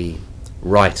 i.e.,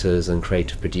 writers and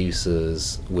creative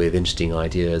producers with interesting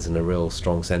ideas and a real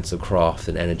strong sense of craft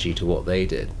and energy to what they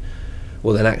did,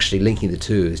 well, then actually linking the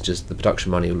two is just the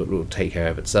production money will take care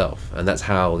of itself. And that's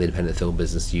how the independent film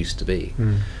business used to be.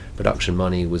 Production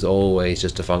money was always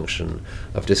just a function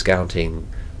of discounting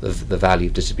the value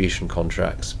of distribution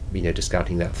contracts,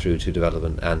 discounting that through to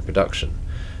development and production.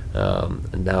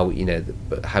 And now,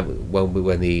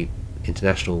 when the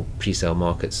international pre-sale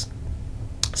markets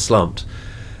slumped,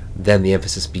 then the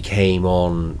emphasis became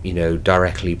on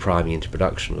directly priming into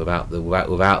production without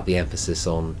the emphasis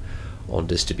on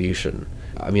distribution.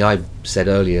 I mean, I said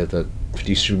earlier that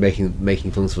producers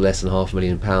making films for less than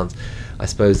 £500,000. I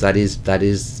suppose that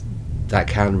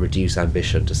can reduce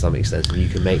ambition to some extent. If you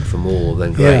can make for more,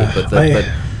 then great. Yeah, but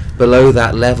below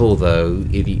that level, though,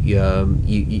 if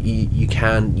you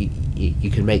can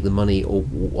make the money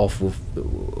off with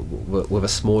a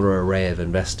smaller array of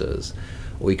investors,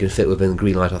 or you can fit within the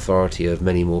green light authority of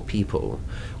many more people,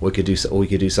 or you could do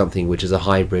something which is a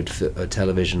hybrid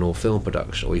television or film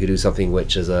production, or you could do something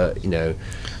which is like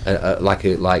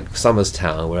Somers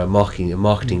Town, where a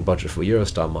marketing budget for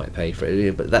Eurostar might pay for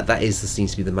it. But that seems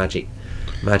to be the magic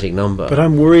number. But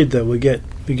I'm worried that we get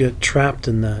trapped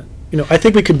in that. I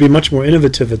think we could be much more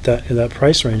innovative in that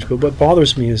price range. But what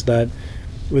bothers me is that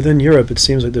within Europe, it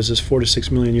seems like there's this €4 to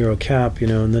 €6 million cap,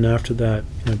 and then after that,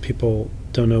 people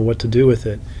don't know what to do with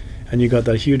it, and you got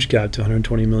that huge gap to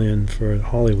 120 million for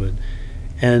Hollywood.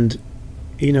 And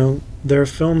there are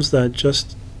films that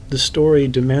just the story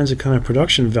demands a kind of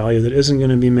production value that isn't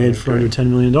going to be made for under $10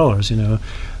 million.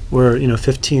 Where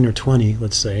 15 or 20,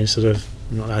 let's say, instead of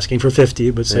not asking for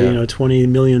 50, but say $20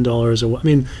 million or what. I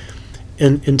mean,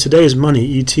 in today's money,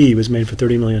 E.T. was made for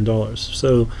 $30 million,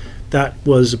 so that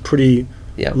was a pretty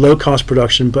low cost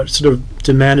production, but sort of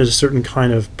demanded a certain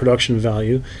kind of production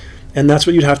value. And that's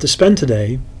what you'd have to spend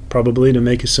today, probably, to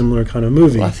make a similar kind of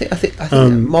movie. Well, I think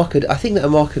that a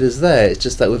market is there. It's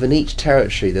just that within each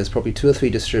territory, there's probably 2 or 3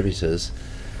 distributors,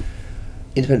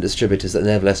 independent distributors, that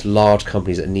nevertheless large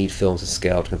companies that need films of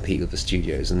scale to compete with the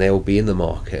studios, and they will be in the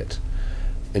market.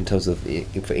 In terms of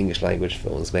for English language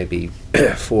films, maybe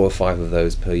 4 or 5 of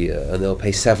those per year, and they'll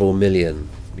pay several million,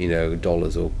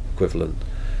 dollars or equivalent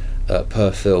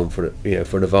per film for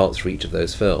an advance for each of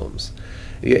those films.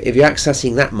 If you're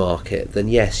accessing that market, then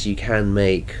yes, you can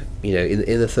make in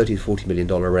the $30 to $40 million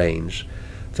range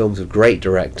films with great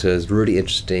directors, really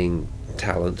interesting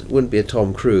talent. It wouldn't be a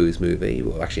Tom Cruise movie.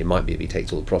 Well, actually, it might be if he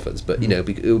takes all the profits, but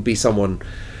it would be someone.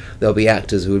 There'll be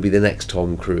actors who would be the next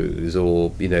Tom Cruise, or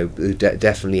who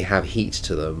definitely have heat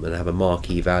to them and have a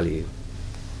marquee value.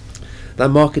 That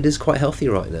market is quite healthy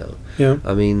right now. Yeah.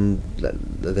 I mean,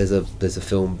 there's a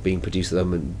film being produced at the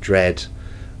moment, Dread,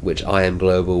 which I Am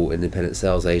Global, independent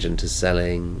sales agent, is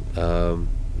selling. When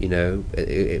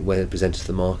it presented to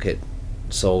the market,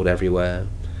 sold everywhere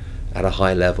at a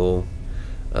high level.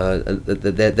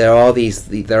 There are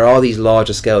these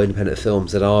larger scale independent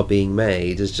films that are being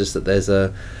made. It's just that there's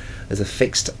a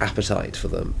fixed appetite for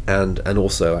them, and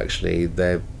also actually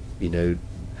they're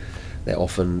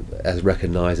often as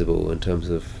recognisable in terms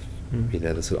of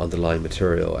the sort of underlying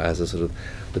material as a sort of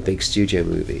the big studio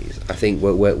movies. I think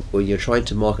when you're trying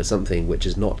to market something which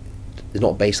is not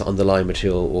based on underlying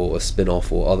material or a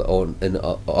spin-off or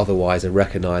otherwise a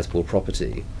recognisable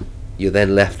property, you're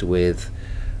then left with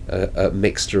a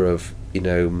mixture of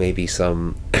maybe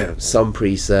some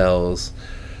pre-sales,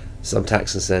 some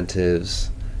tax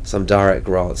incentives, some direct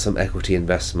grants, some equity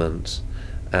investment,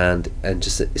 and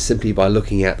just simply by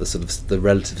looking at the sort of the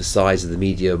relative size of the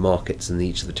media markets in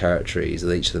each of the territories,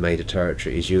 or each of the major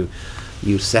territories, you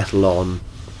settle on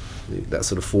that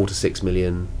sort of $4 to $6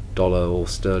 million or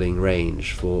sterling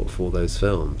range for those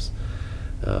films.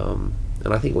 And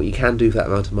I think what you can do for that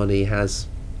amount of money has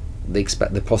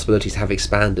the possibilities have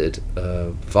expanded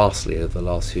vastly over the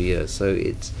last few years. So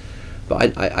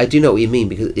But I do know what you mean,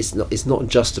 because it's not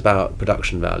just about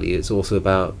production value, it's also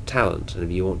about talent. And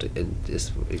if you want to,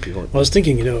 if you want, I was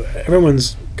thinking,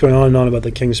 everyone's going on and on about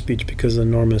the King's Speech because of the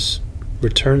enormous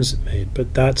returns it made,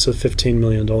 but that's a $15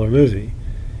 million movie,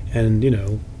 and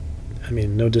I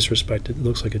mean, no disrespect, it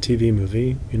looks like a TV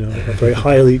movie, a very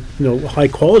highly, high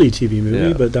quality TV movie,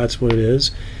 Yeah. but that's what it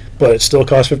is. But it still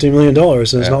cost $15 million, and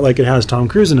it's Yeah. not like it has Tom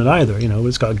Cruise in it either.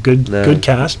 It's got good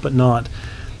cast, but not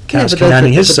cast but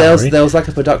commanding his salary. there was like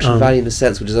a production value in a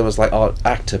sense, which is almost like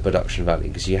actor production value,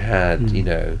 because you had,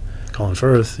 Colin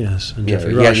Firth, yes, and you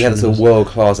Jeffrey know, Rush. you had and sort of those-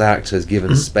 world-class actors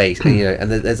given space,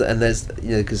 and there's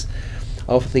because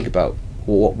I often think about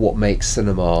what makes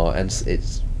cinema, and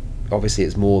it's obviously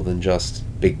it's more than just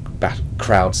big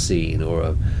crowd scene or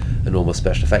a enormous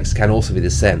special effects. It can also be the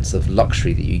sense of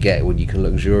luxury that you get when you can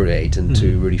luxuriate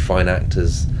into really fine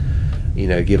actors,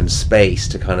 given space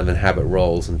to kind of inhabit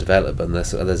roles and develop, and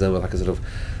there's almost like there's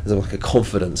like a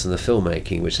confidence in the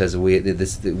filmmaking which says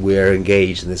we're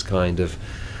engaged in this kind of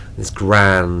this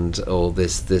grand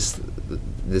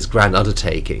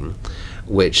undertaking,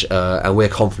 which and we're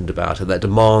confident about it, that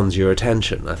demands your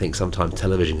attention. I think sometimes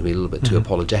television can be a little bit too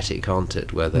apologetic, can't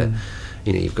it? Where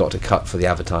you've got to cut for the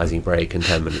advertising break in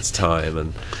 10 minutes time,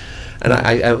 and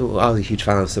I was a huge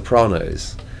fan of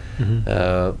Sopranos,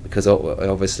 because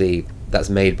obviously that's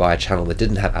made by a channel that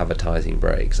didn't have advertising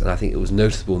breaks, and I think it was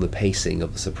noticeable in the pacing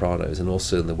of the Sopranos, and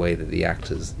also in the way that the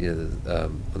actors,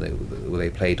 when they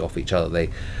played off each other,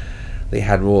 they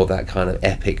had more of that kind of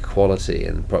epic quality,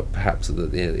 and perhaps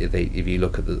if you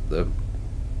look at the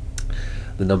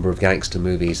number of gangster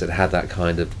movies that had that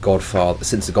kind of Godfather,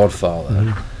 since the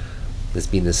Godfather, there's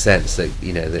been the sense that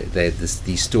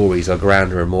these stories are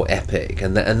grander and more epic,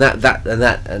 and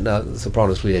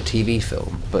Sopranos really a TV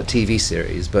film, but TV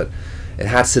series, but it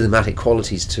had cinematic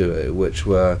qualities to it, which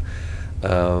were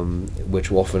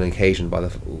often occasioned by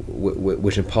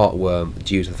which in part were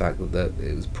due to the fact that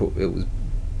it was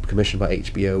commissioned by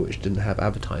HBO, which didn't have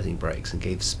advertising breaks and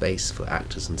gave space for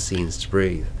actors and scenes to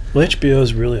breathe. Well,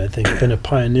 HBO's really, I think, been a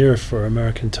pioneer for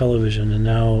American television, and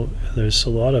now there's a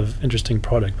lot of interesting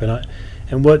product.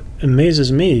 And what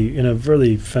amazes me in a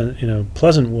really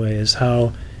pleasant way is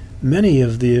how many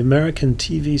of the American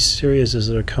TV series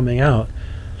that are coming out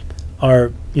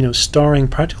are starring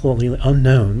practically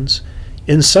unknowns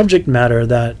in subject matter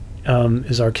that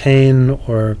is arcane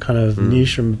or kind of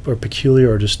niche or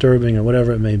peculiar or disturbing or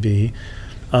whatever it may be,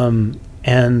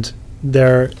 and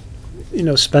they're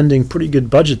spending pretty good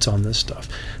budgets on this stuff.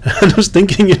 And I was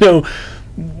thinking,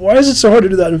 why is it so hard to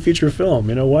do that in feature film?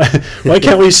 Why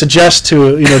can't we suggest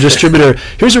to a distributor,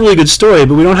 here's a really good story,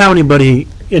 but we don't have anybody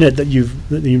in it that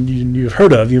you've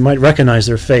heard of. You might recognize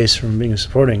their face from being a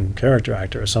supporting character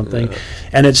actor or something,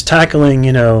 and it's tackling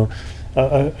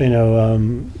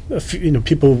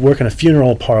people work in a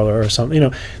funeral parlor or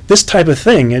something. This type of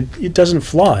thing. It doesn't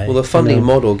fly. Well, the funding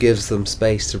model gives them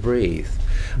space to breathe.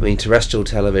 I mean, terrestrial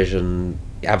television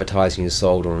advertising is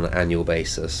sold on an annual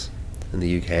basis, in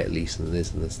the UK at least, and it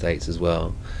is in the States as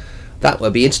well. That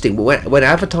would be interesting. But when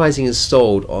advertising is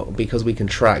sold, because we can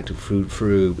track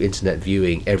through internet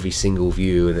viewing every single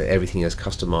view and everything is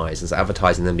customized, as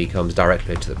advertising then becomes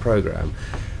directly to the program,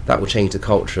 that will change the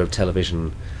culture of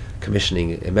television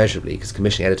commissioning immeasurably, because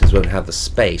commissioning editors won't have the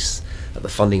space that the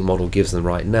funding model gives them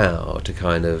right now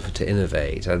to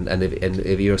innovate. And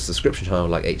if you're a subscription channel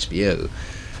like HBO,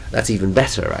 that's even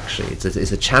better actually.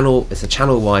 It's a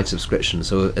channel-wide subscription.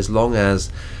 So as long as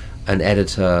an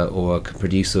editor or a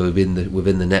producer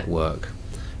within the network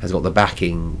has got the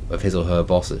backing of his or her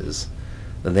bosses,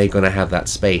 then they're going to have that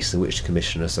space in which to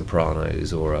commission a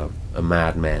Sopranos or a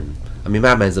Mad Men. I mean,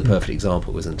 Mad Men's a perfect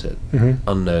example, isn't it?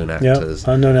 Unknown actors,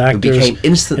 unknown actors who became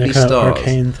instantly in a kind stars. of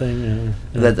arcane thing.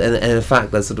 And in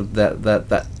fact, that's sort of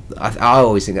that. I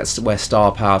always think that's where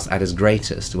star power's at its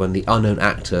greatest, when the unknown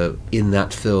actor in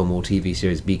that film or TV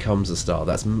series becomes a star.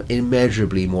 That's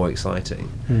immeasurably more exciting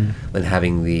than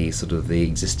having the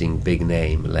existing big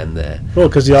name lend their. Well,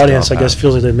 because the star audience, I guess, power.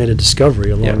 feels like they've made a discovery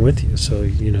along with you, so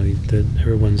that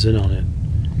everyone's in on it.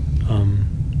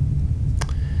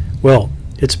 Well,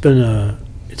 it's been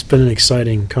an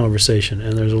exciting conversation,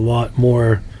 and there's a lot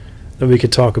more that we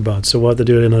could talk about. So we'll have to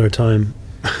do it another time.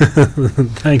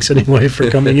 Thanks anyway for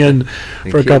coming in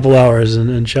for a couple hours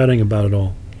and chatting about it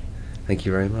all. Thank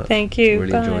you very much. Thank you.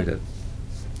 Really Bye. enjoyed it.